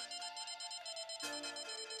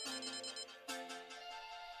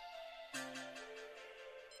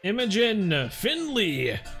 Imogen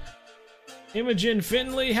Finley. Imogen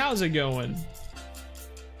Finley, how's it going?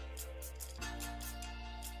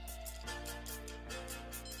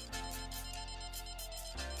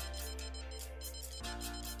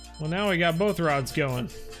 Well, now we got both rods going.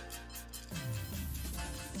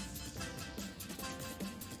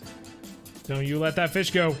 Don't you let that fish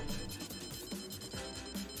go.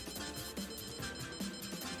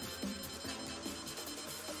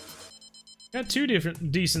 Got two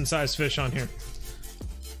different decent sized fish on here.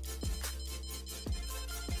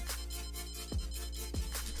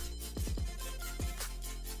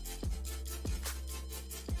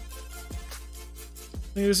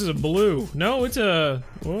 I think this is a blue. No, it's a...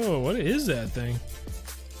 Whoa, what is that thing?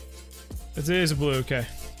 It is a blue, okay.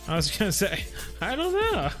 I was gonna say, I don't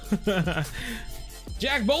know.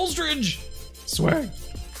 Jack Bolstridge! Swag.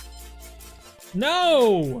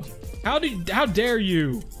 No! How dare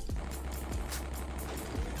you?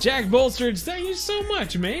 Jack Bolstridge, thank you so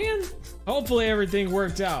much, man. Hopefully everything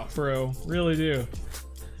worked out, bro. Really do.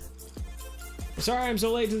 Sorry I'm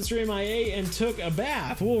so late to the stream. I ate and took a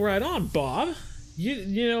bath. Well, right on, Bob.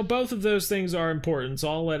 You know, both of those things are important, so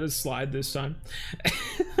I'll let it slide this time.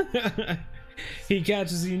 He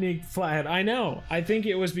catches a unique flathead. I know. I think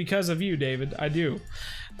it was because of you, David. I do.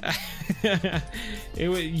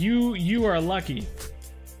 You are lucky.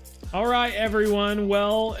 All right, everyone.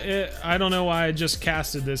 Well, I don't know why I just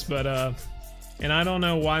casted this, but and I don't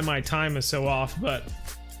know why my time is so off, but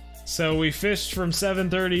so we fished from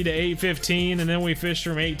 7:30 to 8:15, and then we fished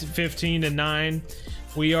from 8:15 to 9.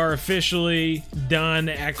 We are officially done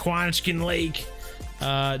at Quanchkin Lake.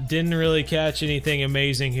 Didn't really catch anything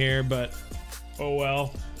amazing here, but oh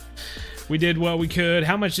well. We did what we could.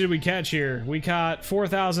 How much did we catch here? We caught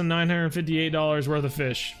 $4,958 worth of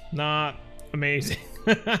fish. Not amazing.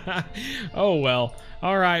 Oh well.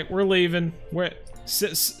 All right, we're leaving.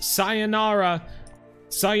 Sayonara.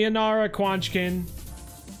 Sayonara, Quanchkin.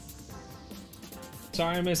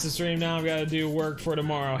 Sorry I missed the stream. Now I've got to do work for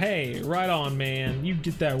tomorrow. Hey, right on, man. You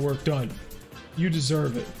get that work done. You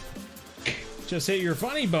deserve it. Just hit your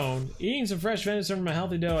funny bone. Eating some fresh venison from a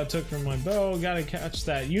healthy doe I took from my bow. Gotta catch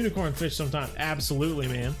that unicorn fish sometime. Absolutely,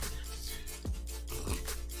 man.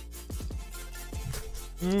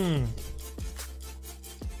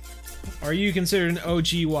 Are you considered an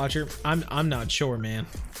OG watcher? I'm not sure, man.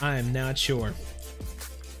 I am not sure.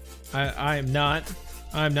 I'm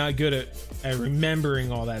not good at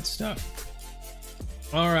remembering all that stuff.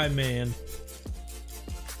 All right, man.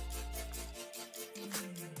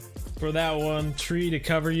 For that one, tree to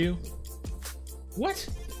cover you. What?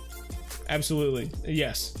 Absolutely.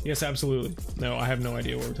 Yes. Yes, absolutely. No, I have no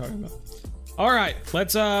idea what we're talking about. All right,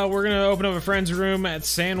 let's we're gonna open up a friend's room at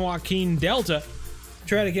San Joaquin Delta.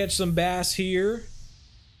 Try to catch some bass here.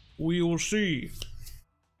 We will see.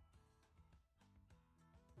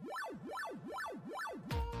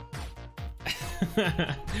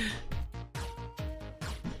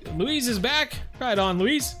 Louise is back. Right on,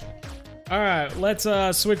 Louise. All right, let's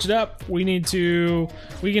switch it up. We can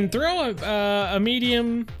throw a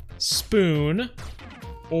medium spoon,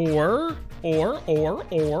 or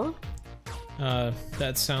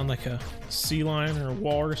that sound like a sea lion or a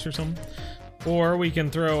walrus or something. Or we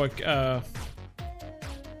can throw a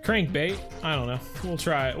crankbait. I don't know. We'll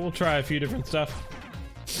try it. We'll try a few different stuff.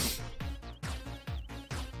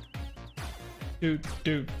 Doot.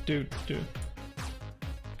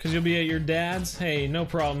 Cause you'll be at your dad's? Hey, no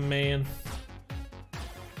problem, man.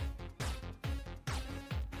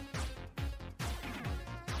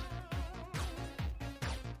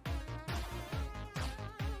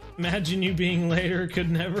 Imagine you being later,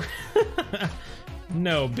 could never.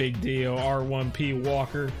 No big deal, R1P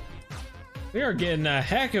Walker. We are getting a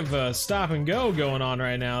heck of a stop and go going on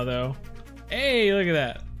right now, though. Hey, look at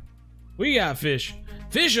that. We got fish.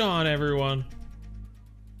 Fish on, everyone.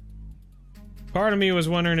 Part of me was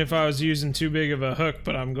wondering if I was using too big of a hook,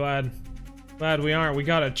 but I'm glad we aren't. We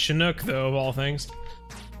got a Chinook, though, of all things.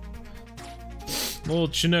 Little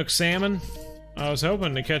Chinook salmon. I was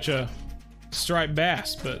hoping to catch a striped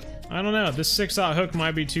bass, but I don't know. This 6/0 hook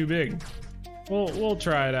might be too big. We'll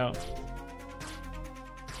try it out.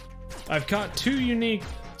 I've caught 2 unique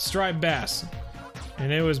striped bass,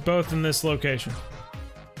 and it was both in this location.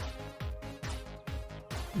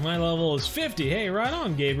 My level is 50. Hey, right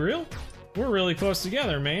on, Gabriel. We're really close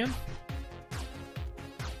together, man.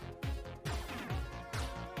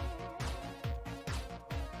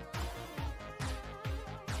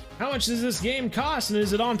 How much does this game cost, and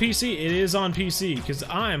is it on PC? It is on PC, because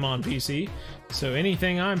I'm on PC. So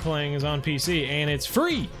anything I'm playing is on PC, and it's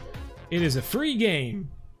free. It is a free game.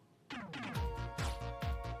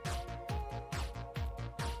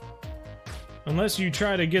 Unless you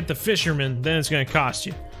try to get the fisherman, then it's gonna cost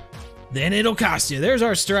you. Then it'll cost you. There's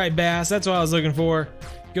our striped bass. That's what I was looking for.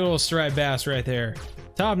 Good old striped bass right there.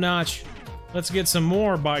 Top notch. Let's get some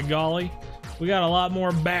more, by golly. We got a lot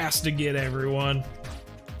more bass to get, everyone.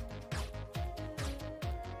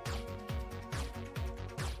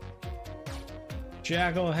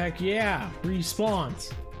 Jackal, heck yeah.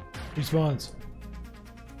 Respawns. Respawns.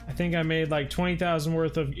 I think I made like 20,000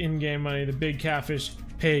 worth of in-game money. The big catfish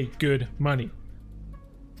pay good money.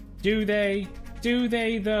 Do they? Do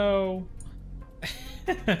they though?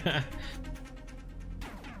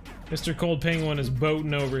 Mr. Cold Penguin is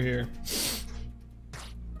boating over here.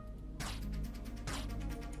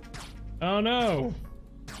 Oh no.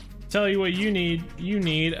 Tell you what you need. You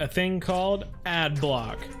need a thing called ad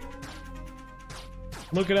block.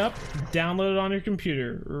 Look it up, download it on your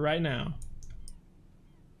computer right now.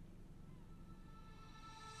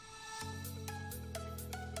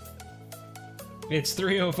 It's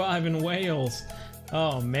 3:05 in Wales.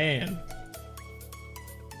 Oh man.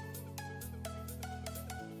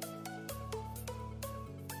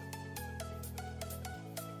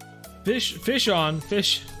 Fish on,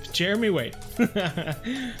 fish. Jeremy, wait.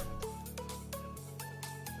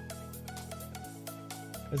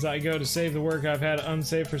 As I go to save the work I've had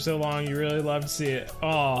unsaved for so long, you really love to see it.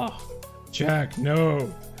 Aw, Jack,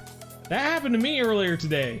 no. That happened to me earlier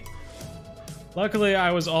today. Luckily,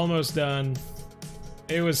 I was almost done.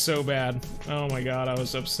 It was so bad. Oh my god, I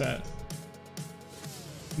was upset.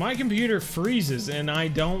 My computer freezes, and I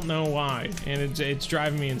don't know why, and it's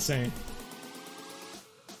driving me insane.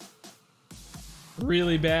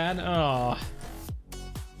 Really bad? Aw.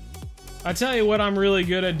 I tell you what I'm really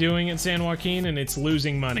good at doing at San Joaquin, and it's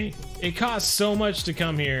losing money. It costs so much to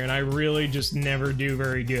come here, and I really just never do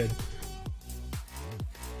very good.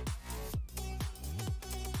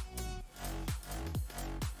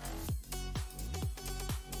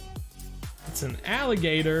 It's an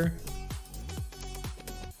alligator.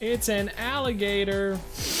 It's an alligator.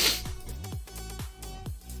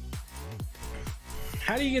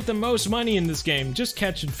 How do you get the most money in this game? Just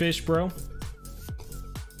catching fish, bro.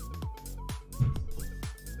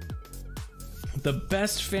 The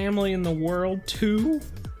best family in the world, too?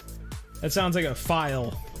 That sounds like a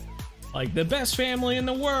file. Like, the best family in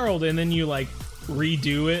the world, and then you, like,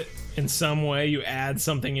 redo it in some way. You add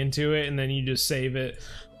something into it, and then you just save it.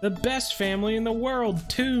 The best family in the world,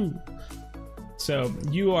 too. So,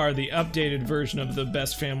 you are the updated version of the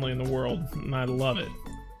best family in the world, and I love it.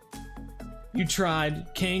 You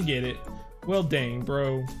tried, can't get it. Well, dang,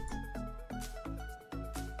 bro.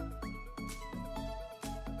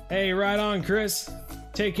 Hey, right on, Chris.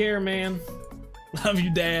 Take care, man. Love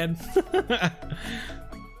you, Dad.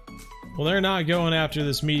 Well, they're not going after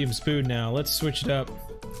this medium spoon now. Let's switch it up.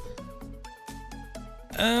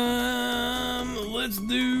 Let's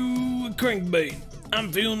do a crankbait.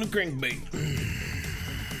 I'm feeling a crankbait.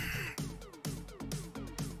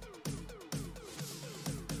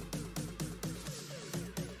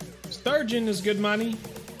 Sturgeon is good money,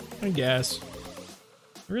 I guess.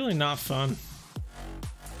 Really not fun.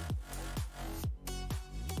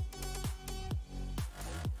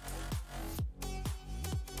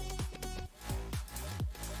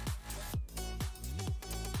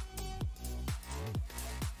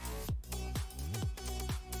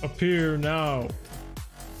 Appear now.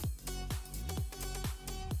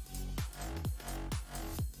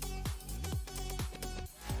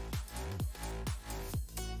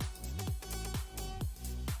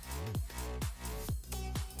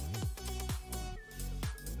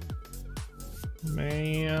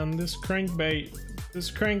 Man, this crankbait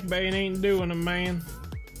ain't doing it, man.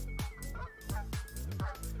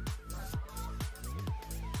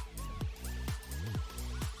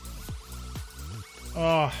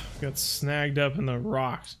 Oh, got snagged up in the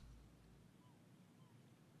rocks.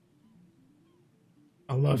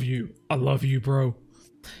 I love you. I love you, bro.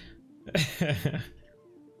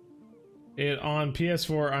 It on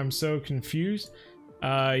PS4, I'm so confused.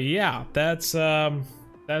 Yeah, that's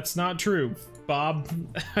not true, Bob.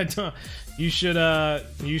 I don't. You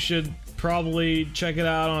should probably check it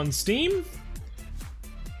out on Steam.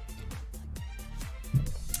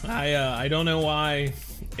 I don't know why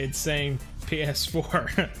it's saying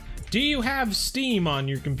PS4. Do you have Steam on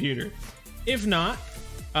your computer? If not,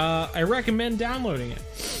 I recommend downloading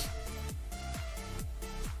it.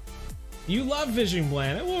 You love Vision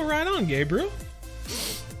Planet. Well, right on, Gabriel.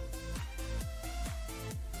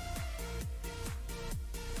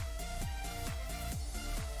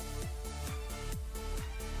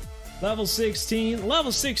 Level 16.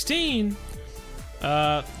 Level 16.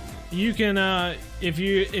 You can if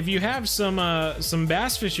you have some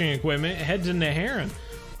bass fishing equipment, head to Neheran.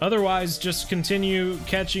 Otherwise, just continue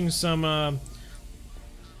catching some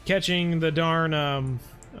catching the darn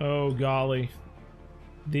oh golly,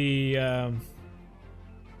 the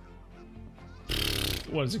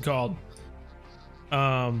what is it called?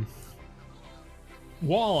 Walleye.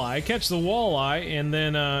 Catch the walleye and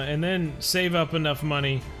then save up enough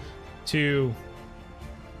money to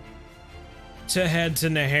head to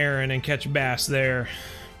Neheran and catch bass there.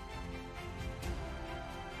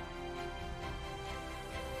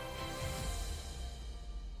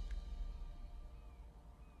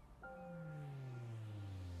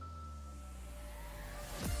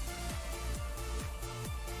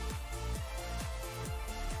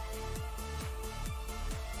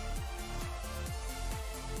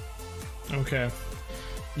 Okay.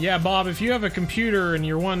 Yeah, Bob, if you have a computer and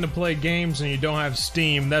you're wanting to play games and you don't have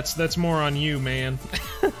Steam, that's more on you, man.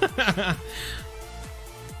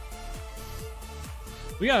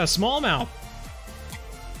 We got a smallmouth.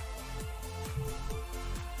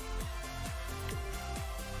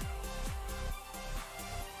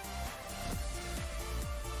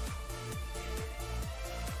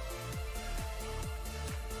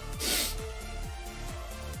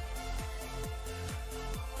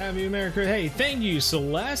 Happy America. Hey, thank you,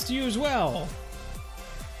 Celeste. You as well.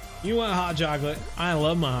 You want hot chocolate? I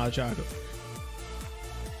love my hot chocolate.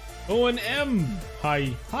 O&M.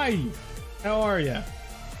 Hi. Hi. How are ya?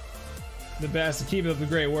 The best to keep up the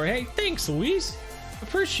great work. Hey, thanks, Louise.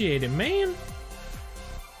 Appreciate it, man.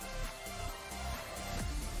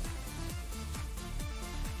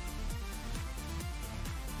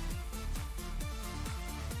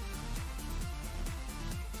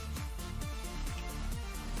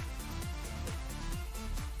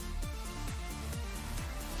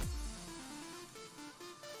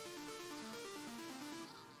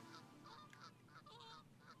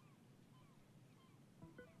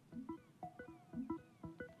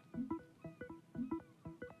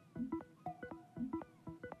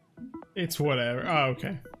 It's whatever. Oh,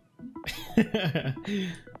 okay.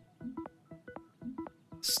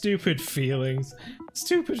 Stupid feelings.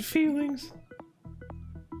 Stupid feelings.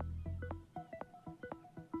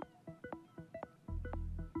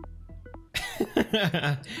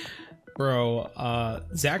 Bro,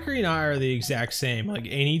 Zachary and I are the exact same. Like,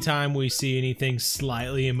 anytime we see anything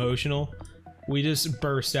slightly emotional, we just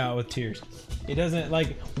burst out with tears. It doesn't,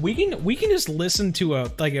 like, we can just listen to a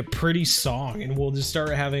pretty song and we'll just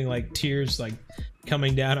start having like tears like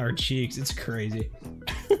coming down our cheeks. It's crazy.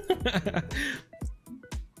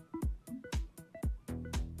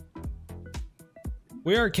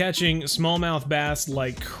 We are catching smallmouth bass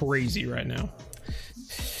like crazy right now.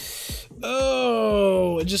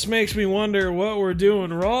 Oh, it just makes me wonder what we're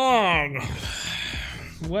doing wrong.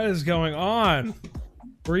 What is going on?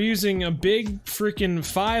 We're using a big freaking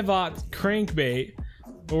 5/0 crankbait,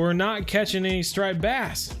 but we're not catching any striped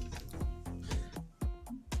bass.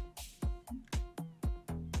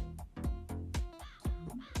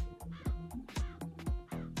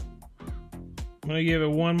 I'm gonna give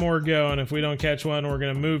it one more go, and if we don't catch one, we're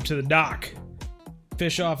gonna move to the dock.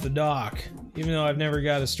 Fish off the dock, even though I've never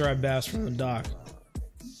got a striped bass from the dock.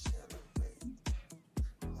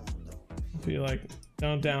 I feel like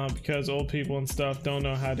don't down it because old people and stuff don't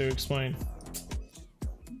know how to explain.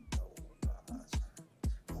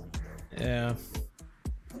 Yeah.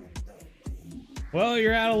 Well,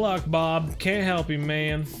 you're out of luck, Bob. Can't help you,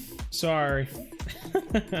 man. Sorry.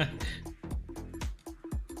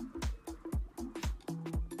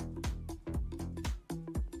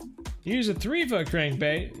 Use a 3-foot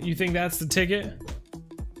crankbait. You think that's the ticket?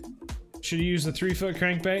 Should you use the 3-foot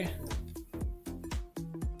crankbait?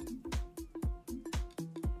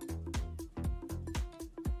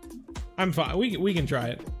 I'm fine. We can try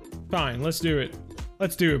it. Fine, let's do it.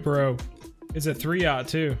 Let's do it, bro. It's a 3-aught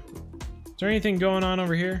too. Is there anything going on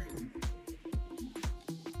over here?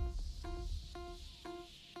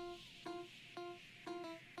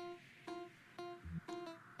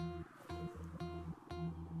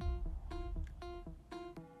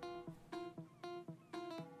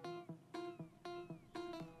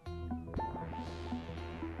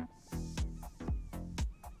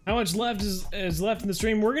 How much left is left in the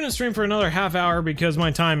stream? We're gonna stream for another half hour because my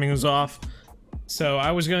timing was off. So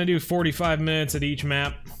I was gonna do 45 minutes at each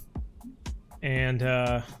map. And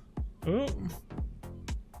oh.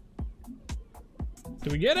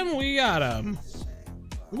 Did we get him? We got him.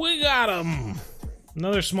 We got him.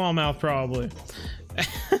 Another smallmouth probably.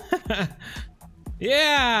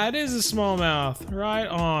 Yeah, it is a smallmouth. Right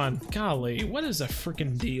on. Golly, what is a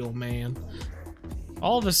freaking deal, man?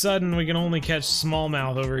 All of a sudden, we can only catch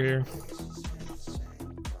smallmouth over here.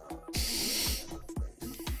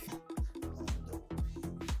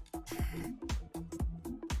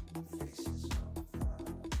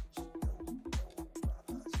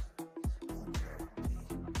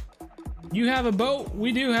 You have a boat?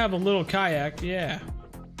 We do have a little kayak, yeah.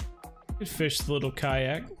 Could fish the little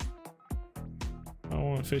kayak. I don't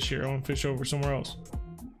want to fish here, I want to fish over somewhere else.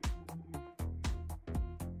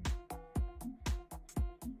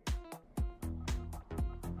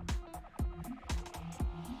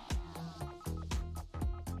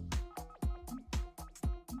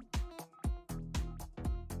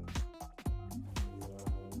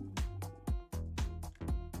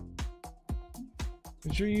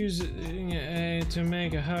 You're using A to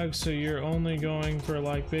make a hug, so you're only going for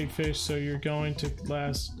like big fish, so you're going to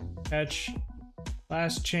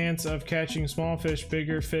last chance of catching small fish,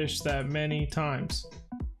 bigger fish that many times.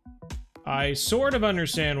 I sort of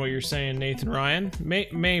understand what you're saying, Nathan Ryan.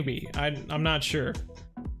 Maybe. I'm not sure.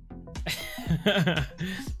 Look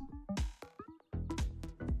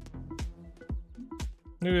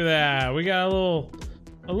at that. We got a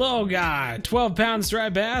little guy. 12-pound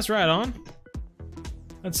striped bass, right on.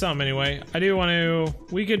 That's something anyway. I do want to.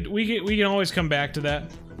 We can always come back to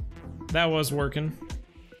that. That was working.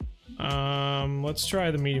 Let's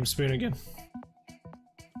try the medium spoon again.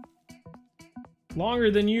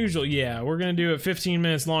 Longer than usual. Yeah, we're gonna do it 15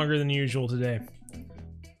 minutes longer than usual today.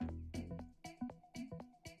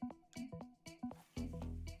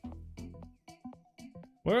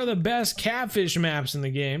 What are the best catfish maps in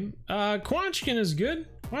the game? Quanchkin is good.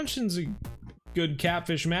 Quanchkin's a good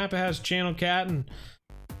catfish map. It has channel cat and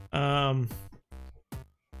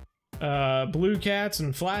blue cats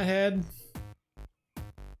and flathead.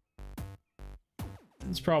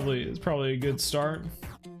 It's probably a good start.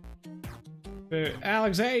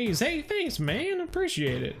 Alex Hayes, hey, thanks, man,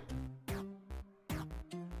 appreciate it.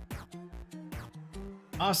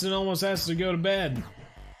 Austin almost has to go to bed.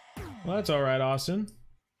 Well, that's all right, Austin.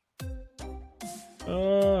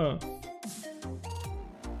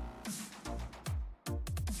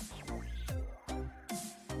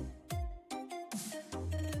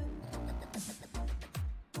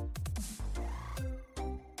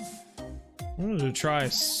 I wanted to try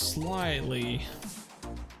slightly.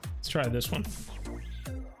 Let's try this one.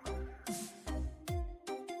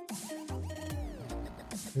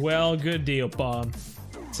 Well, good deal, Bob.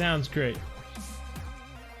 Sounds great.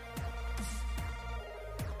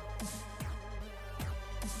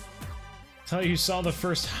 Tell you saw the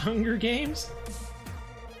first Hunger Games?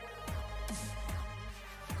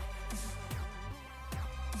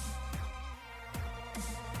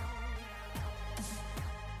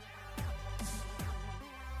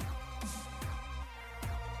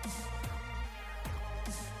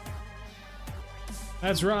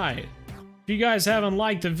 That's right. If you guys haven't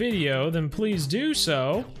liked the video, then please do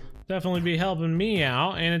so. Definitely be helping me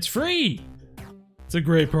out, and it's free! It's a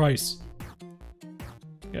great price.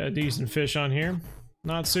 Got a decent fish on here.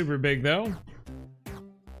 Not super big, though.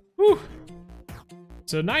 Whew!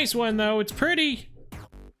 It's a nice one, though. It's pretty!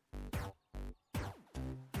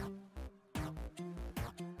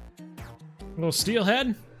 Little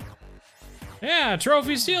steelhead? Yeah,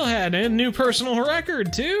 trophy steelhead, and new personal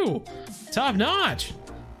record, too! Top notch!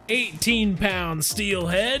 18-pound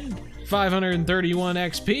steelhead, 531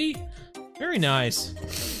 XP. Very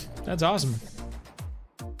nice. That's awesome.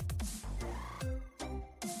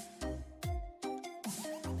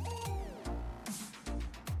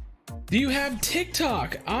 Do you have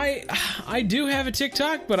TikTok? I do have a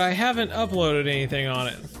TikTok, but I haven't uploaded anything on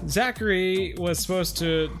it. Zachary was supposed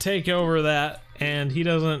to take over that, and he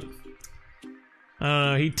doesn't. I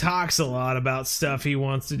don't know, he talks a lot about stuff he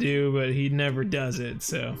wants to do, but he never does it,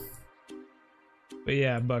 so. But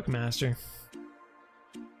yeah, Buckmaster.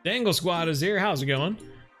 Dangle Squad is here, how's it going?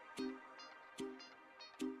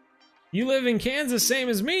 You live in Kansas, same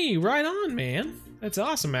as me. Right on, man. That's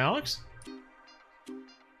awesome, Alex.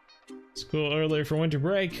 School earlier for winter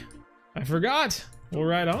break. I forgot. Well,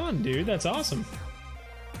 right on, dude. That's awesome.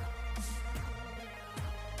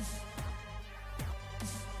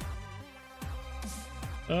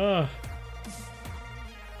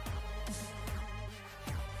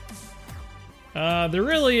 There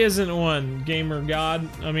really isn't one, Gamer God.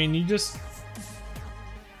 I mean, you just...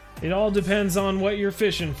 It all depends on what you're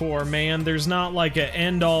fishing for, man. There's not like an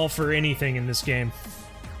end-all for anything in this game.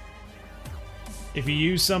 If you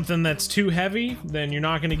use something that's too heavy, then you're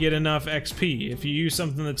not going to get enough XP. If you use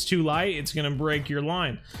something that's too light, it's going to break your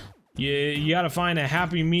line. You got to find a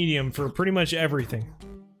happy medium for pretty much everything.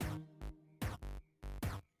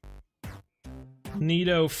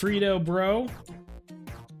 Neato Frito, bro.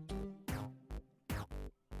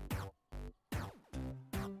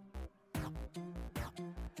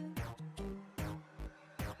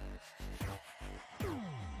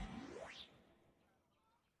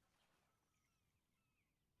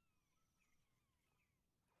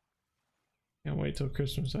 Can't wait till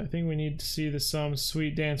Christmas. I think we need to see some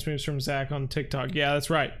sweet dance moves from Zach on TikTok. Yeah,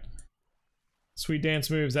 that's right. Sweet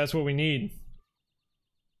dance moves, that's what we need.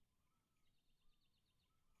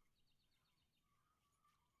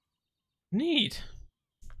 Neat.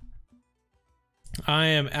 I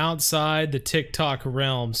am outside the TikTok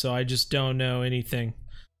realm, so I just don't know anything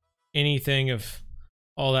of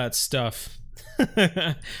all that stuff.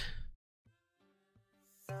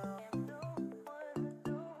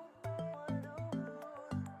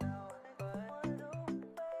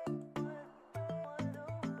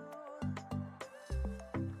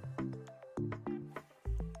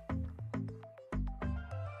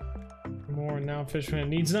 More now, Fishman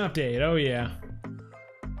needs an update. Oh yeah.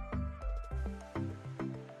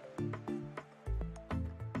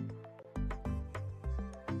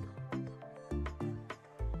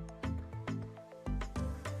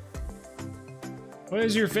 What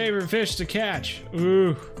is your favorite fish to catch?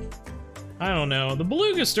 Ooh, I don't know. The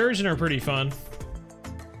beluga sturgeon are pretty fun.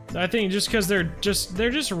 I think just because they're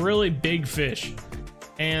just really big fish,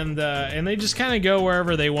 and they just kind of go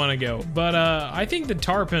wherever they want to go. But I think the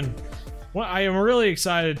tarpon. Well, I am really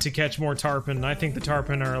excited to catch more tarpon. I think the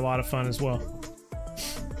tarpon are a lot of fun as well.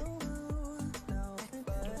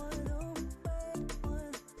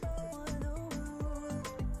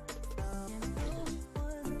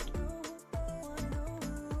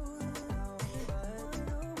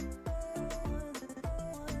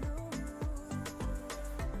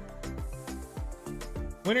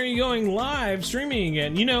 When are you going live streaming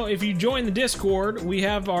again? You know, if you join the Discord, we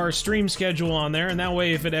have our stream schedule on there, and that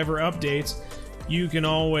way if it ever updates, you can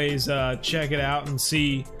always check it out and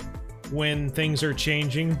see when things are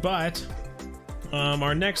changing. But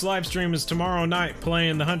our next live stream is tomorrow night,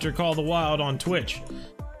 playing The Hunter Call the Wild on Twitch.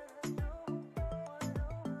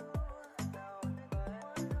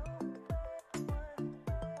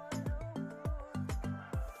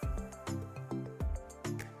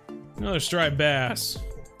 Another striped bass.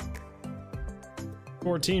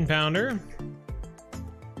 14-pounder.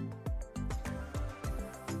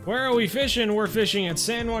 Where are we fishing? We're fishing at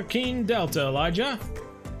San Joaquin Delta, Elijah.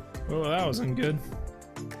 Oh, that wasn't good.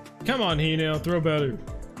 Come on, Hino, throw better.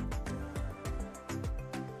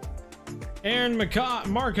 Aaron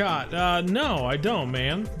Marcotte. No, I don't,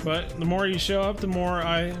 man. But the more you show up, the more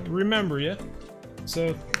I remember you.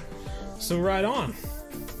 So right on.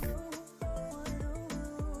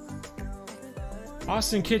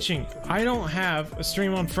 Austin Kitching, I don't have a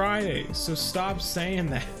stream on Friday, so stop saying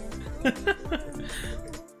that.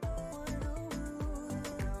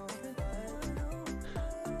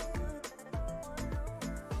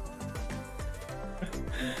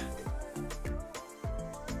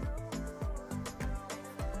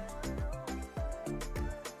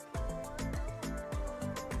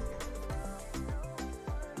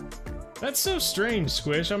 That's so strange,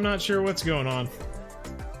 Squish. I'm not sure what's going on.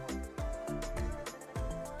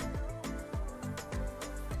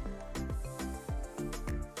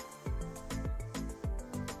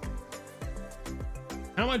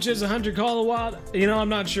 How much is a Hunter Call the Wild? You know, I'm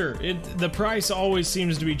not sure. The price always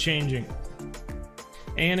seems to be changing.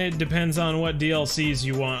 And it depends on what DLCs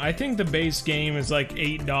you want. I think the base game is like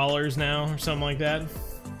 $8 now or something like that.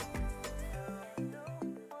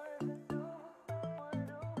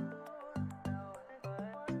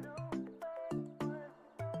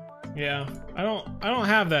 Yeah, I don't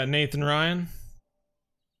have that, Nathan Ryan.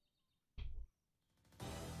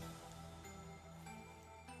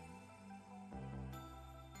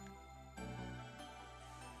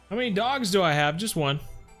 How many dogs do I have? Just one.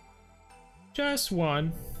 Just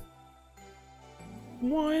one.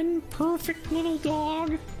 One perfect little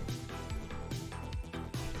dog.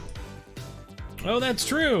 Oh, that's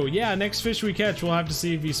true. Yeah, next fish we catch, we'll have to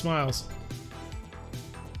see if he smiles.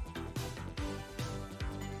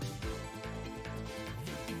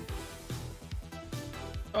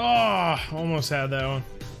 Oh, almost had that one.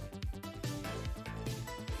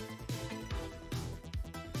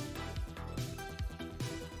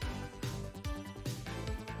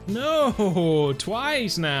 No,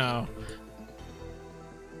 twice now.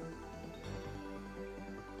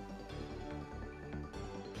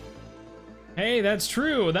 Hey, that's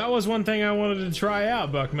true. That was one thing I wanted to try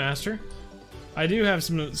out, Buckmaster. I do have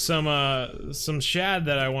some shad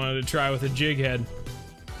that I wanted to try with a jig head,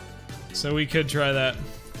 so we could try that.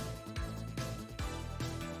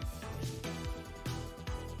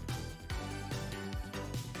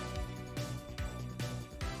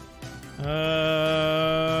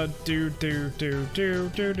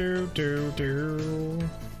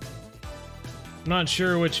 I'm not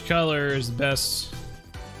sure which color is best.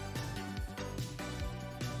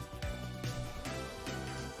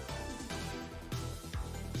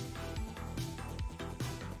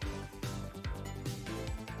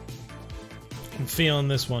 I'm feeling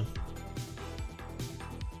this one.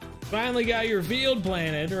 Finally got your field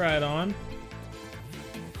planted, right on.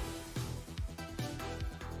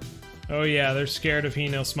 Oh yeah, they're scared of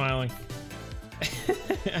Hino smiling.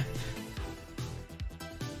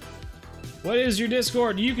 What is your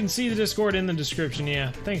Discord? You can see the Discord in the description,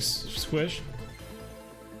 yeah. Thanks, Squish.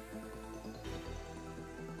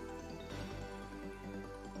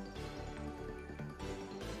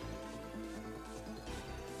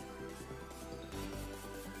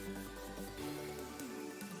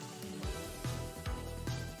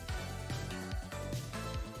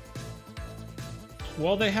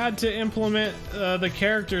 Well, they had to implement the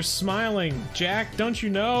characters smiling. Jack, don't you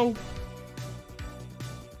know?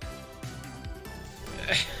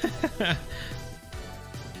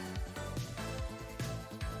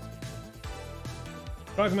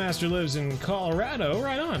 Buckmaster lives in Colorado,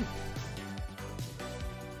 right on.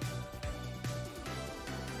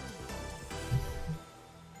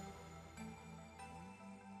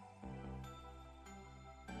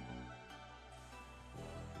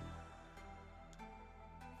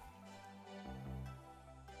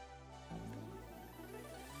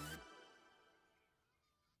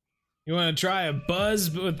 You want to try a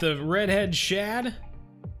buzz with the redhead shad?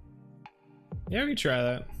 Yeah, we can try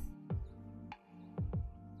that.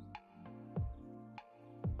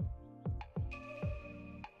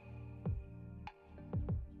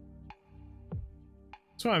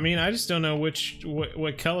 That's what I mean. I just don't know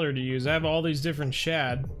what color to use. I have all these different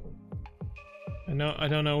shad. I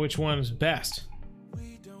don't know which one is best.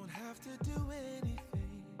 We don't have to do anything.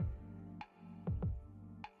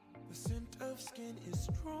 The scent of skin is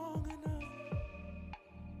strong enough.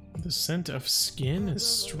 The scent of skin is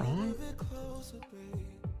strong?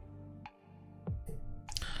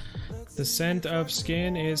 The scent of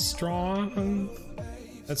skin is strong.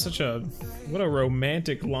 That's such a... what a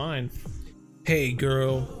romantic line. Hey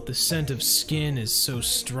girl, the scent of skin is so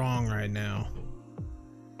strong right now.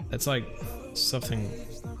 That's like something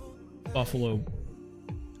Buffalo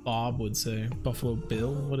Bob would say. Buffalo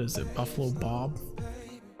Bill? What is it? Buffalo Bob?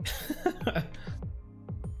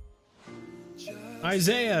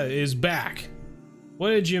 Isaiah is back.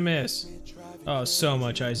 What did you miss? Oh, so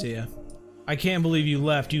much, Isaiah. I can't believe you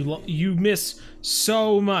left. You miss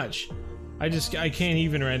so much. I can't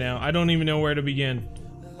even right now. I don't even know where to begin.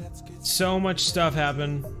 So much stuff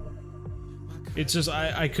happened. It's just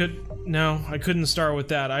I couldn't start with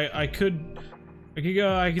that. I could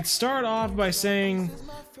start off by saying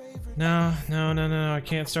no, I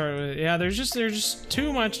can't start with it. Yeah, there's just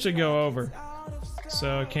too much to go over.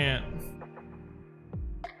 So I can't.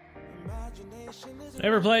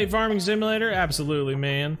 Ever played Farming Simulator? Absolutely,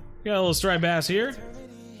 man. Got a little striped bass here.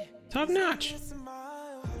 Top notch.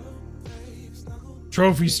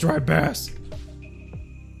 Trophy striped bass.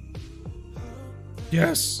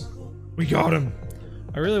 Yes, we got him.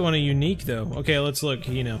 I really want a unique though. Okay, let's look.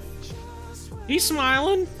 He's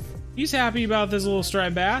smiling. He's happy about this little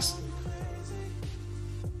striped bass.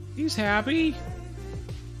 He's happy.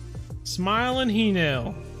 Smiling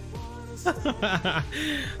Hino.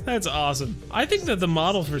 That's awesome. I think that the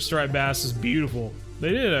model for striped bass is beautiful.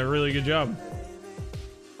 They did a really good job.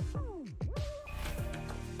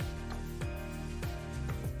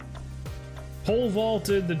 Pole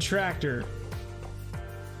vaulted the tractor.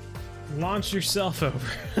 Launch yourself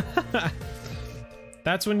over.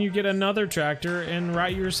 That's when you get another tractor and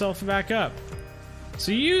right yourself back up.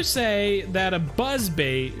 So you say that a buzz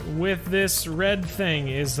bait with this red thing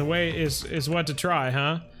is the way is what to try,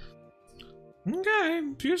 huh? Okay,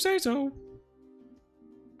 if you say so.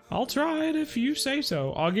 I'll try it if you say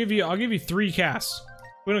so. I'll give you 3 casts.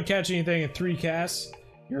 If we don't catch anything at 3 casts,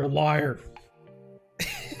 you're a liar.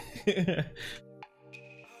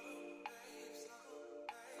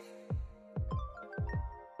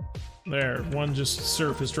 There, one just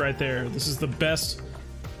surfaced right there. This is the best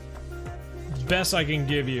I can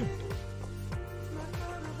give you.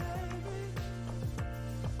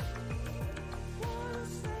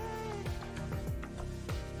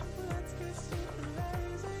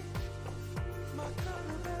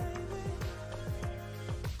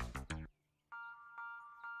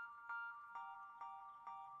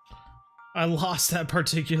 I lost that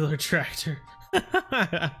particular tractor.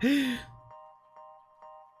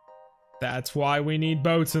 That's why we need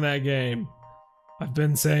boats in that game. I've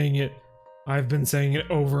been saying it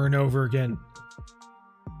over and over again.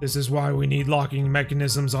 This is why we need locking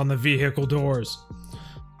mechanisms on the vehicle doors.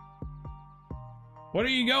 What are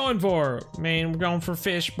you going for? Man, we're going for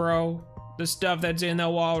fish, bro. The stuff that's in the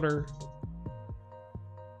water.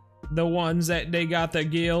 The ones that they got the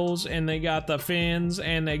gills and they got the fins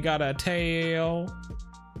and they got a tail.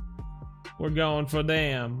 We're going for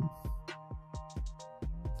them.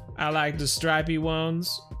 I like the stripy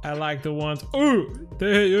ones. I like the ones. Ooh!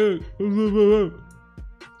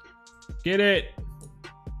 Get it!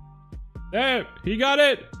 There! He got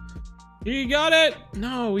it! He got it!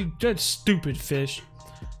 No, that stupid fish.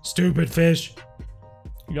 Stupid fish.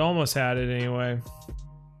 You almost had it anyway.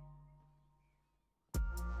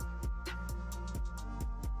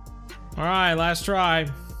 Alright, last try.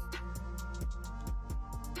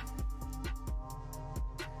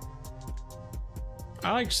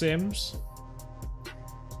 I like Sims.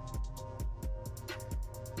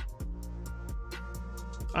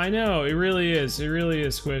 I know, it really is. It really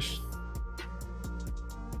is, Squish.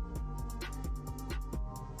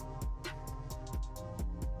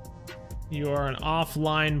 You are an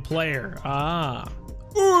offline player. Ah.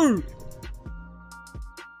 Ooh!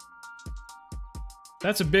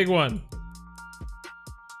 That's a big one.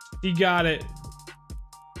 He got it.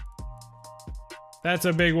 That's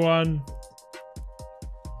a big one.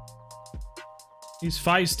 He's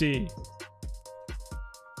feisty.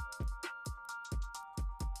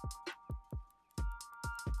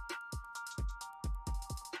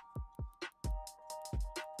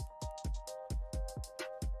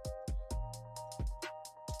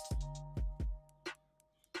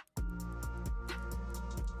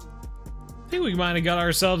 I think we might have got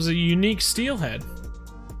ourselves a unique steelhead.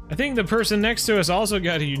 I think the person next to us also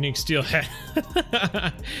got a unique steelhead.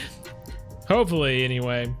 Hopefully,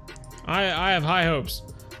 anyway. I have high hopes.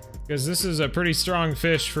 Because this is a pretty strong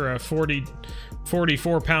fish for a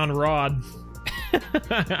 44-pound rod.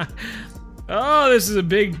 Oh, this is a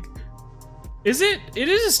big... Is it? It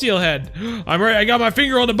is a steelhead. I'm ready. I got my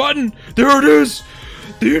finger on the button. There it is.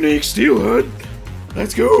 The unique steelhead.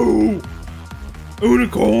 Let's go.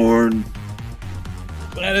 Unicorn.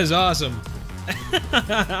 That is awesome.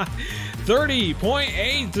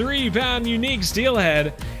 30.83 pound unique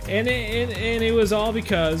steelhead, and it was all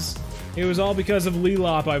because of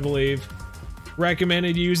Lelop, I believe.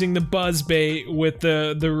 Recommended using the buzz bait with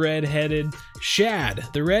the red-headed shad,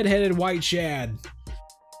 the red-headed white shad.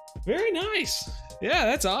 Very nice. Yeah,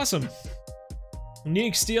 that's awesome.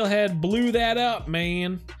 Unique steelhead blew that up,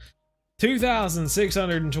 man.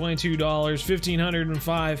 $2,622,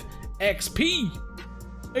 1,505 XP.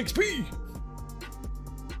 XP!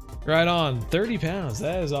 Right on. 30 pounds.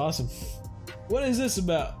 That is awesome. What is this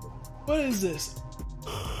about? What is this?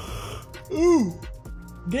 Ooh!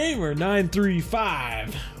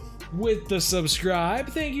 Gamer935 with the subscribe.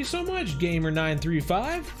 Thank you so much,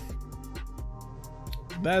 Gamer935.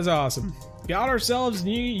 That's awesome. Got ourselves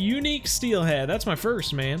new unique steelhead. That's my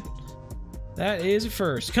first, man. That is a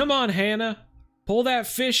first. Come on, Hannah. Pull that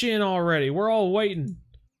fish in already. We're all waiting.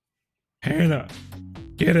 Hannah.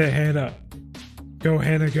 Get it, Hannah. Go,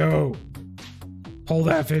 Hannah, go. Pull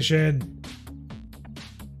that fish in.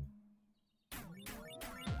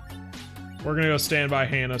 We're gonna go stand by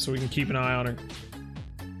Hannah so we can keep an eye on her.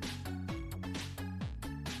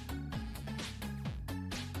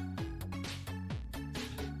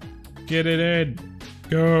 Get it in.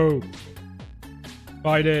 Go.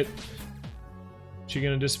 Bite it. Is she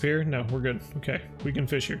gonna disappear? No, we're good. Okay, we can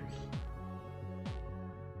fish here.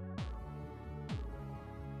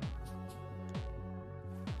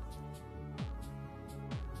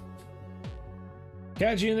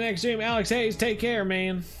 Catch you in the next stream, Alex Hayes. Take care,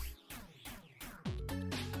 man.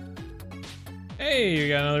 Hey, you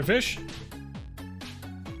got another fish?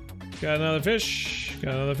 Got another fish.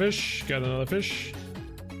 Got another fish. Got another fish.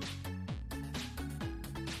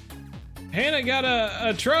 Hannah got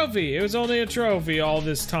a trophy. It was only a trophy all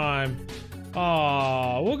this time.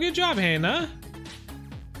 Aw, well, good job, Hannah.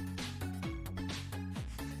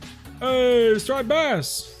 Hey, striped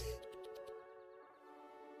bass.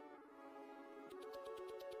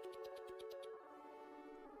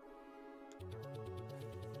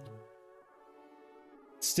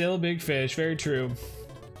 Still a big fish, very true.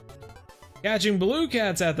 Catching blue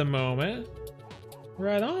cats at the moment.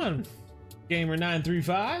 Right on.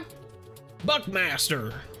 Gamer935.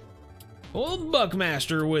 Buckmaster. Old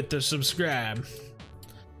Buckmaster with the subscribe.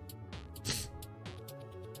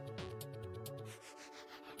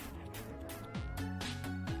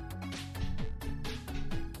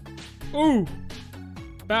 Ooh.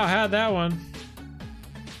 About had that one.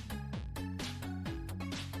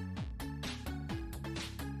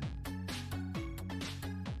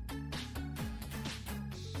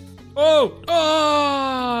 Oh! Oh!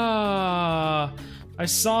 I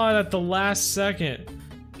saw it at the last second.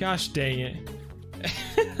 Gosh dang it.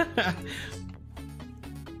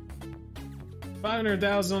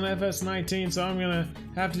 500,000 on FS19, so I'm gonna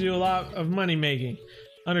have to do a lot of money making.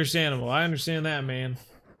 Understandable. I understand that, man.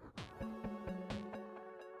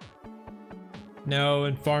 No,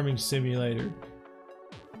 in Farming Simulator.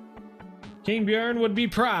 King Bjorn would be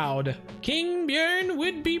proud. King Bjorn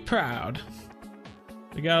would be proud.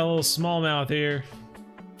 We got a little smallmouth here.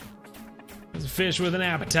 There's a fish with an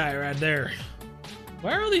appetite right there.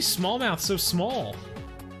 Why are all these smallmouths so small?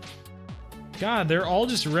 God, they're all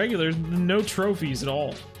just regular, no trophies at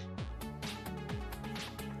all.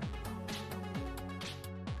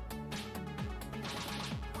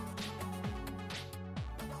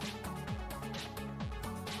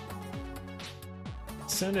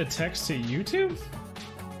 Send a text to YouTube?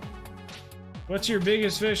 What's your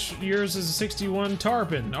biggest fish? Yours is a 61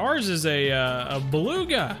 tarpon. Ours is a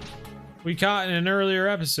beluga we caught in an earlier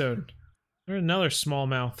episode. There's another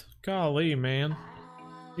smallmouth. Golly, man.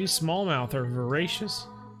 These smallmouth are voracious.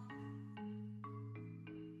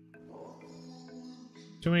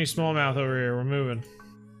 Too many smallmouth over here. We're moving.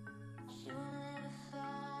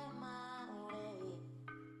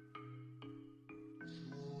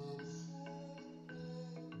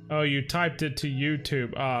 Oh, you typed it to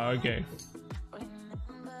YouTube. Ah, okay.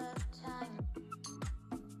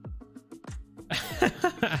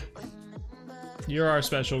 You're our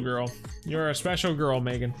special girl. You're our special girl,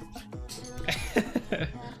 Megan.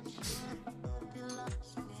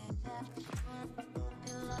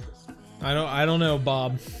 I don't know,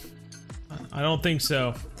 Bob. I don't think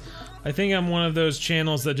so. I think I'm one of those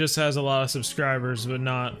channels that just has a lot of subscribers, but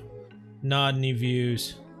not any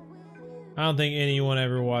views. I don't think anyone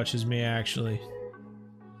ever watches me, actually.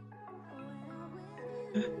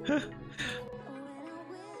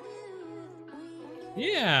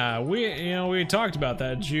 Yeah, we talked about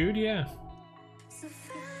that, Jude, yeah.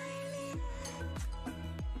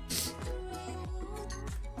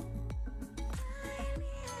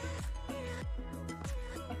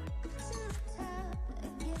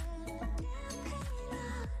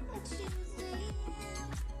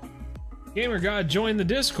 Gamer God joined the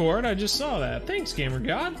Discord. I just saw that. Thanks, Gamer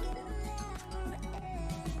God.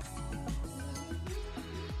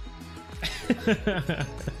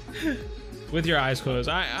 With your eyes closed.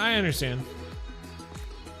 I understand.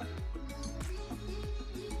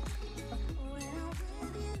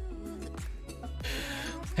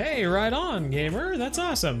 Hey, right on, gamer. That's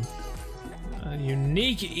awesome. A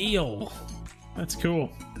unique eel. That's cool.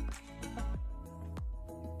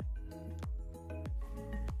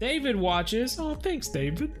 David watches. Oh, thanks,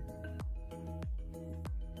 David.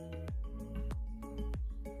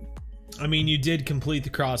 I mean, you did complete the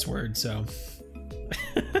crossword, so.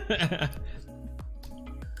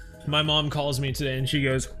 My mom calls me today and she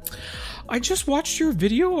goes, I just watched your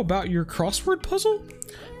video about your crossword puzzle.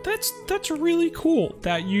 That's really cool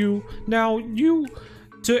that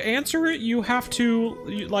to answer it, you have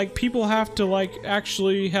to, like, people have to, like,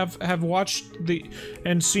 actually have watched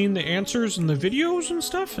and seen the answers in the videos and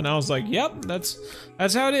stuff. And I was like, yep, that's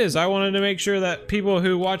how it is. I wanted to make sure that people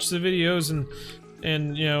who watch the videos and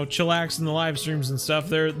you know, chillax in the live streams and stuff,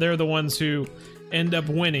 they're the ones who end up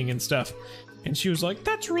winning and stuff. And she was like,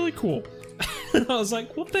 that's really cool. I was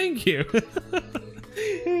like, well, thank you.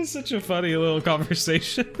 It was such a funny little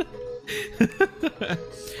conversation.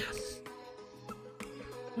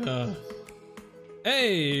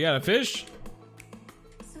 Hey, you got a fish?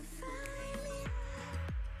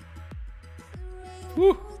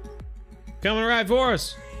 Woo! Coming right for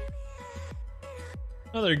us.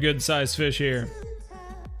 Another good sized fish here.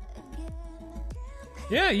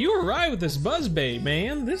 Yeah, you were right with this buzzbait,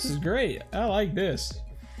 man. This is great. I like this.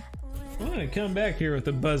 I'm gonna come back here with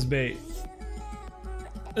the buzzbait.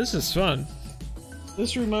 This is fun.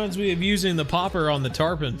 This reminds me of using the popper on the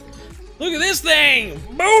tarpon. Look at this thing!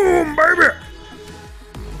 Boom, baby!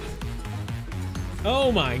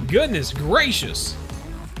 Oh my goodness gracious.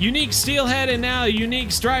 Unique steelhead and now a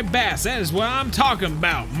unique striped bass. That is what I'm talking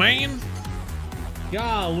about, man.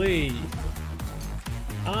 Golly.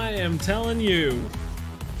 I am telling you.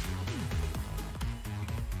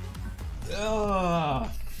 Oh.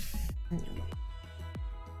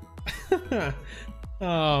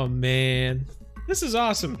 Oh man, this is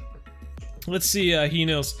awesome. Let's see. He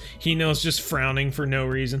knows just frowning for no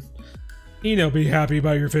reason. Hino, be happy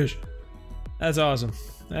about your fish. That's awesome.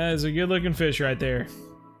 That is a good-looking fish right there.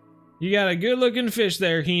 You got a good-looking fish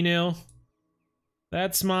there, Hino.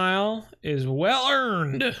 That smile is well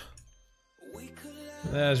earned.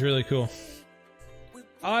 That is really cool.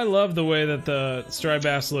 I love the way that the striped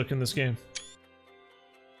bass look in this game.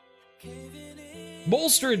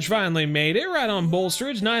 Bolstridge finally made it. Right on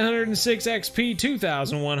Bolstridge, 906 XP,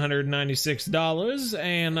 $2,196,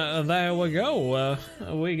 and there we go.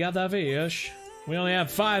 We got that fish. We only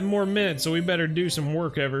have 5 more minutes, so we better do some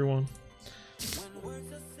work, everyone.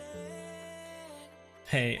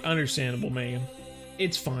 Hey, understandable, Megan.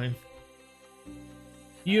 It's fine.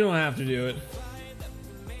 You don't have to do it.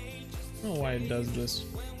 I don't know why it does this.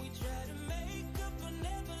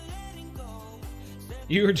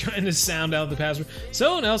 You were trying to sound out the password.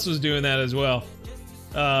 Someone else was doing that as well.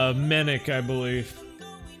 Menick, I believe.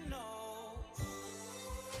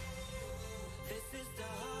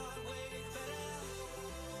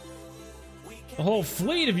 A whole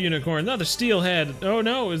fleet of unicorns. Another steelhead. Oh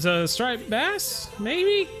no, is a striped bass?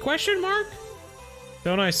 Maybe? Question mark?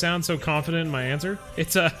 Don't I sound so confident in my answer?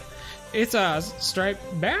 It's a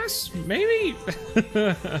striped bass? Maybe?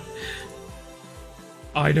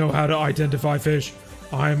 I know how to identify fish.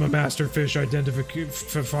 I am a master fish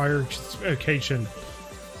identification.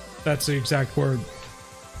 That's the exact word.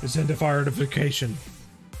 Identification.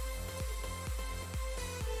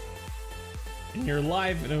 In your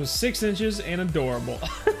life, and it was 6 inches and adorable.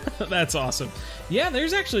 That's awesome. Yeah,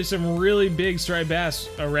 there's actually some really big striped bass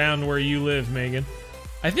around where you live, Megan.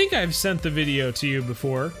 I think I've sent the video to you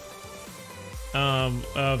before.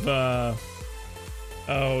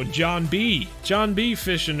 Oh, John B. John B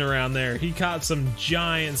fishing around there. He caught some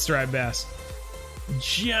giant striped bass.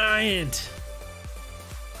 Giant.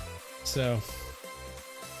 So.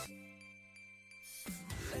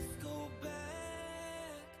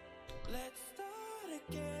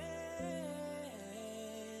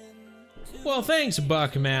 Well, thanks,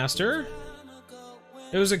 Buckmaster.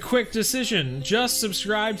 It was a quick decision. Just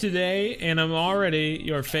subscribe today, and I'm already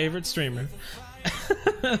your favorite streamer.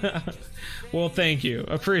 Well, thank you.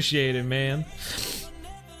 Appreciate it, man.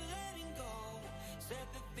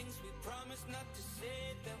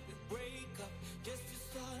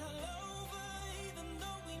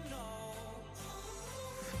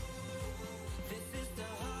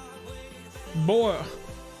 Boy.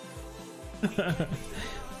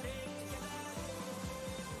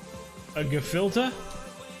 A gefilte?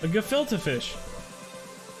 A gefilte fish.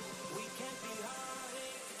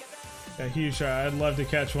 A huge try. I'd love to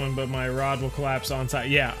catch one, but my rod will collapse on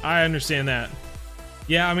site. Yeah, I understand that.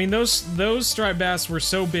 Yeah, I mean, those striped bass were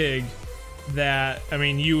so big that, I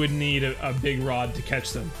mean, you would need a big rod to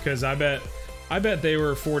catch them, because I bet they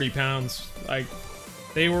were 40 pounds. Like,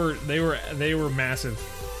 they were massive.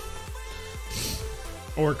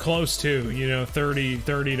 Or close to, you know, 30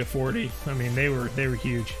 to 40. I mean, they were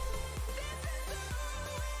huge.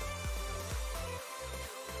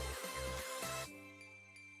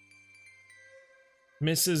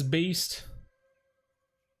 Mrs. Beast.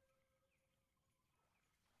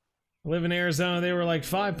 I live in Arizona. They were like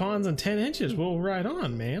 5 ponds and 10 inches. Well, right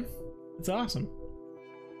on, man. It's awesome.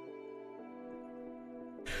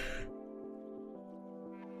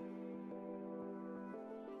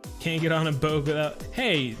 Can't get on a boat without...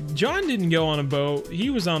 Hey, John didn't go on a boat. He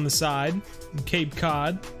was on the side. Cape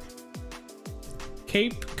Cod.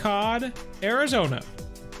 Cape Cod, Arizona.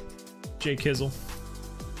 Jay Kizzle.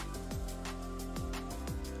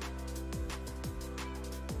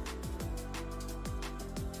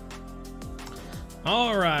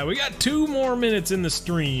 All right, we got 2 more minutes in the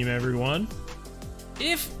stream, everyone.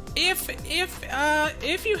 If you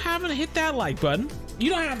haven't hit that like button,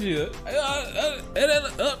 you don't have to do it.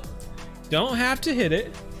 Don't have to hit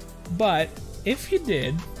it, but if you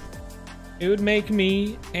did, it would make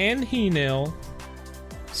me and Henil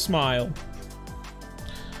smile.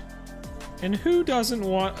 And who doesn't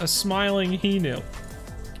want a smiling Henil?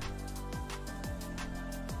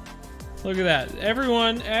 Look at that.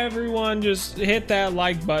 Everyone just hit that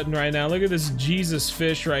like button right now. Look at this Jesus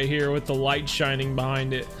fish right here with the light shining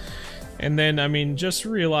behind it. And then, I mean, just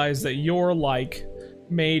realize that your like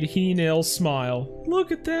made He-Nail smile.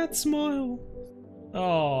 Look at that smile.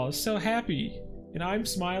 Oh, so happy. And I'm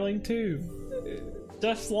smiling too.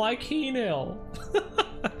 Just like He-Nail.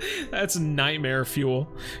 That's nightmare fuel.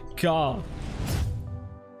 God.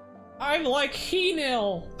 I'm like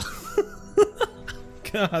He-Nail.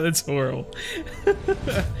 God, that's horrible.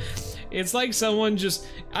 It's like someone just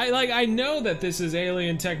I know that this is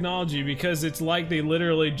alien technology because it's like they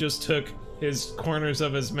literally just took his corners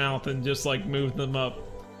of his mouth and just like moved them up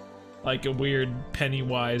like a weird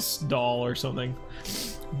Pennywise doll or something.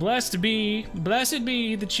 Blessed be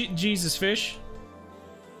the Jesus fish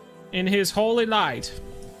in his holy light.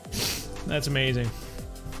 That's amazing.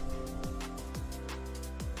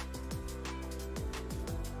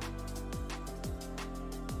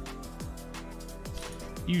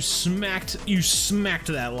 You smacked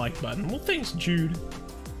that like button. Well, thanks, Jude.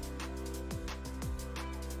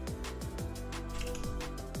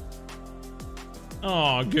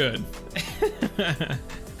 Oh, good.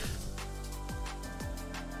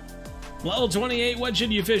 Level 28, what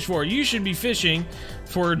should you fish for? You should be fishing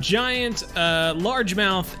for giant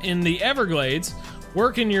largemouth in the Everglades,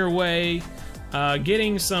 working your way,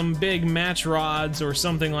 getting some big match rods or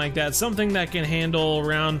something like that, something that can handle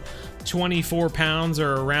around 24 pounds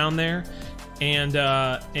or around there, and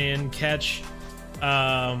catch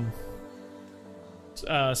some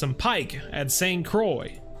pike at St.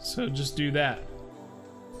 Croix. So just do that.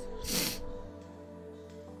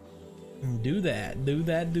 Do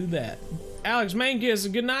that. Alex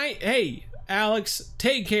Mankiss, good night. Hey, Alex,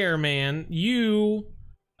 take care, man. You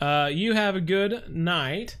have a good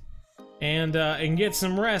night, and get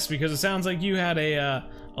some rest because it sounds like you had a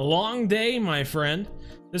long day, my friend.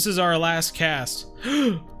 This is our last cast.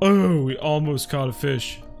 Oh, we almost caught a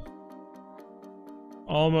fish.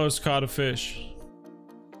 Almost caught a fish.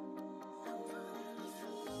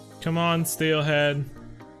 Come on, steelhead.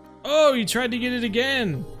 Oh, you tried to get it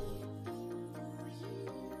again.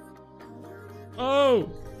 Oh,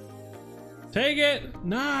 take it.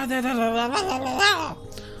 Nah, that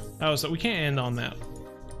was, we can't end on that.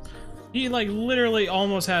 He like literally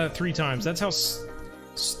almost had it 3 times. That's how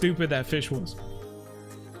stupid that fish was.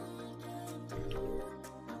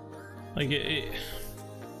 Like if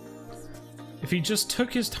he just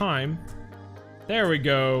took his time. There we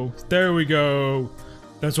go. There we go.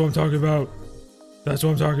 That's what I'm talking about. That's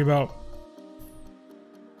what I'm talking about.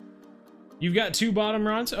 You've got 2 bottom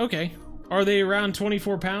rods? Okay. Are they around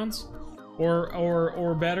 24 pounds?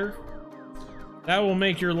 Or better? That will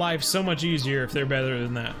make your life so much easier if they're better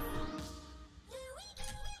than that.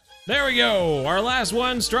 There we go. Our last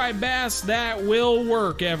one, striped bass. That will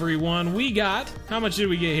work, everyone. We got, how much did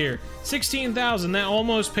we get here? 16,000. That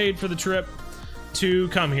almost paid for the trip to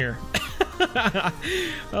come here.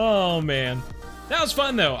 Oh, man. That was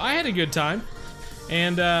fun, though. I had a good time.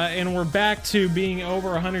 And we're back to being over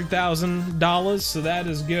 $100,000, so that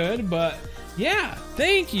is good. But yeah,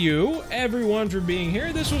 thank you everyone for being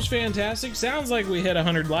here. This was fantastic. Sounds like we hit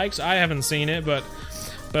 100 likes. I haven't seen it, but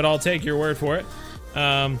I'll take your word for it.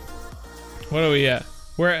 What are we at?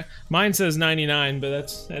 Mine says 99, but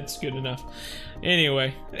that's good enough.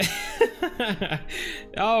 Anyway,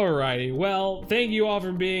 alrighty. Well, thank you all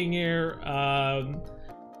for being here.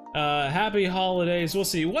 Happy holidays. We'll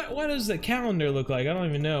see. What does the calendar look like? I don't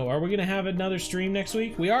even know. Are we gonna have another stream next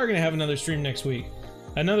week? We are gonna have another stream next week.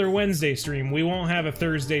 Another Wednesday stream. We won't have a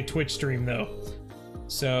Thursday Twitch stream though.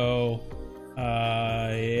 So,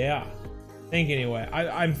 yeah.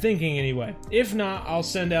 I'm thinking anyway. If not, I'll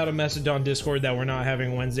send out a message on Discord that we're not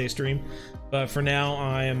having a Wednesday stream. But for now,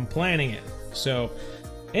 I am planning it. So,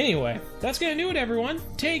 anyway, that's gonna do it, everyone.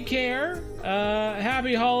 Take care.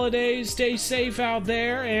 Happy holidays. Stay safe out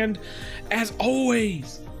there. And as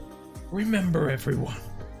always, remember, everyone,